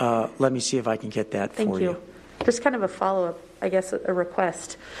 But let me see if I can get that for you. Thank you. Just kind of a follow-up, I guess, a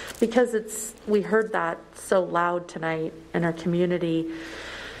request, because we heard that so loud tonight in our community.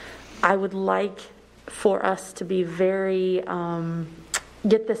 I would like for us to be very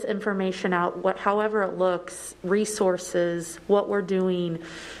get this information out, however it looks, resources, what we're doing,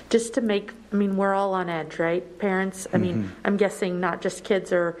 just to make. I mean, we're all on edge, right? Parents. I mean, I'm guessing not just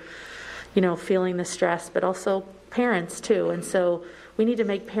kids are, feeling the stress, but also parents too, and so. We need to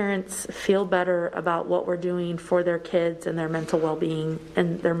make parents feel better about what we're doing for their kids and their mental well-being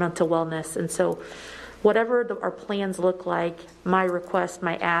and their mental wellness. And so whatever our plans look like, my request,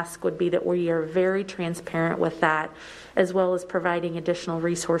 my ask would be that we are very transparent with that, as well as providing additional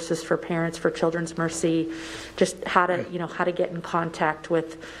resources for parents, for Children's Mercy, just how to get in contact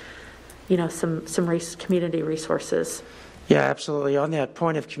with, some community resources. Yeah, absolutely. On that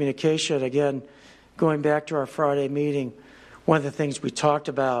point of communication, again, going back to our Friday meeting, one of the things we talked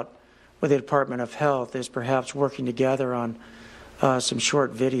about with the Department of Health is perhaps working together on some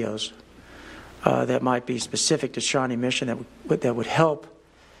short videos that might be specific to Shawnee Mission that would help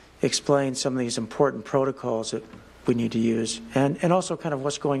explain some of these important protocols that we need to use, and also kind of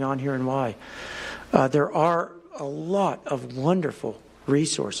what's going on here and why. There are a lot of wonderful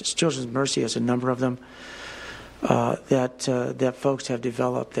resources. Children's Mercy has a number of them that folks have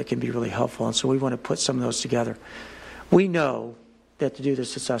developed that can be really helpful, and so we want to put some of those together. We know that to do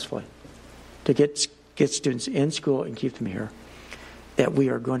this successfully, to get students in school and keep them here, that we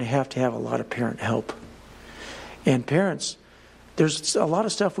are going to have a lot of parent help. And parents, there's a lot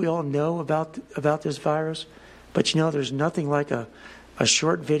of stuff we all know about this virus, but there's nothing like a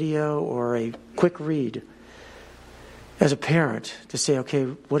short video or a quick read as a parent to say, okay,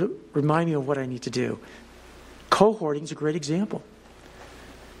 remind me of what I need to do. Cohorting is a great example.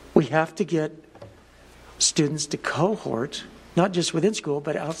 We have to get students to cohort, not just within school,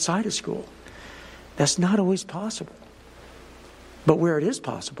 but outside of school. That's not always possible. But where it is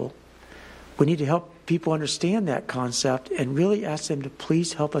possible, we need to help people understand that concept and really ask them to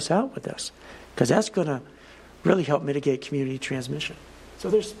please help us out with this, because that's going to really help mitigate community transmission. So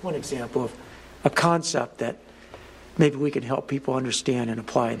there's one example of a concept that maybe we can help people understand and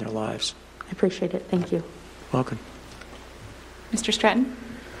apply in their lives. I appreciate it. Thank you. Welcome. Mr. Stratton?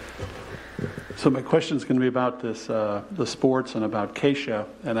 So my question is going to be about this, the sports and about Keisha,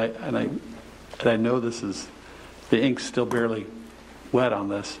 and I know this is the ink's still barely wet on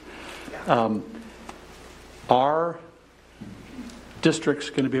this. Are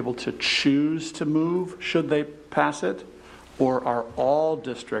districts going to be able to choose to move should they pass it, or are all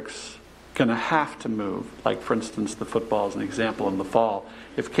districts going to have to move? Like, for instance, the football is an example in the fall.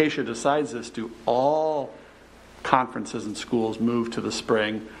 If Keisha decides this, do all conferences and schools move to the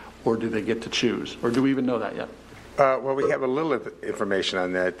spring? Or do they get to choose? Or do we even know that yet? Well, we have a little information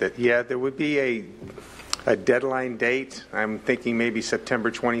on that. There would be a deadline date. I'm thinking maybe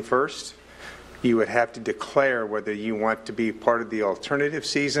September 21st. You would have to declare whether you want to be part of the alternative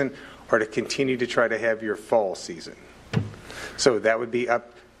season or to continue to try to have your fall season. So that would be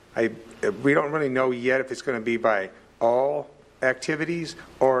up. We don't really know yet if it's going to be by all activities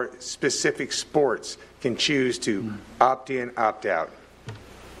or specific sports can choose to opt in, opt out.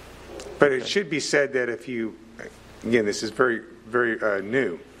 But it should be said that if you, again, this is very, very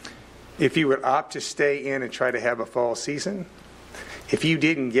new, if you would opt to stay in and try to have a fall season, if you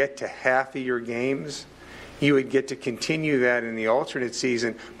didn't get to half of your games, you would get to continue that in the alternate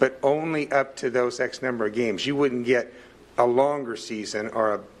season, but only up to those X number of games. You wouldn't get a longer season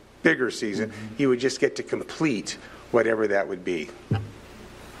or a bigger season. You would just get to complete whatever that would be.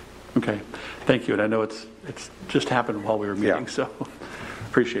 Okay, thank you. And I know it's just happened while we were meeting, so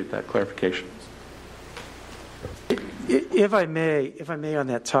appreciate that clarification. If I may on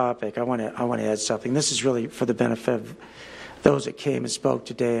that topic, I want to add something. This is really for the benefit of those that came and spoke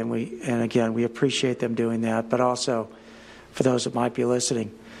today, and again, we appreciate them doing that, but also for those that might be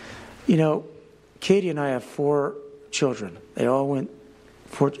listening. You know, Katie and I have 4 children. They were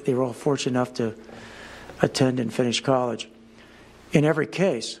all fortunate enough to attend and finish college. In every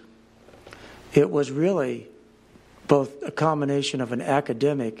case, it was really both a combination of an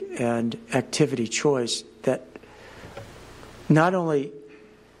academic and activity choice that not only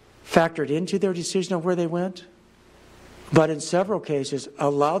factored into their decision of where they went, but in several cases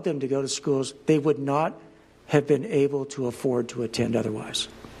allowed them to go to schools they would not have been able to afford to attend otherwise.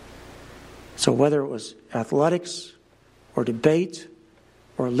 So whether it was athletics or debate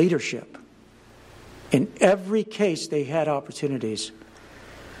or leadership, in every case they had opportunities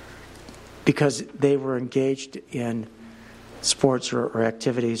because they were engaged in sports or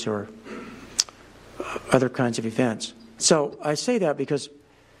activities or other kinds of events. So I say that because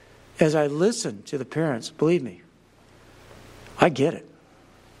as I listen to the parents, believe me, I get it.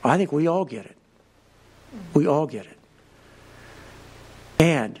 I think we all get it. We all get it.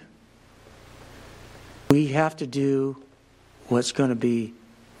 And we have to do what's going to be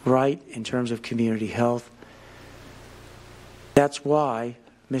right in terms of community health. That's why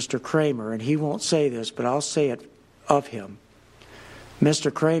Mr. Kramer, and he won't say this, but I'll say it of him,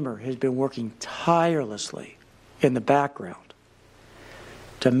 Mr. Kramer has been working tirelessly in the background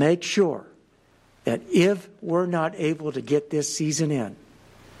to make sure that if we're not able to get this season in,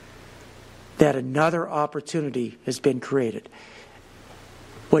 that another opportunity has been created.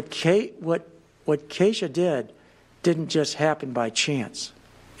 What Keisha did didn't just happen by chance.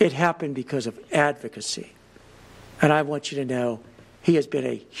 It happened because of advocacy. And I want you to know he has been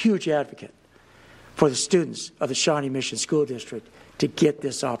a huge advocate for the students of the Shawnee Mission School District to get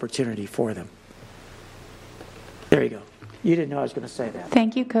this opportunity for them. There you go. You didn't know I was going to say that.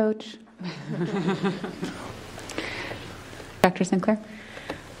 Thank you, Coach. Dr. Sinclair?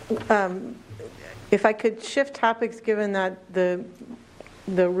 If I could shift topics, given that the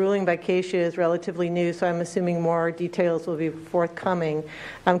ruling by Keisha is relatively new, so I'm assuming more details will be forthcoming.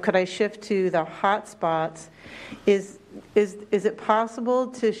 Could I shift to the hot spots? Is it possible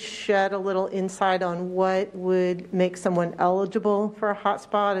to shed a little insight on what would make someone eligible for a hot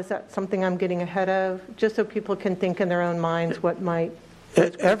spot? Is that something I'm getting ahead of? Just so people can think in their own minds what might...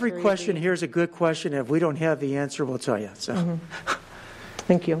 Every question here is a good question. If we don't have the answer, we'll tell you. So,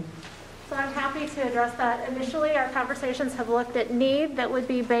 Thank you. So I'm happy to address that. Initially, our conversations have looked at need that would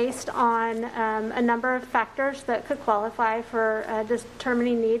be based on a number of factors that could qualify for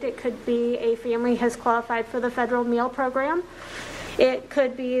determining need. It could be a family has qualified for the federal meal program. It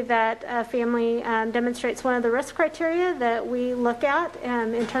could be that a family demonstrates one of the risk criteria that we look at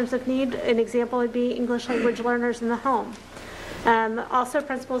in terms of need. An example would be English language learners in the home. Also,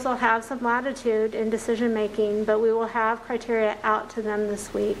 principals will have some latitude in decision making, but we will have criteria out to them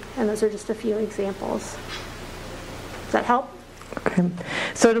this week, and those are just a few examples. Does that help? Okay.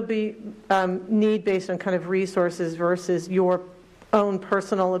 So it'll be need based on kind of resources versus your own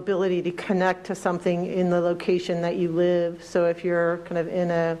personal ability to connect to something in the location that you live. So if you're kind of in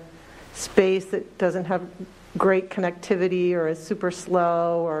a space that doesn't have great connectivity or is super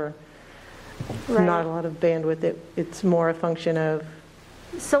slow or not a lot of bandwidth, it's more a function of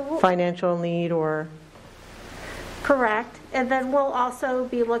financial need or... Correct. And then we'll also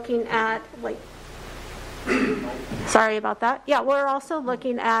be looking at, sorry about that. Yeah, we're also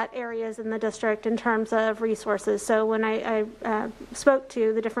looking at areas in the district in terms of resources. So when I spoke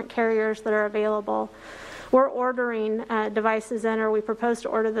to the different carriers that are available, we're ordering devices in, or we propose to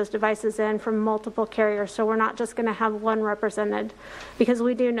order those devices in from multiple carriers. So we're not just going to have one represented, because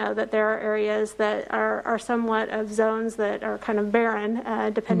we do know that there are areas that are somewhat of zones that are kind of barren,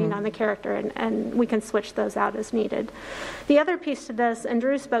 depending on the character, and we can switch those out as needed. The other piece to this, and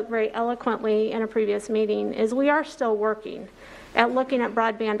Drew spoke very eloquently in a previous meeting, is we are still working at looking at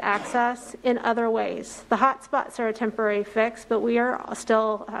broadband access in other ways. The hotspots are a temporary fix, but we are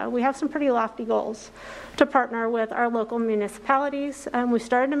still, we have some pretty lofty goals to partner with our local municipalities. We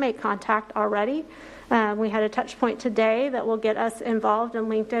started to make contact already. We had a touch point today that will get us involved and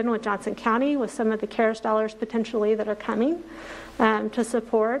linked in with Johnson County with some of the CARES dollars potentially that are coming to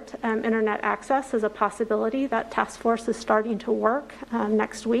support internet access as a possibility. That task force is starting to work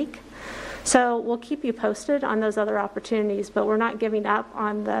next week. So we'll keep you posted on those other opportunities, but we're not giving up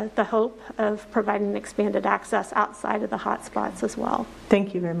on the hope of providing expanded access outside of the hotspots as well.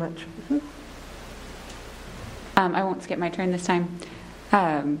 Thank you very much. I won't skip my turn this time.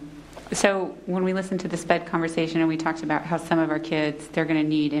 So when we listened to the SPED conversation and we talked about how some of our kids, they're going to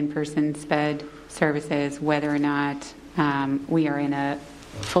need in-person SPED services, whether or not we are in a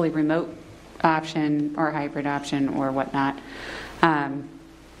fully remote option or hybrid option or whatnot.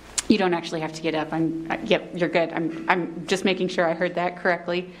 You don't actually have to get up. Yep, you're good. I'm just making sure I heard that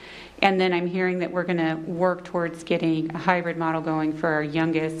correctly. And then I'm hearing that we're going to work towards getting a hybrid model going for our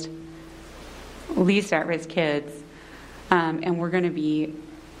youngest, least at-risk kids. And we're going to be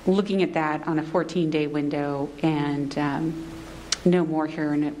looking at that on a 14-day window and no more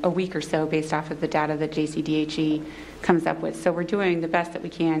here in a week or so based off of the data that JCDHE comes up with. So we're doing the best that we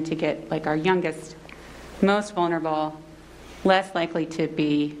can to get like our youngest, most vulnerable, less likely to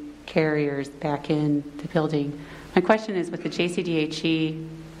be carriers back in the building. My question is, with the JCDHE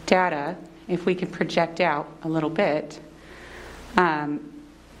data, if we could project out a little bit,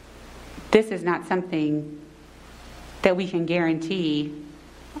 this is not something that we can guarantee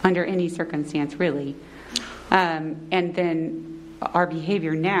under any circumstance, really. And then our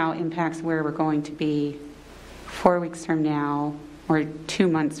behavior now impacts where we're going to be 4 weeks from now or 2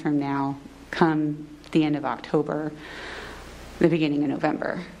 months from now, come the end of October, the beginning of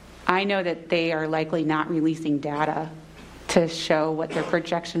November. I know that they are likely not releasing data to show what their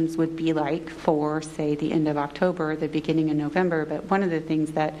projections would be like for, say, the end of October or the beginning of November, but one of the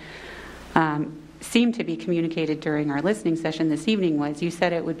things that seemed to be communicated during our listening session this evening was you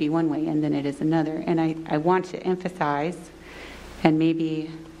said it would be one way and then it is another. And I want to emphasize, and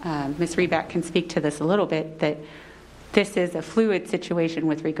maybe Ms. Reback can speak to this a little bit, that this is a fluid situation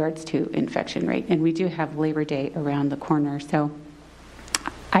with regards to infection rate, and we do have Labor Day around the corner. So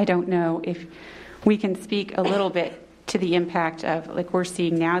I don't know if we can speak a little bit to the impact of, like we're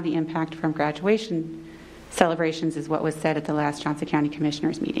seeing now, the impact from graduation celebrations is what was said at the last Johnson County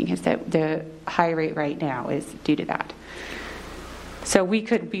Commissioners meeting, is that the high rate right now is due to that. So we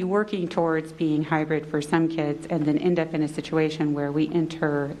could be working towards being hybrid for some kids and then end up in a situation where we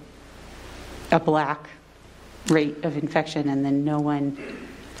enter a black rate of infection and then no one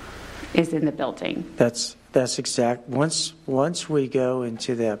is in the building. That's exact. Once we go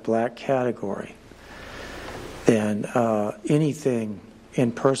into that black category, then anything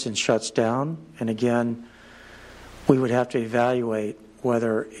in person shuts down, and again, we would have to evaluate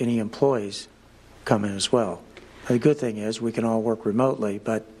whether any employees come in as well. The good thing is we can all work remotely,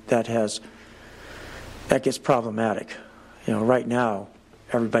 but that gets problematic. You know, right now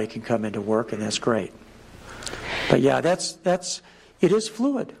everybody can come into work, and that's great. But yeah, it is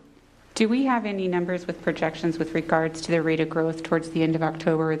fluid. Do we have any numbers with projections with regards to the rate of growth towards the end of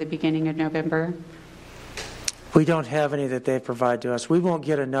October or the beginning of November? We don't have any that they provide to us. We won't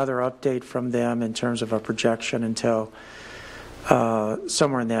get another update from them in terms of a projection until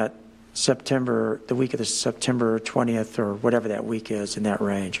somewhere in that the week of the September 20th or whatever that week is, in that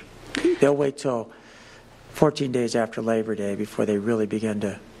range. They'll wait till 14 days after Labor Day before they really begin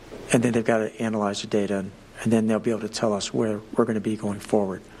to, and then they've got to analyze the data, and then they'll be able to tell us where we're going to be going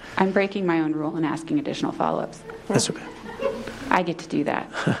forward. I'm breaking my own rule and asking additional follow-ups. That's okay. I get to do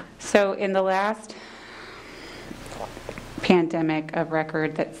that. So in the last pandemic of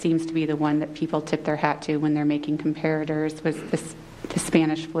record that seems to be the one that people tip their hat to when they're making comparators was the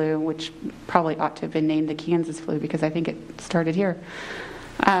Spanish flu, which probably ought to have been named the Kansas flu because I think it started here.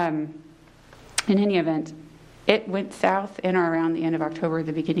 In any event, it went south in or around the end of October,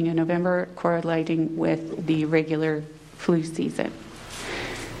 the beginning of November, correlating with the regular flu season.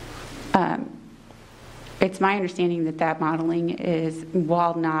 It's my understanding that modeling is,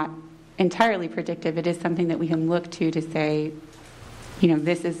 while not entirely predictive, it is something that we can look to say,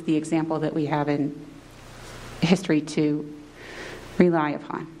 this is the example that we have in history to rely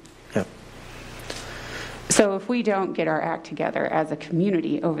upon. Yep. So if we don't get our act together as a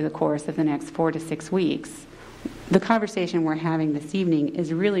community over the course of the next 4 to 6 weeks, the conversation we're having this evening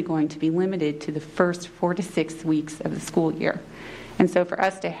is really going to be limited to the first 4 to 6 weeks of the school year. And so for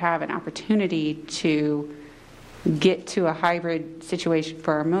us to have an opportunity to get to a hybrid situation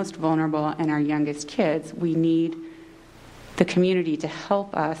for our most vulnerable and our youngest kids, we need the community to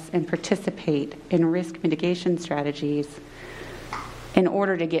help us and participate in risk mitigation strategies in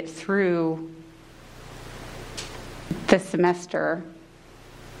order to get through the semester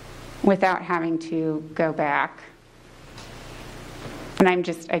without having to go back. And I'm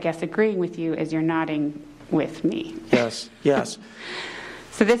just, I guess, agreeing with you as you're nodding with me. Yes.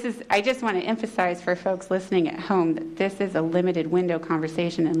 So this is, I just want to emphasize for folks listening at home that this is a limited window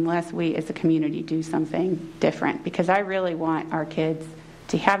conversation unless we as a community do something different, because I really want our kids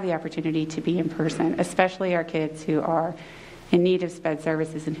to have the opportunity to be in person, especially our kids who are in need of SPED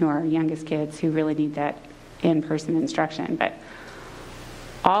services and who are our youngest kids who really need that in-person instruction. But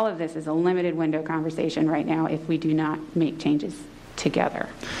all of this is a limited window conversation right now if we do not make changes together.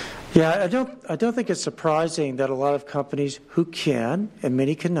 Yeah, I don't think it's surprising that a lot of companies who can, and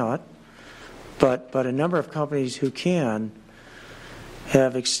many cannot, but a number of companies who can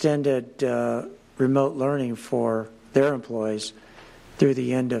have extended remote learning for their employees through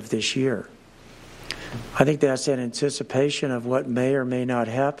the end of this year. I think that's an anticipation of what may or may not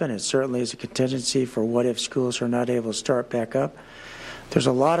happen. It certainly is a contingency for what if schools are not able to start back up. There's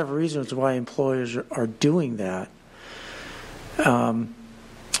a lot of reasons why employers are doing that.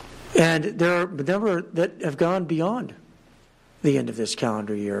 And there are a number that have gone beyond the end of this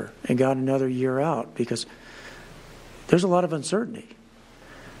calendar year and gone another year out because there's a lot of uncertainty.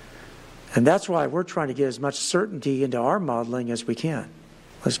 And that's why we're trying to get as much certainty into our modeling as we can.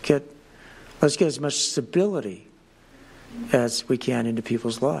 Let's get as much stability as we can into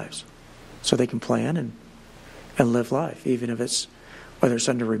people's lives so they can plan and live life, even if it's whether it's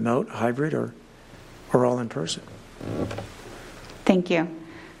under remote, hybrid, or all in person. Thank you.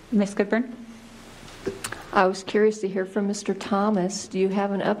 Ms. Goodburn? I was curious to hear from Mr. Thomas. Do you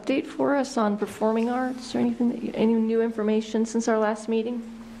have an update for us on performing arts or anything, any new information since our last meeting?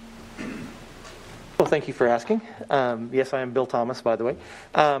 Well, thank you for asking. Yes, I am Bill Thomas, by the way.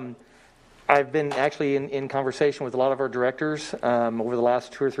 I've been actually in conversation with a lot of our directors over the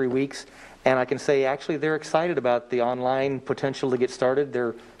last 2 or 3 weeks, and I can say actually they're excited about the online potential to get started.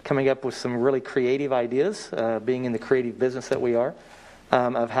 They're coming up with some really creative ideas, being in the creative business that we are,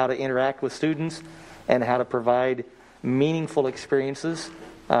 of how to interact with students and how to provide meaningful experiences.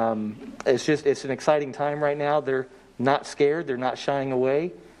 It's an exciting time right now. They're not scared. They're not shying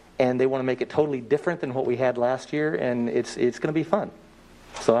away. And they want to make it totally different than what we had last year. And it's going to be fun.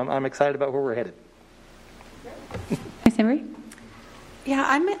 So I'm excited about where we're headed. Ms. Emery? Yeah,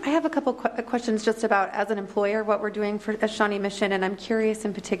 I have a couple questions just about, as an employer, what we're doing at Shawnee Mission. And I'm curious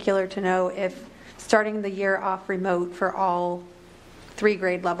in particular to know if starting the year off remote for all 3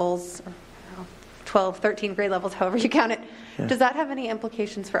 grade levels, 12, 13 grade levels, however you count it, does that have any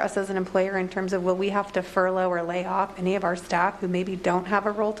implications for us as an employer in terms of will we have to furlough or lay off any of our staff who maybe don't have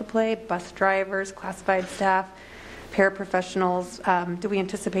a role to play, bus drivers, classified staff, paraprofessionals? Do we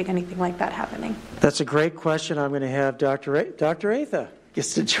anticipate anything like that happening? That's a great question. I'm going to have Dr. Atha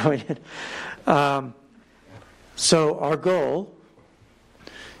gets to join in. So our goal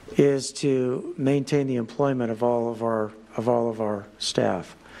is to maintain the employment of all of our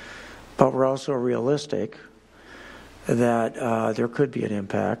staff, but we're also realistic that there could be an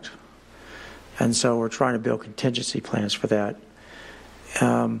impact, and so we're trying to build contingency plans for that.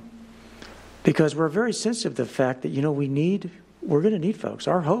 Because we're very sensitive to the fact that we're going to need folks.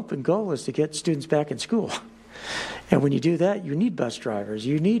 Our hope and goal is to get students back in school, and when you do that, you need bus drivers,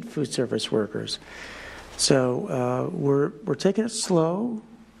 you need food service workers. So we're taking it slow.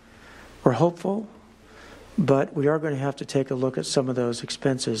 We're hopeful, but we are going to have to take a look at some of those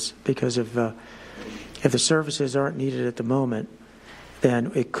expenses because if the services aren't needed at the moment,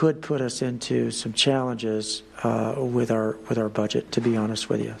 then it could put us into some challenges with our budget, to be honest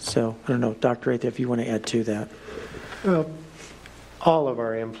with you. So I don't know, Dr. Atha, if you want to add to that. Well, all of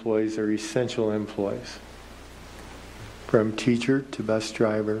our employees are essential employees, from teacher to bus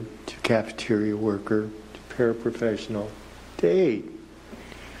driver to cafeteria worker to paraprofessional to aide.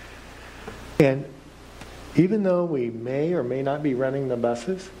 And even though we may or may not be running the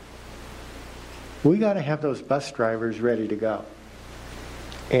buses, we got to have those bus drivers ready to go.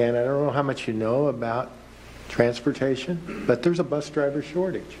 And I don't know how much you know about transportation, but there's a bus driver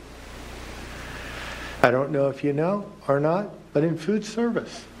shortage. I don't know if you know or not, but in food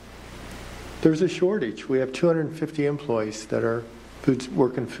service, there's a shortage. We have 250 employees that are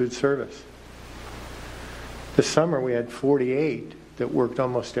working food service. This summer we had 48 that worked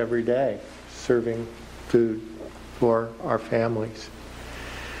almost every day serving food for our families.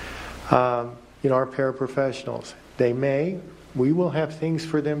 Our paraprofessionals, we will have things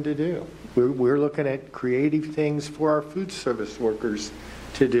for them to do. We're looking at creative things for our food service workers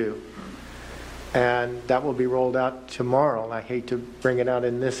to do. And that will be rolled out tomorrow. And I hate to bring it out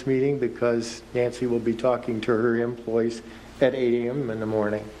in this meeting because Nancy will be talking to her employees at 8 a.m. in the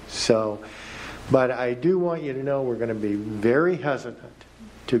morning. But I do want you to know we're going to be very hesitant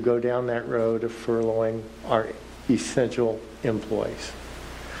to go down that road of furloughing our essential employees.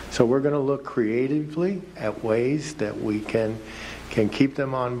 So we're going to look creatively at ways that we can can keep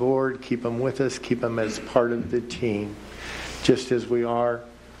them on board, keep them with us, keep them as part of the team, just as we are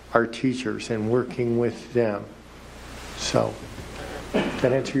our teachers and working with them. So, does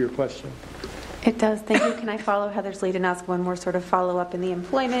that answer your question? It does. Thank you. Can I follow Heather's lead and ask one more sort of follow-up in the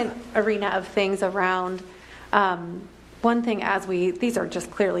employment arena of things around one thing these are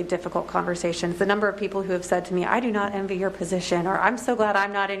just clearly difficult conversations. The number of people who have said to me, I do not envy your position, or I'm so glad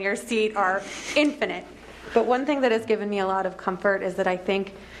I'm not in your seat, are infinite. But one thing that has given me a lot of comfort is that I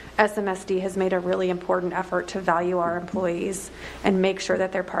think SMSD has made a really important effort to value our employees and make sure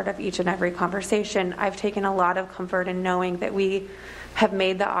that they're part of each and every conversation. I've taken a lot of comfort in knowing that we have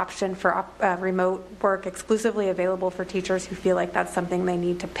made the option for remote work exclusively available for teachers who feel like that's something they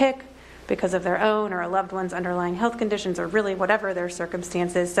need to pick because of their own or a loved one's underlying health conditions or really whatever their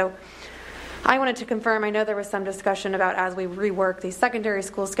circumstances. So I wanted to confirm, I know there was some discussion about as we rework these secondary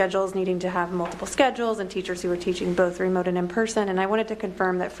school schedules needing to have multiple schedules and teachers who are teaching both remote and in person, and I wanted to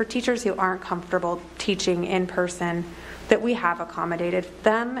confirm that for teachers who aren't comfortable teaching in person, that we have accommodated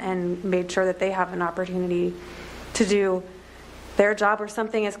them and made sure that they have an opportunity to do their job or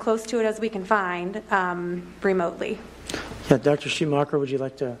something as close to it as we can find remotely. Yeah, Dr. Schumacher, would you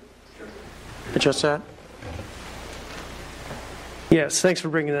like to address that? Yes, thanks for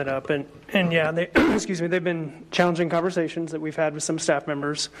bringing that up. And yeah, excuse me, they've been challenging conversations that we've had with some staff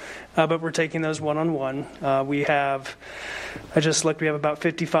members, but we're taking those one-on-one. I just looked, we have about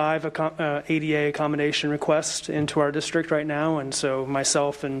 55 ADA accommodation requests into our district right now, and so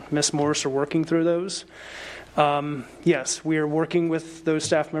myself and Ms. Morris are working through those. Yes, we are working with those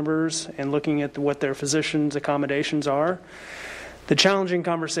staff members and looking at what their physicians' accommodations are. The challenging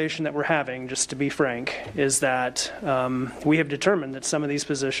conversation that we're having, just to be frank, is that we have determined that some of these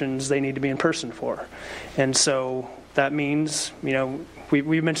positions they need to be in person for. And so that means,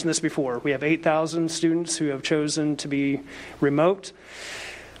 we mentioned this before, we have 8,000 students who have chosen to be remote,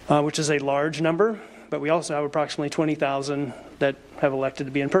 which is a large number, but we also have approximately 20,000 that have elected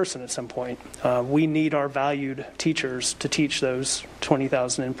to be in person at some point. We need our valued teachers to teach those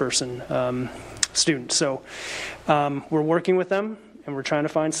 20,000 in-person students. So we're working with them and we're trying to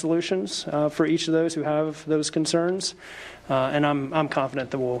find solutions for each of those who have those concerns, and I'm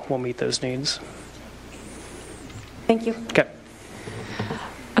confident that we'll meet those needs. Thank you.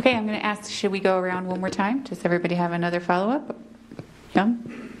 Okay, I'm going to ask, should we go around one more time? Does everybody have another follow-up? No?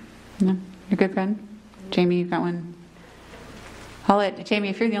 You're good, friend? Jamie, you've got one? Jamie,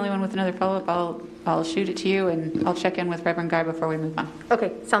 if you're the only one with another follow-up, I'll shoot it to you and I'll check in with Reverend Guy before we move on.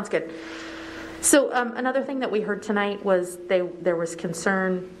 Okay, sounds good. So another thing that we heard tonight was there was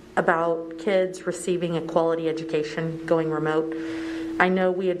concern about kids receiving a quality education going remote. I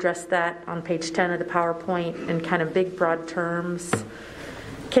know we addressed that on page 10 of the PowerPoint in kind of big, broad terms.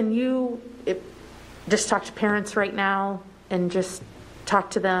 Can you just talk to parents right now and just talk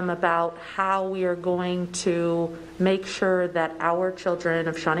to them about how we are going to make sure that our children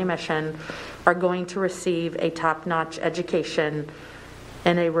of Shawnee Mission are going to receive a top-notch education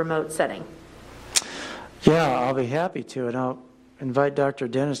in a remote setting? Yeah, I'll be happy to, and I'll invite Dr.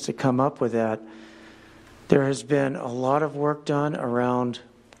 Dennis to come up with that. There has been a lot of work done around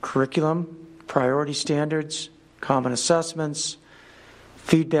curriculum, priority standards, common assessments.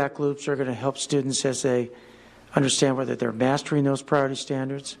 Feedback loops are going to help students as they understand whether they're mastering those priority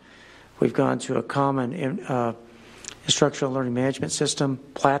standards. We've gone to a common instructional learning management system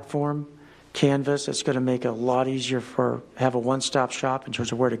platform, Canvas. It's going to make it a lot easier have a one-stop shop in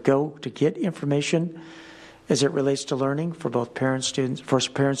terms of where to go to get information as it relates to learning for both parents,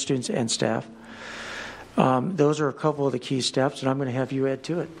 students, and staff. Those are a couple of the key steps, and I'm going to have you add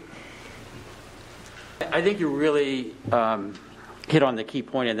to it. I think you really hit on the key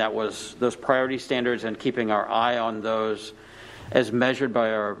point, and that was those priority standards and keeping our eye on those as measured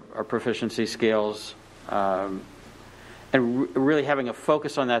by our proficiency scales, and really having a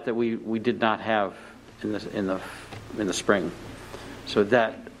focus on that we did not have in the spring. So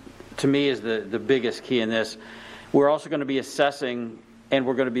that, to me, is the biggest key in this. We're also going to be assessing, and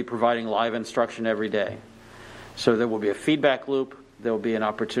we're going to be providing live instruction every day. So there will be a feedback loop. There will be an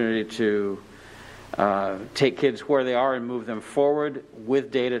opportunity to take kids where they are and move them forward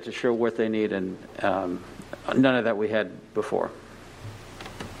with data to show what they need, and none of that we had before.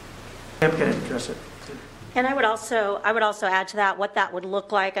 I'm going to address it. And I would also add to that what that would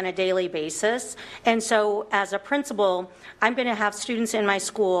look like on a daily basis. And so as a principal, I'm going to have students in my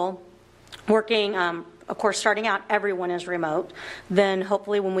school working of course, starting out, everyone is remote. Then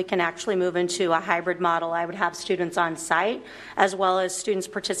hopefully when we can actually move into a hybrid model, I would have students on site as well as students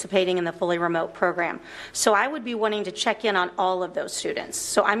participating in the fully remote program. So I would be wanting to check in on all of those students.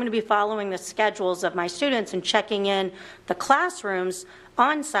 So I'm going to be following the schedules of my students and checking in the classrooms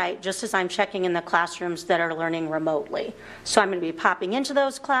on site just as I'm checking in the classrooms that are learning remotely. So I'm going to be popping into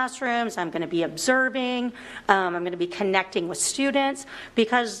those classrooms, I'm going to be observing, I'm going to be connecting with students,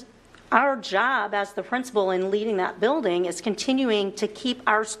 because our job as the principal in leading that building is continuing to keep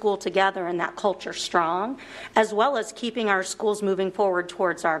our school together and that culture strong, as well as keeping our schools moving forward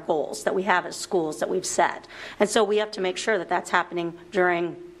towards our goals that we have as schools that we've set. And so we have to make sure that that's happening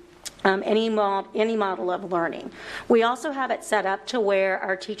during any model of learning. We also have it set up to where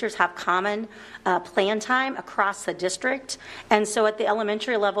our teachers have common plan time across the district. And so at the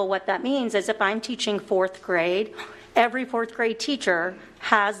elementary level, what that means is if I'm teaching 4th grade, every 4th grade teacher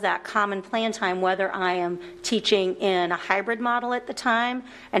has that common plan time, whether I am teaching in a hybrid model at the time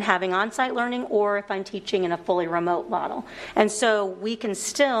and having on-site learning, or if I'm teaching in a fully remote model. And so we can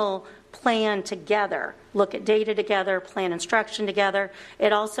still plan together, look at data together, plan instruction together.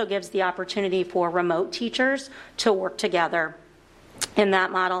 It also gives the opportunity for remote teachers to work together in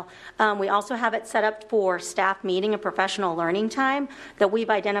that model. We also have it set up for staff meeting and professional learning time, that we've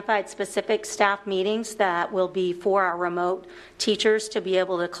identified specific staff meetings that will be for our remote teachers to be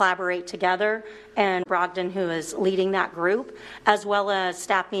able to collaborate together, and Brogdon, who is leading that group, as well as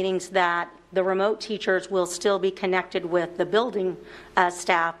staff meetings that the remote teachers will still be connected with the building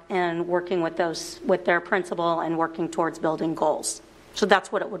staff and working with their principal and working towards building goals. So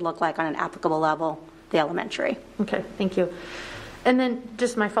that's what it would look like on an applicable level, the elementary. Okay, thank you. And then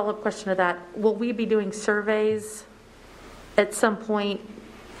just my follow-up question to that, will we be doing surveys at some point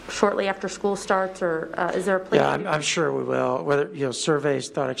shortly after school starts, or is there a place? Yeah, I'm sure we will. Whether, surveys,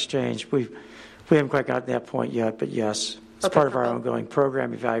 thought exchange, we haven't quite gotten to that point yet, but yes. It's part of our ongoing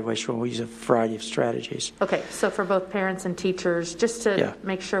program evaluation when we use a variety of strategies. Okay, so for both parents and teachers, just to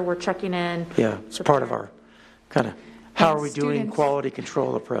make sure we're checking in. Yeah, it's part of our kind of how are we doing quality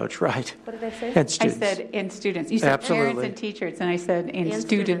control approach, right? What did I say? And students. I said and students. You said Absolutely. parents and teachers, and I said and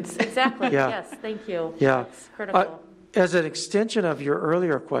students. Exactly, Yeah. yes, thank you. Yeah. That's critical. As an extension of your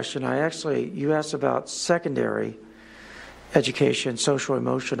earlier question, you asked about secondary education, social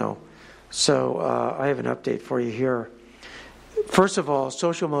emotional. So I have an update for you here. First of all,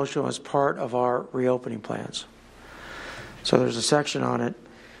 social emotional is part of our reopening plans. So there's a section on it.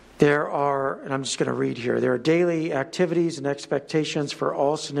 There are, and I'm just going to read here, there are daily activities and expectations for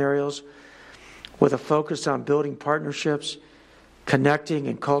all scenarios with a focus on building partnerships, connecting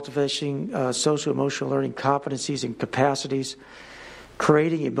and cultivating social emotional learning competencies and capacities,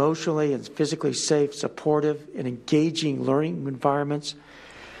 creating emotionally and physically safe, supportive, and engaging learning environments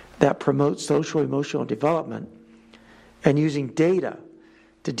that promote social emotional development, and using data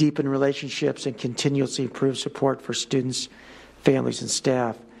to deepen relationships and continuously improve support for students, families, and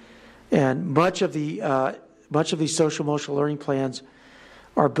staff. And much of these social emotional learning plans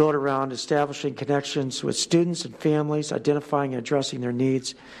are built around establishing connections with students and families, identifying and addressing their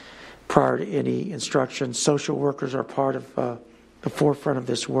needs prior to any instruction. Social workers are part of the forefront of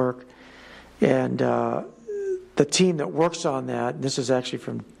this work. And the team that works on that, and this is actually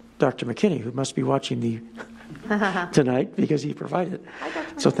from Dr. McKinney, who must be watching the tonight because he provided it.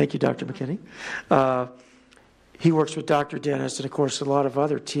 So thank you, Dr. McKinney. He works with Dr. Dennis and, of course, a lot of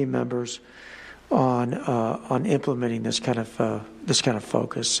other team members on implementing this kind of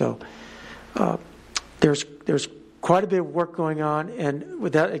focus. So there's quite a bit of work going on, and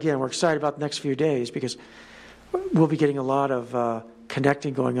with that, again, we're excited about the next few days because we'll be getting a lot of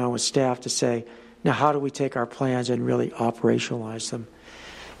connecting going on with staff to say, now how do we take our plans and really operationalize them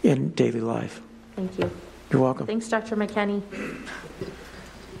in daily life? Thank you. You're welcome. Thanks, Dr. McKinney.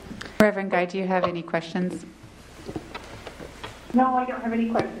 Reverend Guy, do you have any questions? No, I don't have any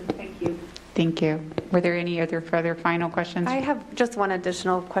questions. Thank you. Thank you. Were there any other further final questions? I have just one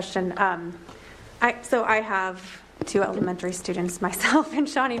additional question. So I have 2 elementary students myself in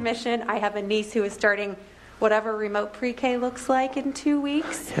Shawnee Mission. I have a niece who is starting whatever remote pre-K looks like in 2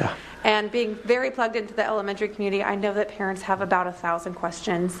 weeks. Yeah. And being very plugged into the elementary community, I know that parents have about 1,000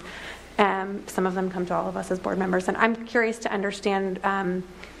 questions. Some of them come to all of us as board members. And I'm curious to understand,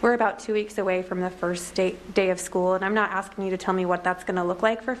 we're about 2 weeks away from the first day of school, and I'm not asking you to tell me what that's going to look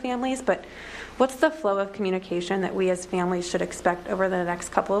like for families, but what's the flow of communication that we as families should expect over the next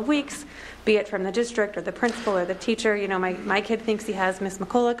couple of weeks, be it from the district or the principal or the teacher? You know, my kid thinks he has Miss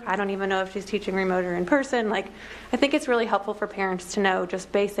McCulloch. I don't even know if she's teaching remote or in person. I think it's really helpful for parents to know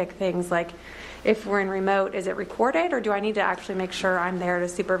just basic things like, if we're in remote, is it recorded, or do I need to actually make sure I'm there to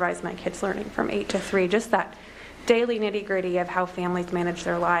supervise my kids learning from 8 to 3? Just that daily nitty-gritty of how families manage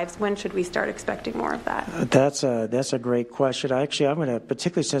their lives. When should we start expecting more of that? That's a great question. Actually, I'm going to,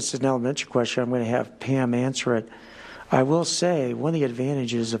 particularly since it's an elementary question, I'm going to have Pam answer it. I will say one of the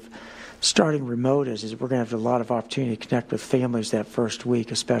advantages of starting remote is we're going to have a lot of opportunity to connect with families that first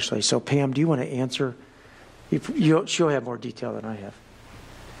week especially. So Pam, do you want to answer? She'll have more detail than I have.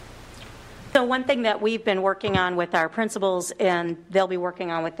 So one thing that we've been working on with our principals, and they'll be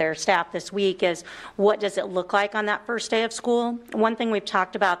working on with their staff this week, is what does it look like on that first day of school? One thing we've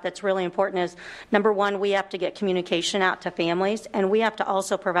talked about that's really important is, number one, we have to get communication out to families, and we have to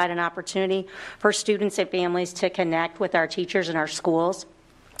also provide an opportunity for students and families to connect with our teachers in our schools.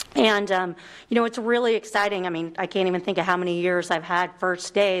 And, it's really exciting. I mean, I can't even think of how many years I've had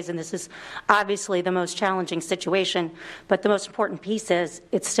first days, and this is obviously the most challenging situation. But the most important piece is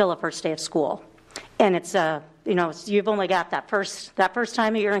it's still a first day of school. And it's, you've only got that first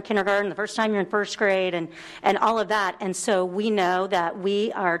time you're in kindergarten, the first time you're in first grade, and all of that. And so we know that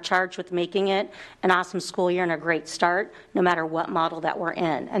we are charged with making it an awesome school year and a great start, no matter what model that we're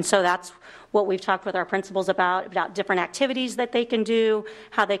in. And so that's what we've talked with our principals about different activities that they can do,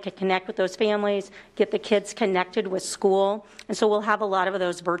 how they can connect with those families, get the kids connected with school. And so we'll have a lot of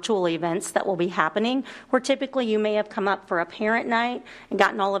those virtual events that will be happening, where typically you may have come up for a parent night and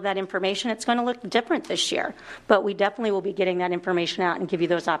gotten all of that information. It's going to look different this year, but we definitely will be getting that information out and give you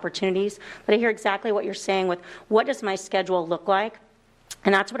those opportunities. But I hear exactly what you're saying with what does my schedule look like?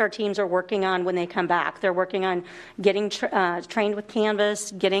 And that's what our teams are working on when they come back. They're working on getting trained with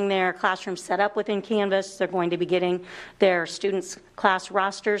Canvas, getting their classroom set up within Canvas. They're going to be getting their students' class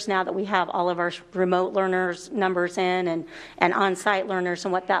rosters now that we have all of our remote learners numbers in and on-site learners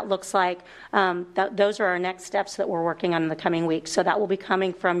and what that looks like. Those are our next steps that we're working on in the coming weeks. So that will be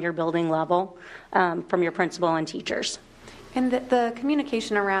coming from your building level, from your principal and teachers. And the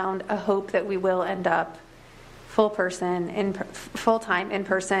communication around a hope that we will end up full-time in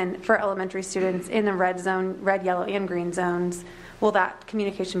person for elementary students in the red zone, red, yellow, and green zones. Will that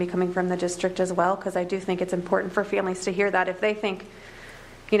communication be coming from the district as well? Because I do think it's important for families to hear that. If they think,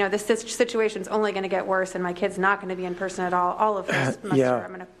 this situation's only going to get worse and my kid's not going to be in person at all of this semester, I'm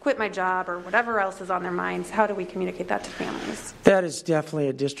going to quit my job or whatever else is on their minds, how do we communicate that to families? That is definitely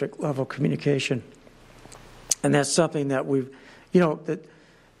a district-level communication. And that's something that we've,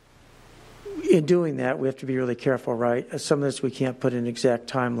 in doing that, we have to be really careful, right? Some of this we can't put an exact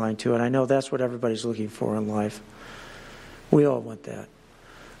timeline to, and I know that's what everybody's looking for in life. We all want that.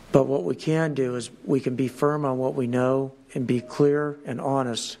 But what we can do is we can be firm on what we know and be clear and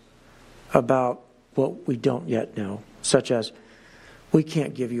honest about what we don't yet know, such as we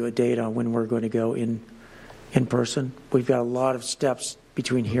can't give you a date on when we're going to go in person. We've got a lot of steps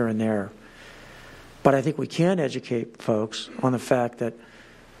between here and there. But I think we can educate folks on the fact that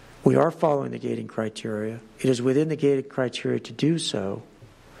we are following the gating criteria. It is within the gating criteria to do so,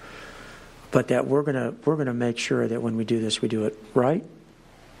 but that we're gonna make sure that when we do this, we do it right.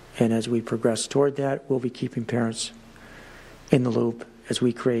 And as we progress toward that, we'll be keeping parents in the loop as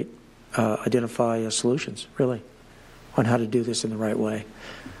we identify solutions, really, on how to do this in the right way.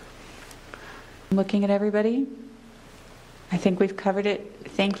 Looking at everybody, I think we've covered it.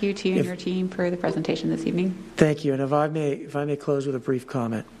 Thank you to you and your team for the presentation this evening. Thank you. And if I may close with a brief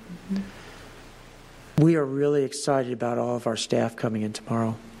comment. We are really excited about all of our staff coming in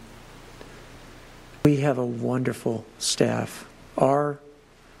tomorrow. We have a wonderful staff. Our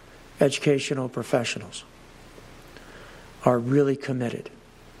educational professionals are really committed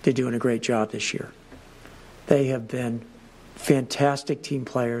to doing a great job this year. They have been fantastic team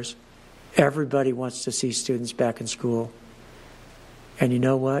players. Everybody wants to see students back in school. And you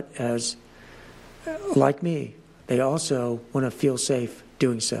know what? Like me, they also want to feel safe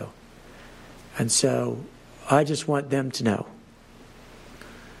doing so. And so I just want them to know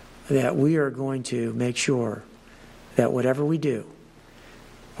that we are going to make sure that whatever we do,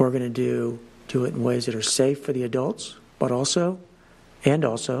 we're going to do it in ways that are safe for the adults, I want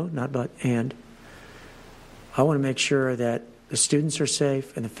to make sure that the students are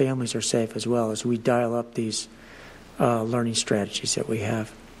safe and the families are safe as well as we dial up these learning strategies that we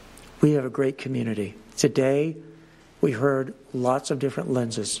have. We have a great community. Today, we heard lots of different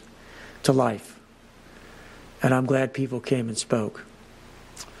lenses to life. And I'm glad people came and spoke.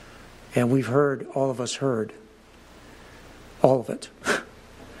 And all of us heard all of it.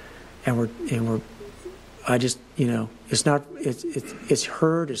 It's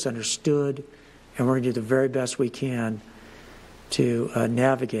heard, it's understood, and we're going to do the very best we can to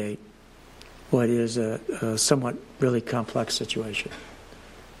navigate what is a somewhat really complex situation.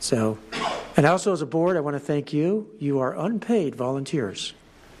 So And also as a board, I want to thank you. You are unpaid volunteers.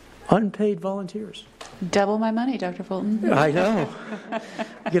 Unpaid volunteers. Double my money, Dr. Fulton. I know.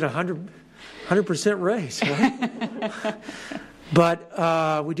 You get 100% raise, right?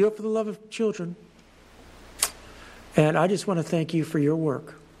 But we do it for the love of children. And I just want to thank you for your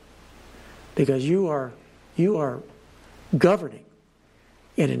work, because you are governing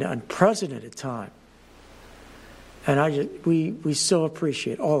in an unprecedented time. And we so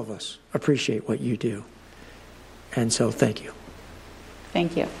appreciate, all of us appreciate what you do. And so thank you.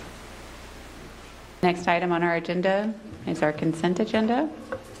 Thank you. Next item on our agenda is our consent agenda.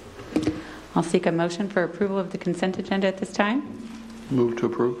 I'll seek a motion for approval of the consent agenda at this time. Move to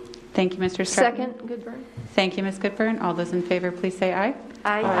approve. Thank you, Mr. Stratton. Second, Goodburn. Thank you, Ms. Goodburn. All those in favor, please say aye.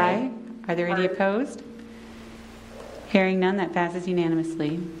 Aye. Aye. Are there any opposed? Hearing none, that passes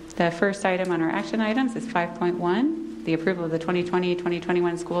unanimously. The first item on our action items is 5.1, the approval of the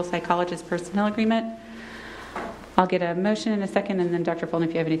 2020-2021 school psychologist personnel agreement. I'll get a motion in a second, and then Dr. Fulton,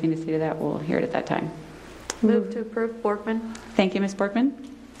 if you have anything to say to that, we'll hear it at that time. Move to approve. Borgman. Thank you, Ms. Borgman.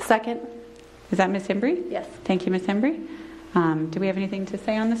 Second. Is that Ms. Embry? Yes. Thank you, Ms. Embry. Do we have anything to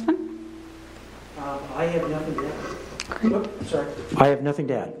say on this one? I have nothing to add. Oops, sorry. I have nothing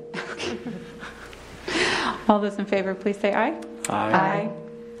to add. All those in favor, please say aye. Aye.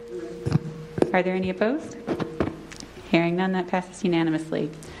 Are there any opposed? Hearing none, that passes unanimously.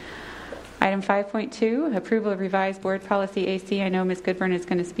 Item 5.2, approval of revised board policy AC. I know Ms. Goodburn is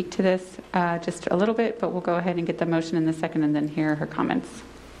going to speak to this just a little bit, but we'll go ahead and get the motion in the second and then hear her comments.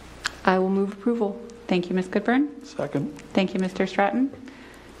 I will move approval. Thank you, Ms. Goodburn. Second. Thank you, Mr. Stratton.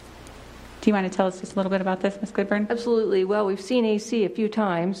 Do you want to tell us just a little bit about this, Ms. Goodburn? Absolutely. Well, we've seen AC a few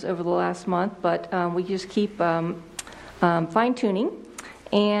times over the last month, but we just keep fine-tuning.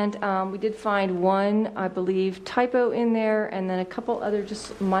 And we did find one, I believe, typo in there, and then a couple other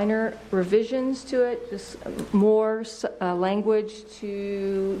just minor revisions to it, just more language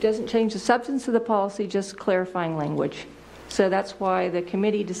doesn't change the substance of the policy, just clarifying language. So that's why the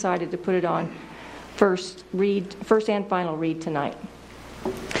committee decided to put it on first and final read tonight.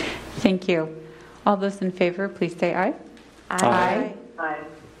 Thank you. All those in favor, please say aye. Aye. Aye.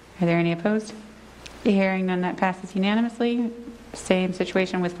 Are there any opposed? Hearing none, that passes unanimously. Same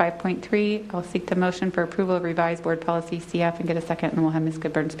situation with 5.3. I'll seek the motion for approval of revised board policy CF and get a second, and we'll have Ms.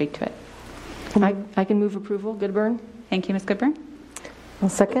 Goodburn speak to it. I can move approval. Goodburn. Thank you, Ms. Goodburn. I'll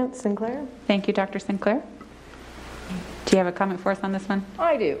second. Sinclair. Thank you, Dr. Sinclair. Do you have a comment for us on this one?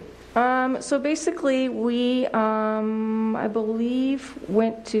 I do. So basically, we, I believe,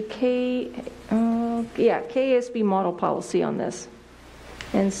 went to KASB model policy on this.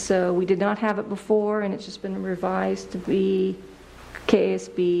 And so we did not have it before, and it's just been revised to be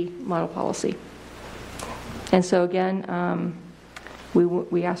KASB model policy. And so again,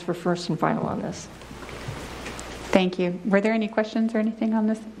 we asked for first and final on this. Thank you. Were there any questions or anything on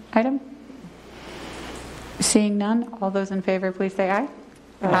this item? Seeing none, all those in favor, please say aye.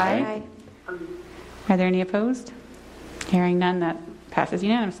 Aye. Are there any opposed? Hearing none, that passes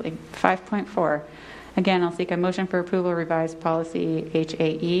unanimously. 5.4. Again, I'll seek a motion for approval of revised policy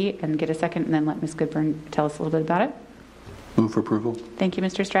HAE and get a second, and then let Ms. Goodburn tell us a little bit about it. Move for approval. Thank you,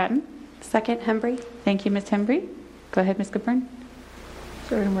 Mr. Stratton. Second. Hembry. Thank you, Ms. Hembry. Go ahead, Ms. Goodburn.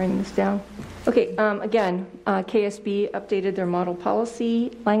 Sorry, I'm writing this down. Okay, again, KSB updated their model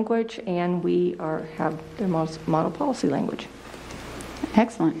policy language, and we have their model policy language.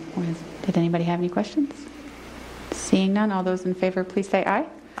 Excellent. Did anybody have any questions? Seeing none, all those in favor, please say aye.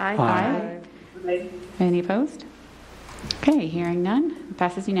 Aye. Aye. Any opposed? Okay, hearing none,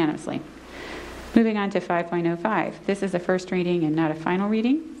 passes unanimously. Moving on to 5.05. This is a first reading and not a final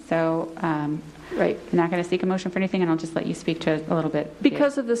reading, so right. I'm not going to seek a motion for anything, and I'll just let you speak to it a little bit.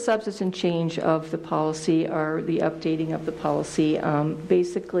 Because of the substance and change of the policy or the updating of the policy,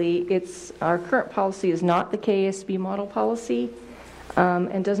 basically our current policy is not the KSB model policy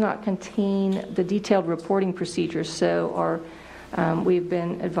and does not contain the detailed reporting procedures. So we've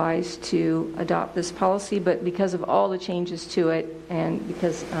been advised to adopt this policy, but because of all the changes to it, and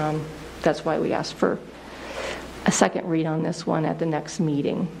because that's why we asked for a second read on this one at the next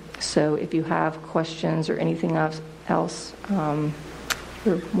meeting. So if you have questions or anything else,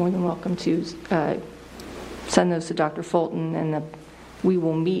 you're more than welcome to send those to Dr. Fulton, and we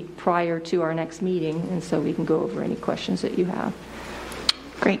will meet prior to our next meeting, and so we can go over any questions that you have.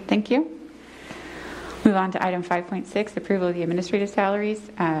 Great, thank you. Move on to item 5.6, approval of the administrative salaries.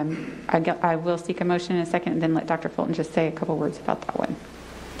 I will seek a motion in a second, and then let Dr. Fulton just say a couple words about that one.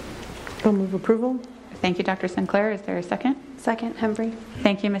 I'll move approval. Thank you, Dr. Sinclair. Is there a second? Second, Hembry.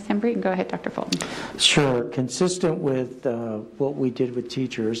 Thank you, Ms. Hembry. And go ahead, Dr. Fulton. Sure. Consistent with what we did with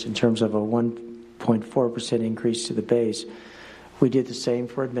teachers in terms of a 1.4% increase to the base, we did the same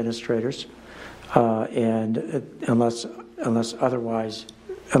for administrators, and unless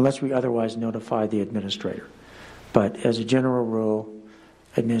we otherwise notify the administrator. But as a general rule,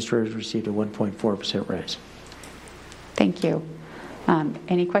 administrators received a 1.4% raise. Thank you.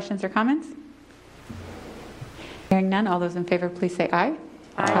 Any questions or comments? Hearing none, all those in favor, please say aye.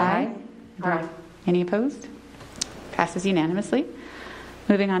 Aye. Aye. Any opposed? Passes unanimously.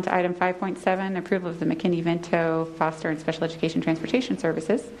 Moving on to item 5.7, approval of the McKinney-Vento Foster and Special Education Transportation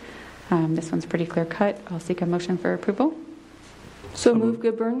Services. This one's pretty clear cut. I'll seek a motion for approval. So move,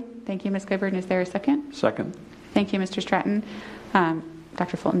 Goodburn. Thank you, Ms. Goodburn. Is there a second? Second. Thank you, Mr. Stratton.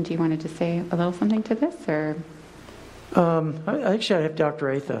 Dr. Fulton, do you want to just say a little something to this, or? Actually, I have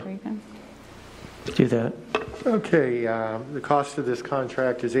Dr. Atha do that. Okay, the cost of this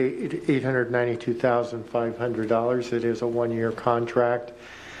contract is $892,500. It is a one-year contract,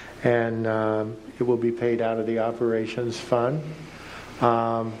 and it will be paid out of the operations fund.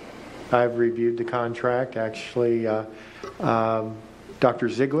 I've reviewed the contract. Actually, Dr.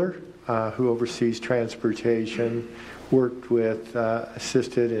 Ziegler, who oversees transportation,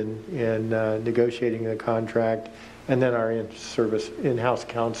 assisted in negotiating the contract, and then our in-house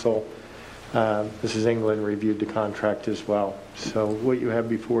counsel, Mrs. England, reviewed the contract as well. So what you have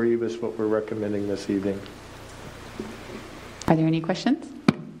before you is what we're recommending this evening. Are there any questions?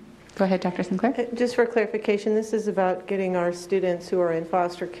 Go ahead, Dr. Sinclair. Just for clarification, this is about getting our students who are in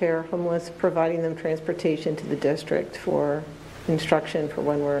foster care, homeless, providing them transportation to the district for instruction for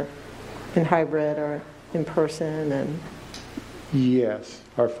when we're in hybrid or in person. And yes,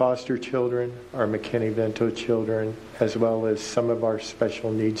 our foster children, our McKinney-Vento children, as well as some of our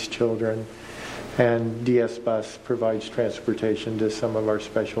special needs children. And DS Bus provides transportation to some of our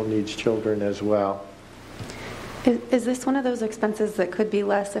special needs children as well. Is this one of those expenses that could be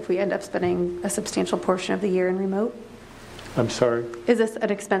less if we end up spending a substantial portion of the year in remote? I'm sorry? Is this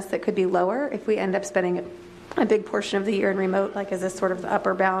an expense that could be lower if we end up spending a big portion of the year in remote? Like, is this sort of the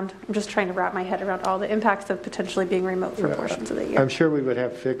upper bound? I'm just trying to wrap my head around all the impacts of potentially being remote for portions of the year. I'm sure we would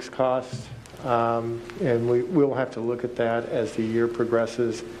have fixed costs, and we'll have to look at that as the year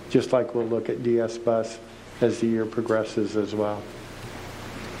progresses, just like we'll look at DS Bus as the year progresses as well.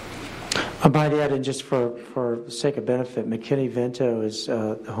 I might add, and just for the sake of benefit, McKinney-Vento is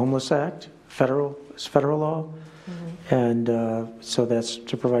the Homeless Act, federal law, and so that's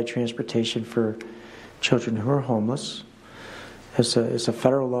to provide transportation for children who are homeless. It's a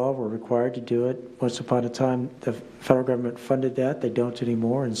federal law. We're required to do it. Once upon a time, the federal government funded that. They don't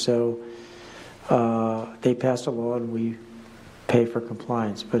anymore, and so they passed a law, and we pay for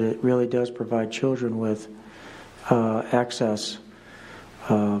compliance. But it really does provide children with access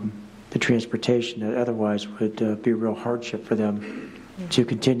to transportation that otherwise would be a real hardship for them to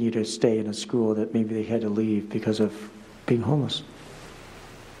continue to stay in a school that maybe they had to leave because of being homeless.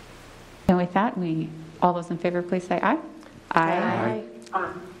 And with that, all those in favor, please say aye. Aye.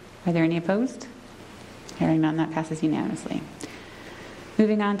 Aye. Are there any opposed? Hearing none, that passes unanimously.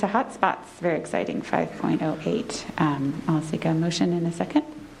 Moving on to hotspots, very exciting, 5.08. I'll seek a motion in a second.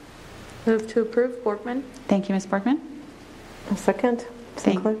 Move to approve, Borgman. Thank you, Ms. Borgman. A second,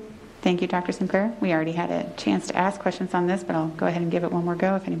 Sinclair. Thank you, Dr. Sinclair. We already had a chance to ask questions on this, but I'll go ahead and give it one more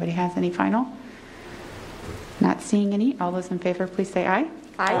go if anybody has any final. Not seeing any. All those in favor, please say aye.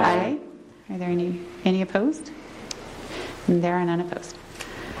 Aye. Aye. Are there any opposed? And there are none opposed.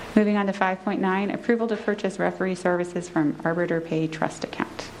 Moving on to 5.9, approval to purchase referee services from Arbiter Pay Trust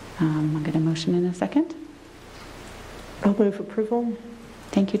account. I'll get a motion in a second. I'll move approval.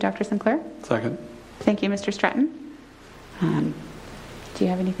 Thank you, Dr. Sinclair. Second. Thank you, Mr. Stratton. Do you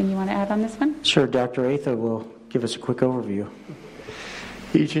have anything you want to add on this one? Sure. Dr. Atha will give us a quick overview.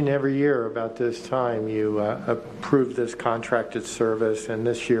 Each and every year about this time, you approve this contracted service, and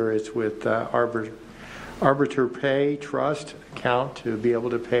this year it's with Arbiter Pay Trust account to be able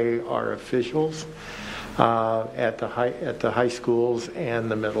to pay our officials at the high schools and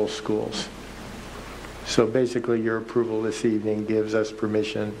the middle schools. So basically, your approval this evening gives us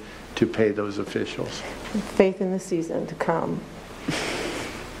permission to pay those officials. Faith in the season to come.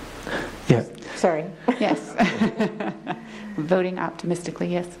 Yeah. Sorry. Yes. Voting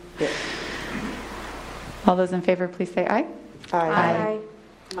optimistically, yes. All those in favor, please say aye. Aye.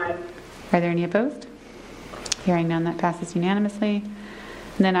 Aye. Are there any opposed? Hearing none, that passes unanimously.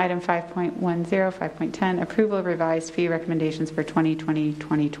 And then item 5.10, 5.10, approval of revised fee recommendations for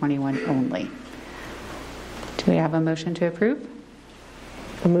 2020-2021 only. Do we have a motion to approve?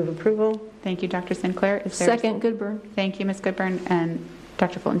 I'll move approval. Thank you, Dr. Sinclair. Is there Second, Goodburn. Thank you, Ms. Goodburn. And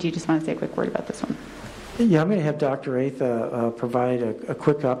Dr. Fulton, do you just want to say a quick word about this one? Yeah, I'm going to have Dr. Atha provide a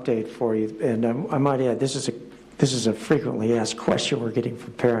quick update for you. And I might add, this is a frequently asked question we're getting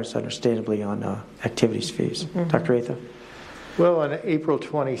from parents, understandably, on activities fees. Mm-hmm. Dr. Atha? Well, on April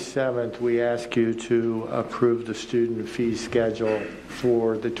 27th, we ask you to approve the student fee schedule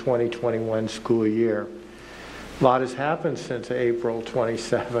for the 2021 school year. A lot has happened since April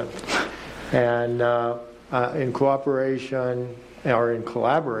 27th. And in cooperation, or in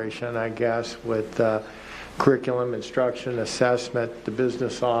collaboration, I guess, with curriculum, instruction, assessment, the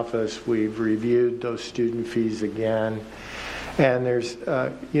business office, we've reviewed those student fees again. And there's,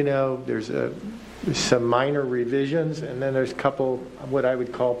 some minor revisions, and then there's a couple what I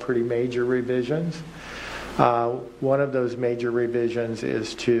would call pretty major revisions. One of those major revisions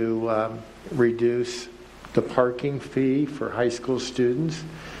is to reduce the parking fee for high school students,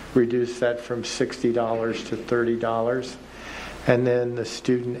 reduce that from $60 to $30. And then the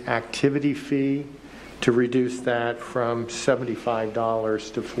student activity fee, to reduce that from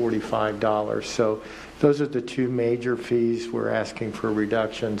 $75 to $45. So those are the two major fees we're asking for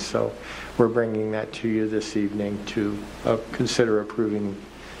reductions. So we're bringing that to you this evening to consider approving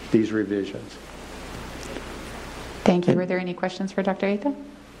these revisions. Thank you. Were there any questions for Dr. Atha?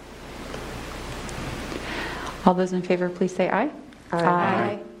 All those in favor, please say aye.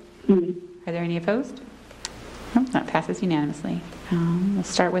 Aye. Are there any opposed? No, that passes unanimously. We'll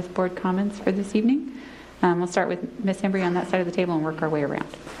start with board comments for this evening. We'll start with Ms. Embry on that side of the table and work our way around.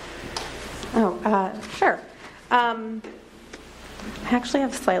 Sure. I actually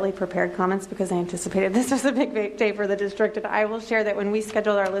have slightly prepared comments because I anticipated this was a big day for the district, and I will share that when we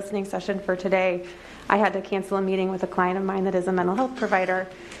scheduled our listening session for today, I had to cancel a meeting with a client of mine that is a mental health provider,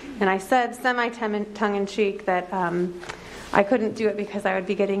 and I said semi-tongue-in-cheek that I couldn't do it because I would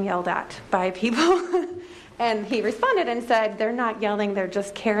be getting yelled at by people. And he responded and said, they're not yelling, they're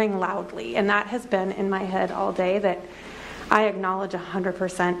just caring loudly. And that has been in my head all day, that I acknowledge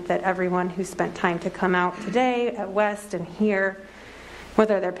 100% that everyone who spent time to come out today at West and here,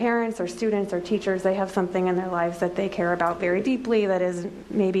 whether they're parents or students or teachers, they have something in their lives that they care about very deeply that is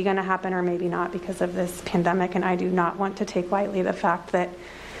maybe going to happen or maybe not because of this pandemic. And I do not want to take lightly the fact that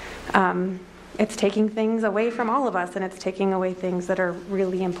it's taking things away from all of us, and it's taking away things that are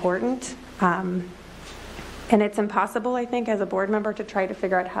really important. And it's impossible, I think, as a board member to try to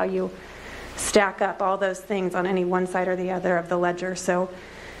figure out how you stack up all those things on any one side or the other of the ledger. So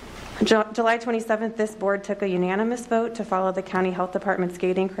July 27th, this board took a unanimous vote to follow the county health department's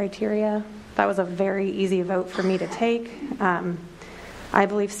gating criteria. That was a very easy vote for me to take. I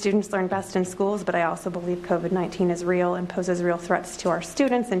believe students learn best in schools, but I also believe COVID-19 is real and poses real threats to our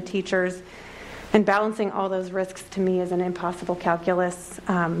students and teachers. And balancing all those risks to me is an impossible calculus.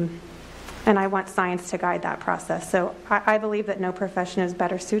 And I want science to guide that process. So I believe that no profession is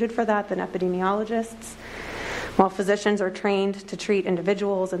better suited for that than epidemiologists. While physicians are trained to treat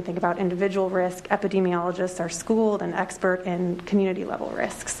individuals and think about individual risk, epidemiologists are schooled and expert in community level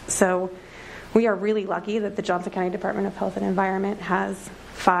risks. So we are really lucky that the Johnson County Department of Health and Environment has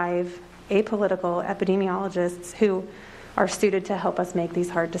 5 apolitical epidemiologists who are suited to help us make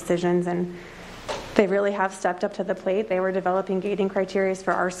these hard decisions. And they really have stepped up to the plate. They were developing gating criteria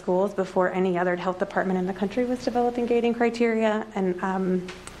for our schools before any other health department in the country was developing gating criteria. And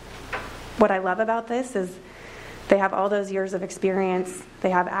what I love about this is they have all those years of experience. They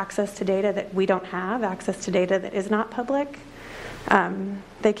have access to data that we don't have, access to data that is not public.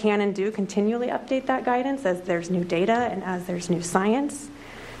 They can and do continually update that guidance as there's new data and as there's new science.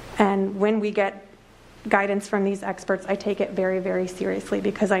 And when we get guidance from these experts, I take it very, very seriously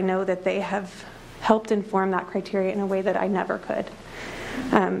because I know that they have helped inform that criteria in a way that I never could.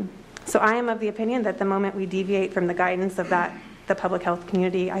 So I am of the opinion that the moment we deviate from the guidance of the public health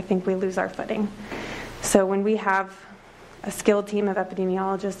community, I think we lose our footing. So when we have a skilled team of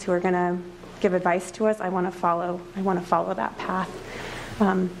epidemiologists who are going to give advice to us, I want to follow that path.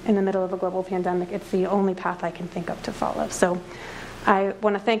 In the middle of a global pandemic, it's the only path I can think of to follow. So I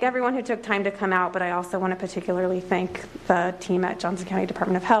want to thank everyone who took time to come out, but I also want to particularly thank the team at Johnson County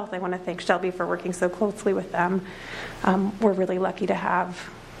Department of Health. I want to thank Shelby for working so closely with them. We're really lucky to have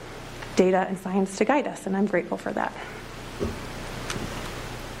data and science to guide us, and I'm grateful for that.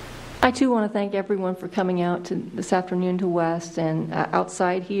 I too want to thank everyone for coming out this afternoon to West and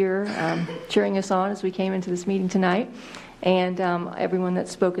outside here, cheering us on as we came into this meeting tonight, and everyone that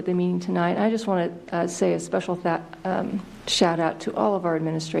spoke at the meeting tonight. I just want to say a special shout out to all of our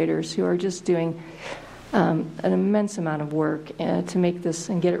administrators who are just doing an immense amount of work to make this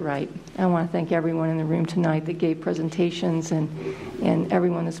and get it right. I want to thank everyone in the room tonight that gave presentations and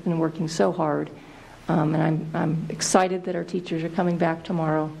everyone that's been working so hard. And I'm excited that our teachers are coming back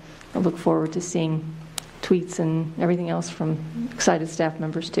tomorrow. I look forward to seeing tweets and everything else from excited staff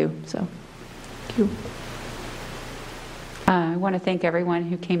members too. So, thank you. I want to thank everyone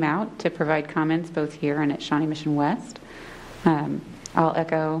who came out to provide comments both here and at Shawnee Mission West. I'll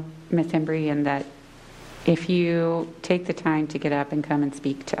echo Ms. Embry in that if you take the time to get up and come and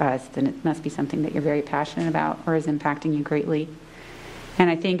speak to us, then it must be something that you're very passionate about or is impacting you greatly. And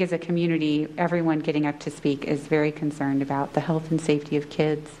I think as a community, everyone getting up to speak is very concerned about the health and safety of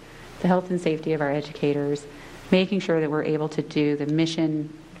kids, the health and safety of our educators, making sure that we're able to do the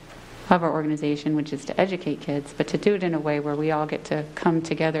mission of our organization, which is to educate kids, but to do it in a way where we all get to come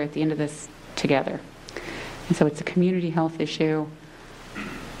together at the end of this together. And so it's a community health issue,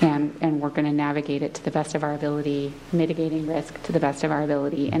 and we're going to navigate it to the best of our ability, mitigating risk to the best of our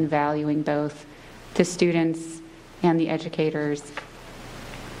ability, and valuing both the students and the educators,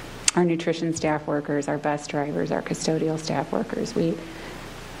 our nutrition staff workers, our bus drivers, our custodial staff workers. We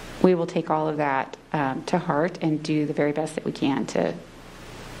will take all of that to heart and do the very best that we can to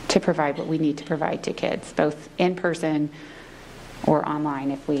provide what we need to provide to kids, both in person or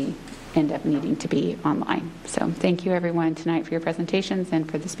online if we end up needing to be online. So thank you everyone tonight for your presentations and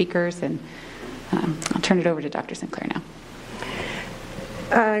for the speakers, and I'll turn it over to Dr. Sinclair now.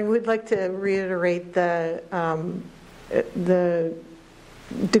 I would like to reiterate the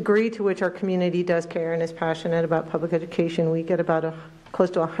degree to which our community does care and is passionate about public education. We get about close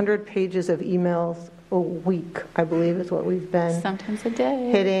to 100 pages of emails a week, I believe is what we've been sometimes a day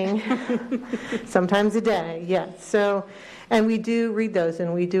hitting. Sometimes a day, yes. So, and we do read those,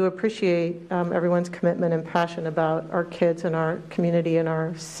 and we do appreciate everyone's commitment and passion about our kids and our community and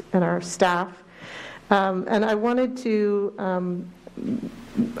our staff. And I wanted to,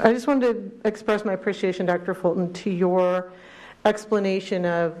 I just wanted to express my appreciation, Dr. Fulton, to your explanation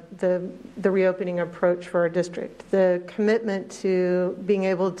of the reopening approach for our district, the commitment to being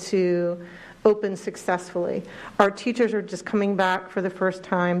able to open successfully. Our teachers are just coming back for the first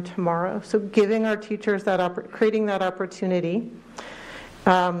time tomorrow, so giving our teachers creating that opportunity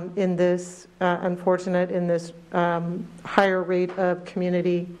in this higher rate of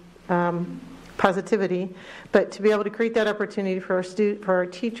community positivity, but to be able to create that opportunity for our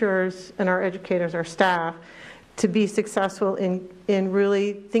teachers and our educators, our staff, to be successful in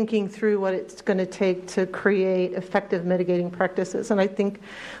really thinking through what it's going to take to create effective mitigating practices. And I think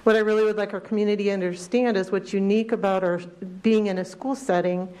what I really would like our community to understand is what's unique about our being in a school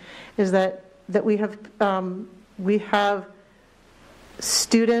setting is that we have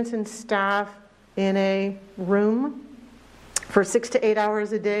students and staff in a room for 6 to 8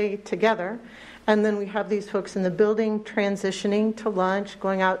 hours a day together. And then we have these folks in the building transitioning to lunch,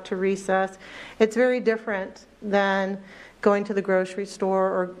 going out to recess. It's very different than going to the grocery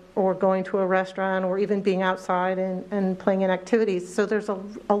store or going to a restaurant or even being outside and playing in activities. So there's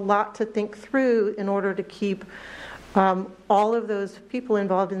a lot to think through in order to keep all of those people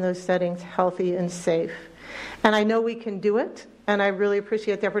involved in those settings healthy and safe. And I know we can do it. And I really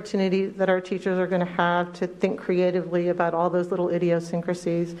appreciate the opportunity that our teachers are going to have to think creatively about all those little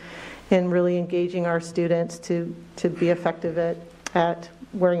idiosyncrasies in really engaging our students to be effective at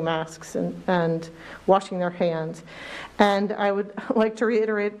wearing masks and washing their hands. And I would like to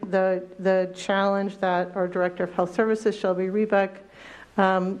reiterate the challenge that our Director of Health Services, Shelby Rebeck,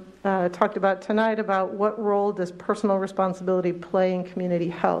 talked about tonight about what role does personal responsibility play in community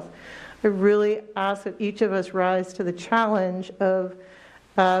health. I really ask that each of us rise to the challenge of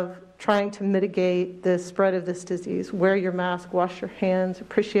trying to mitigate the spread of this disease. Wear your mask, wash your hands,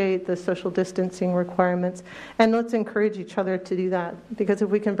 appreciate the social distancing requirements, and let's encourage each other to do that. Because if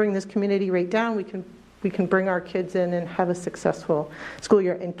we can bring this community rate down, we can bring our kids in and have a successful school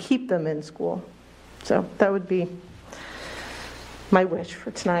year and keep them in school. So that would be my wish for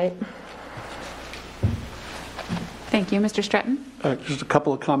tonight. Thank you. Mr. Stratton? Just a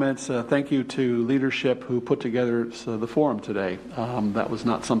couple of comments. Thank you to leadership who put together the forum today. That was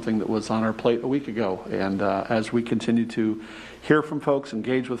not something that was on our plate a week ago. And as we continue to hear from folks,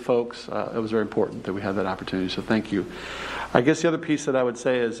 engage with folks, it was very important that we had that opportunity. So thank you. I guess the other piece that I would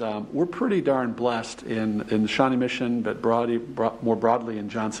say is we're pretty darn blessed in Shawnee Mission, but more broadly in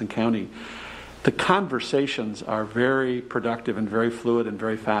Johnson County. The conversations are very productive and very fluid and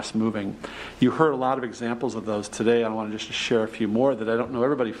very fast moving. You heard a lot of examples of those today. I want to just share a few more that I don't know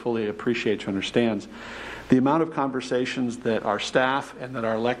everybody fully appreciates or understands. The amount of conversations that our staff and that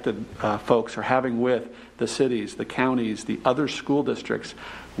our elected folks are having with the cities, the counties, the other school districts.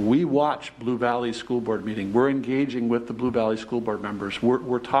 We watch Blue Valley School Board meeting. We're engaging with the Blue Valley School Board members.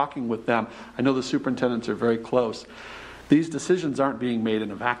 We're talking with them. I know the superintendents are very close. These decisions aren't being made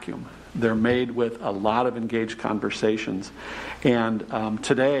in a vacuum. They're made with a lot of engaged conversations. And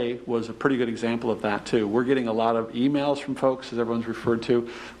today was a pretty good example of that, too. We're getting a lot of emails from folks, as everyone's referred to.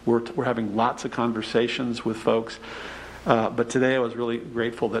 We're having lots of conversations with folks. But today I was really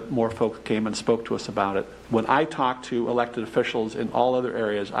grateful that more folks came and spoke to us about it. When I talk to elected officials in all other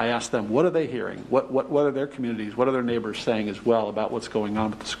areas, I ask them, what are they hearing? What are their communities? What are their neighbors saying as well about what's going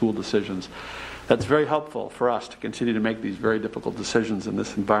on with the school decisions? That's very helpful for us to continue to make these very difficult decisions in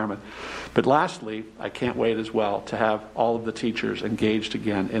this environment. But lastly, I can't wait as well to have all of the teachers engaged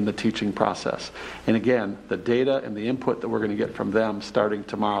again in the teaching process. And again, the data and the input that we're going to get from them starting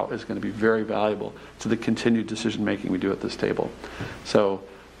tomorrow is going to be very valuable to the continued decision making we do at this table. So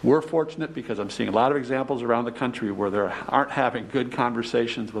we're fortunate because I'm seeing a lot of examples around the country where there aren't having good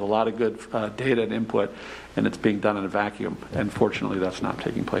conversations with a lot of good data and input, and it's being done in a vacuum. And fortunately, that's not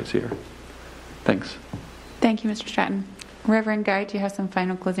taking place here. Thanks. Thank you, Mr. Stratton. Reverend Guy, do you have some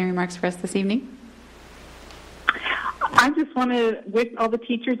final closing remarks for us this evening? I just want to wish all the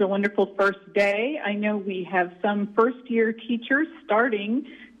teachers a wonderful first day. I know we have some first-year teachers starting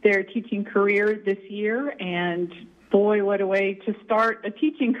their teaching career this year, and boy, what a way to start a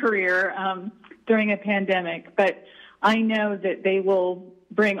teaching career during a pandemic. But I know that they will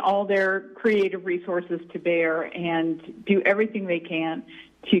bring all their creative resources to bear and do everything they can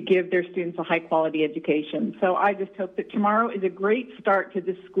to give their students a high-quality education. So I just hope that tomorrow is a great start to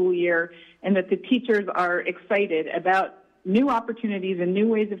this school year and that the teachers are excited about new opportunities and new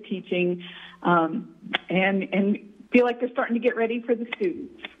ways of teaching and feel like they're starting to get ready for the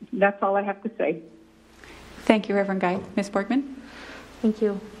students. That's all I have to say. Thank you, Reverend Guy. Ms. Borgman? Thank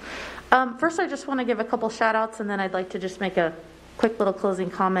you. First, I just want to give a couple shout-outs, and then I'd like to just make a quick little closing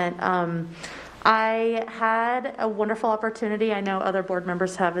comment. I had a wonderful opportunity, I know other board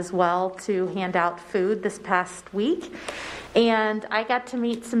members have as well, to hand out food this past week. And I got to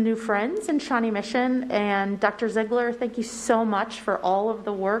meet some new friends in Shawnee Mission. And Dr. Ziegler, thank you so much for all of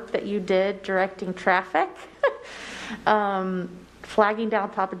the work that you did directing traffic, flagging down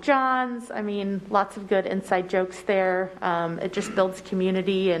Papa John's. I mean, lots of good inside jokes there. It just builds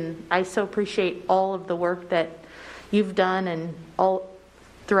community. And I so appreciate all of the work that you've done and all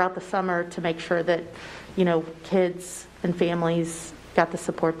throughout the summer to make sure that, you know, kids and families got the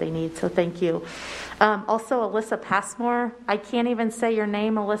support they need. So thank you. Also, Alyssa Passmore. I can't even say your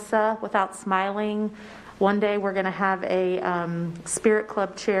name, Alyssa, without smiling. One day we're going to have a Spirit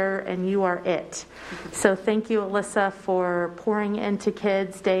Club chair, and you are it. So thank you, Alyssa, for pouring into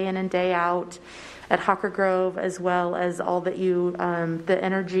kids day in and day out at Hawker Grove, as well as all that you, the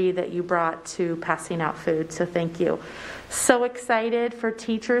energy that you brought to passing out food. So thank you. So excited for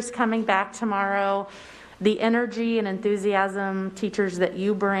teachers coming back tomorrow. The energy and enthusiasm, teachers, that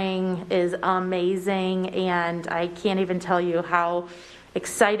you bring is amazing, and I can't even tell you how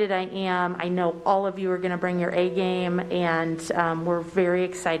excited I am. I know all of you are going to bring your A game, and we're very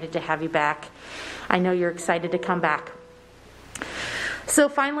excited to have you back. I know you're excited to come back. So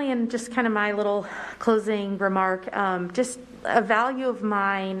finally, and just kind of my little closing remark, just a value of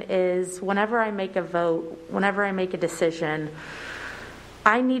mine is whenever I make a vote, whenever I make a decision,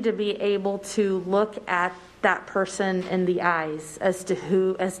 I need to be able to look at that person in the eyes as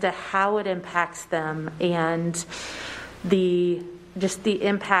to how it impacts them and just the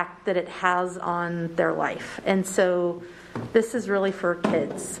impact that it has on their life. And so this is really for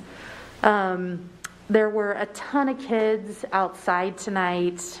kids. There were a ton of kids outside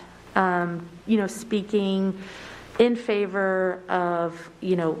tonight, speaking in favor of,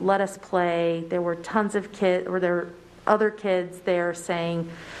 let us play. There were tons of kids, or there were other kids there saying,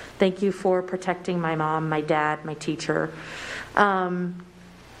 thank you for protecting my mom, my dad, my teacher.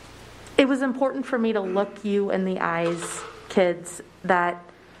 It was important for me to look you in the eyes, kids, that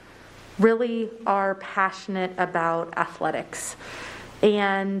really are passionate about athletics.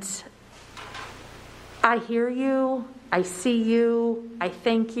 And I hear you, I see you, I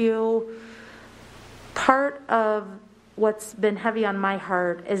thank you. Part of what's been heavy on my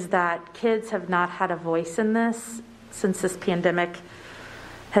heart is that kids have not had a voice in this since this pandemic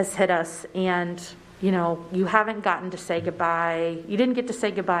has hit us. And, you haven't gotten to say goodbye. You didn't get to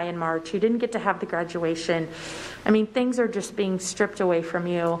say goodbye in March. You didn't get to have the graduation. I mean, things are just being stripped away from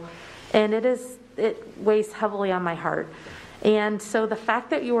you. And it weighs heavily on my heart. And so the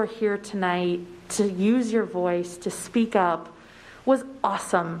fact that you are here tonight to use your voice, to speak up, was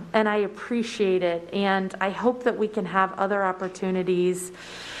awesome, and I appreciate it. And I hope that we can have other opportunities,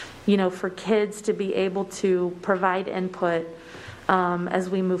 for kids to be able to provide input as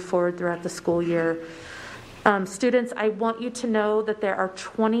we move forward throughout the school year. Students, I want you to know that there are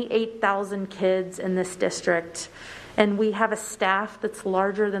 28,000 kids in this district, and we have a staff that's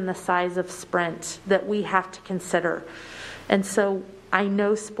larger than the size of Sprint that we have to consider. And so I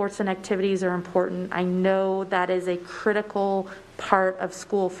know sports and activities are important. I know that is a critical part of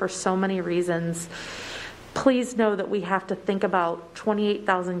school for so many reasons. Please know that we have to think about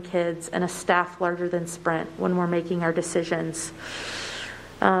 28,000 kids and a staff larger than Sprint when we're making our decisions.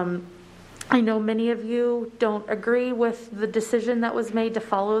 I know many of you don't agree with the decision that was made to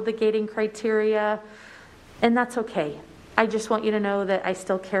follow the gating criteria, and that's okay. I just want you to know that I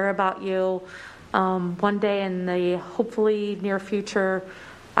still care about you. One day in the hopefully near future,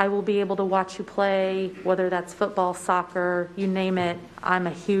 I will be able to watch you play, whether that's football, soccer, you name it. I'm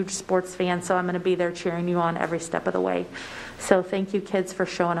a huge sports fan, so I'm going to be there cheering you on every step of the way. So thank you, kids, for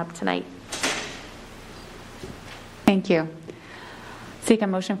showing up tonight. Thank you. Seek a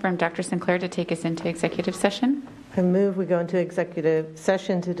motion from Dr. Sinclair to take us into executive session. I move we go into executive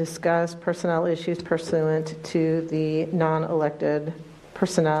session to discuss personnel issues pursuant to the non-elected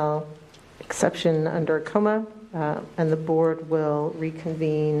personnel exception under COMA, and the board will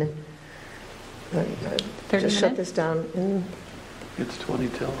reconvene. Just shut this down. It's 20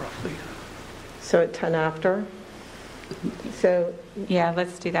 till roughly. So at 10 after. So yeah,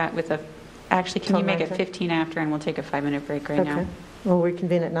 let's do that with actually, can you make it 15 after, and we'll take a 5-minute break right now. We'll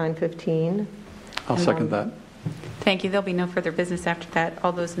reconvene at 9:15. I'll second that. Thank you. There'll be no further business after that.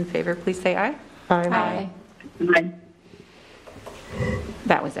 All those in favor, please say aye. Aye. Aye.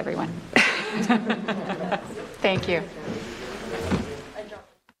 That was everyone. Thank you.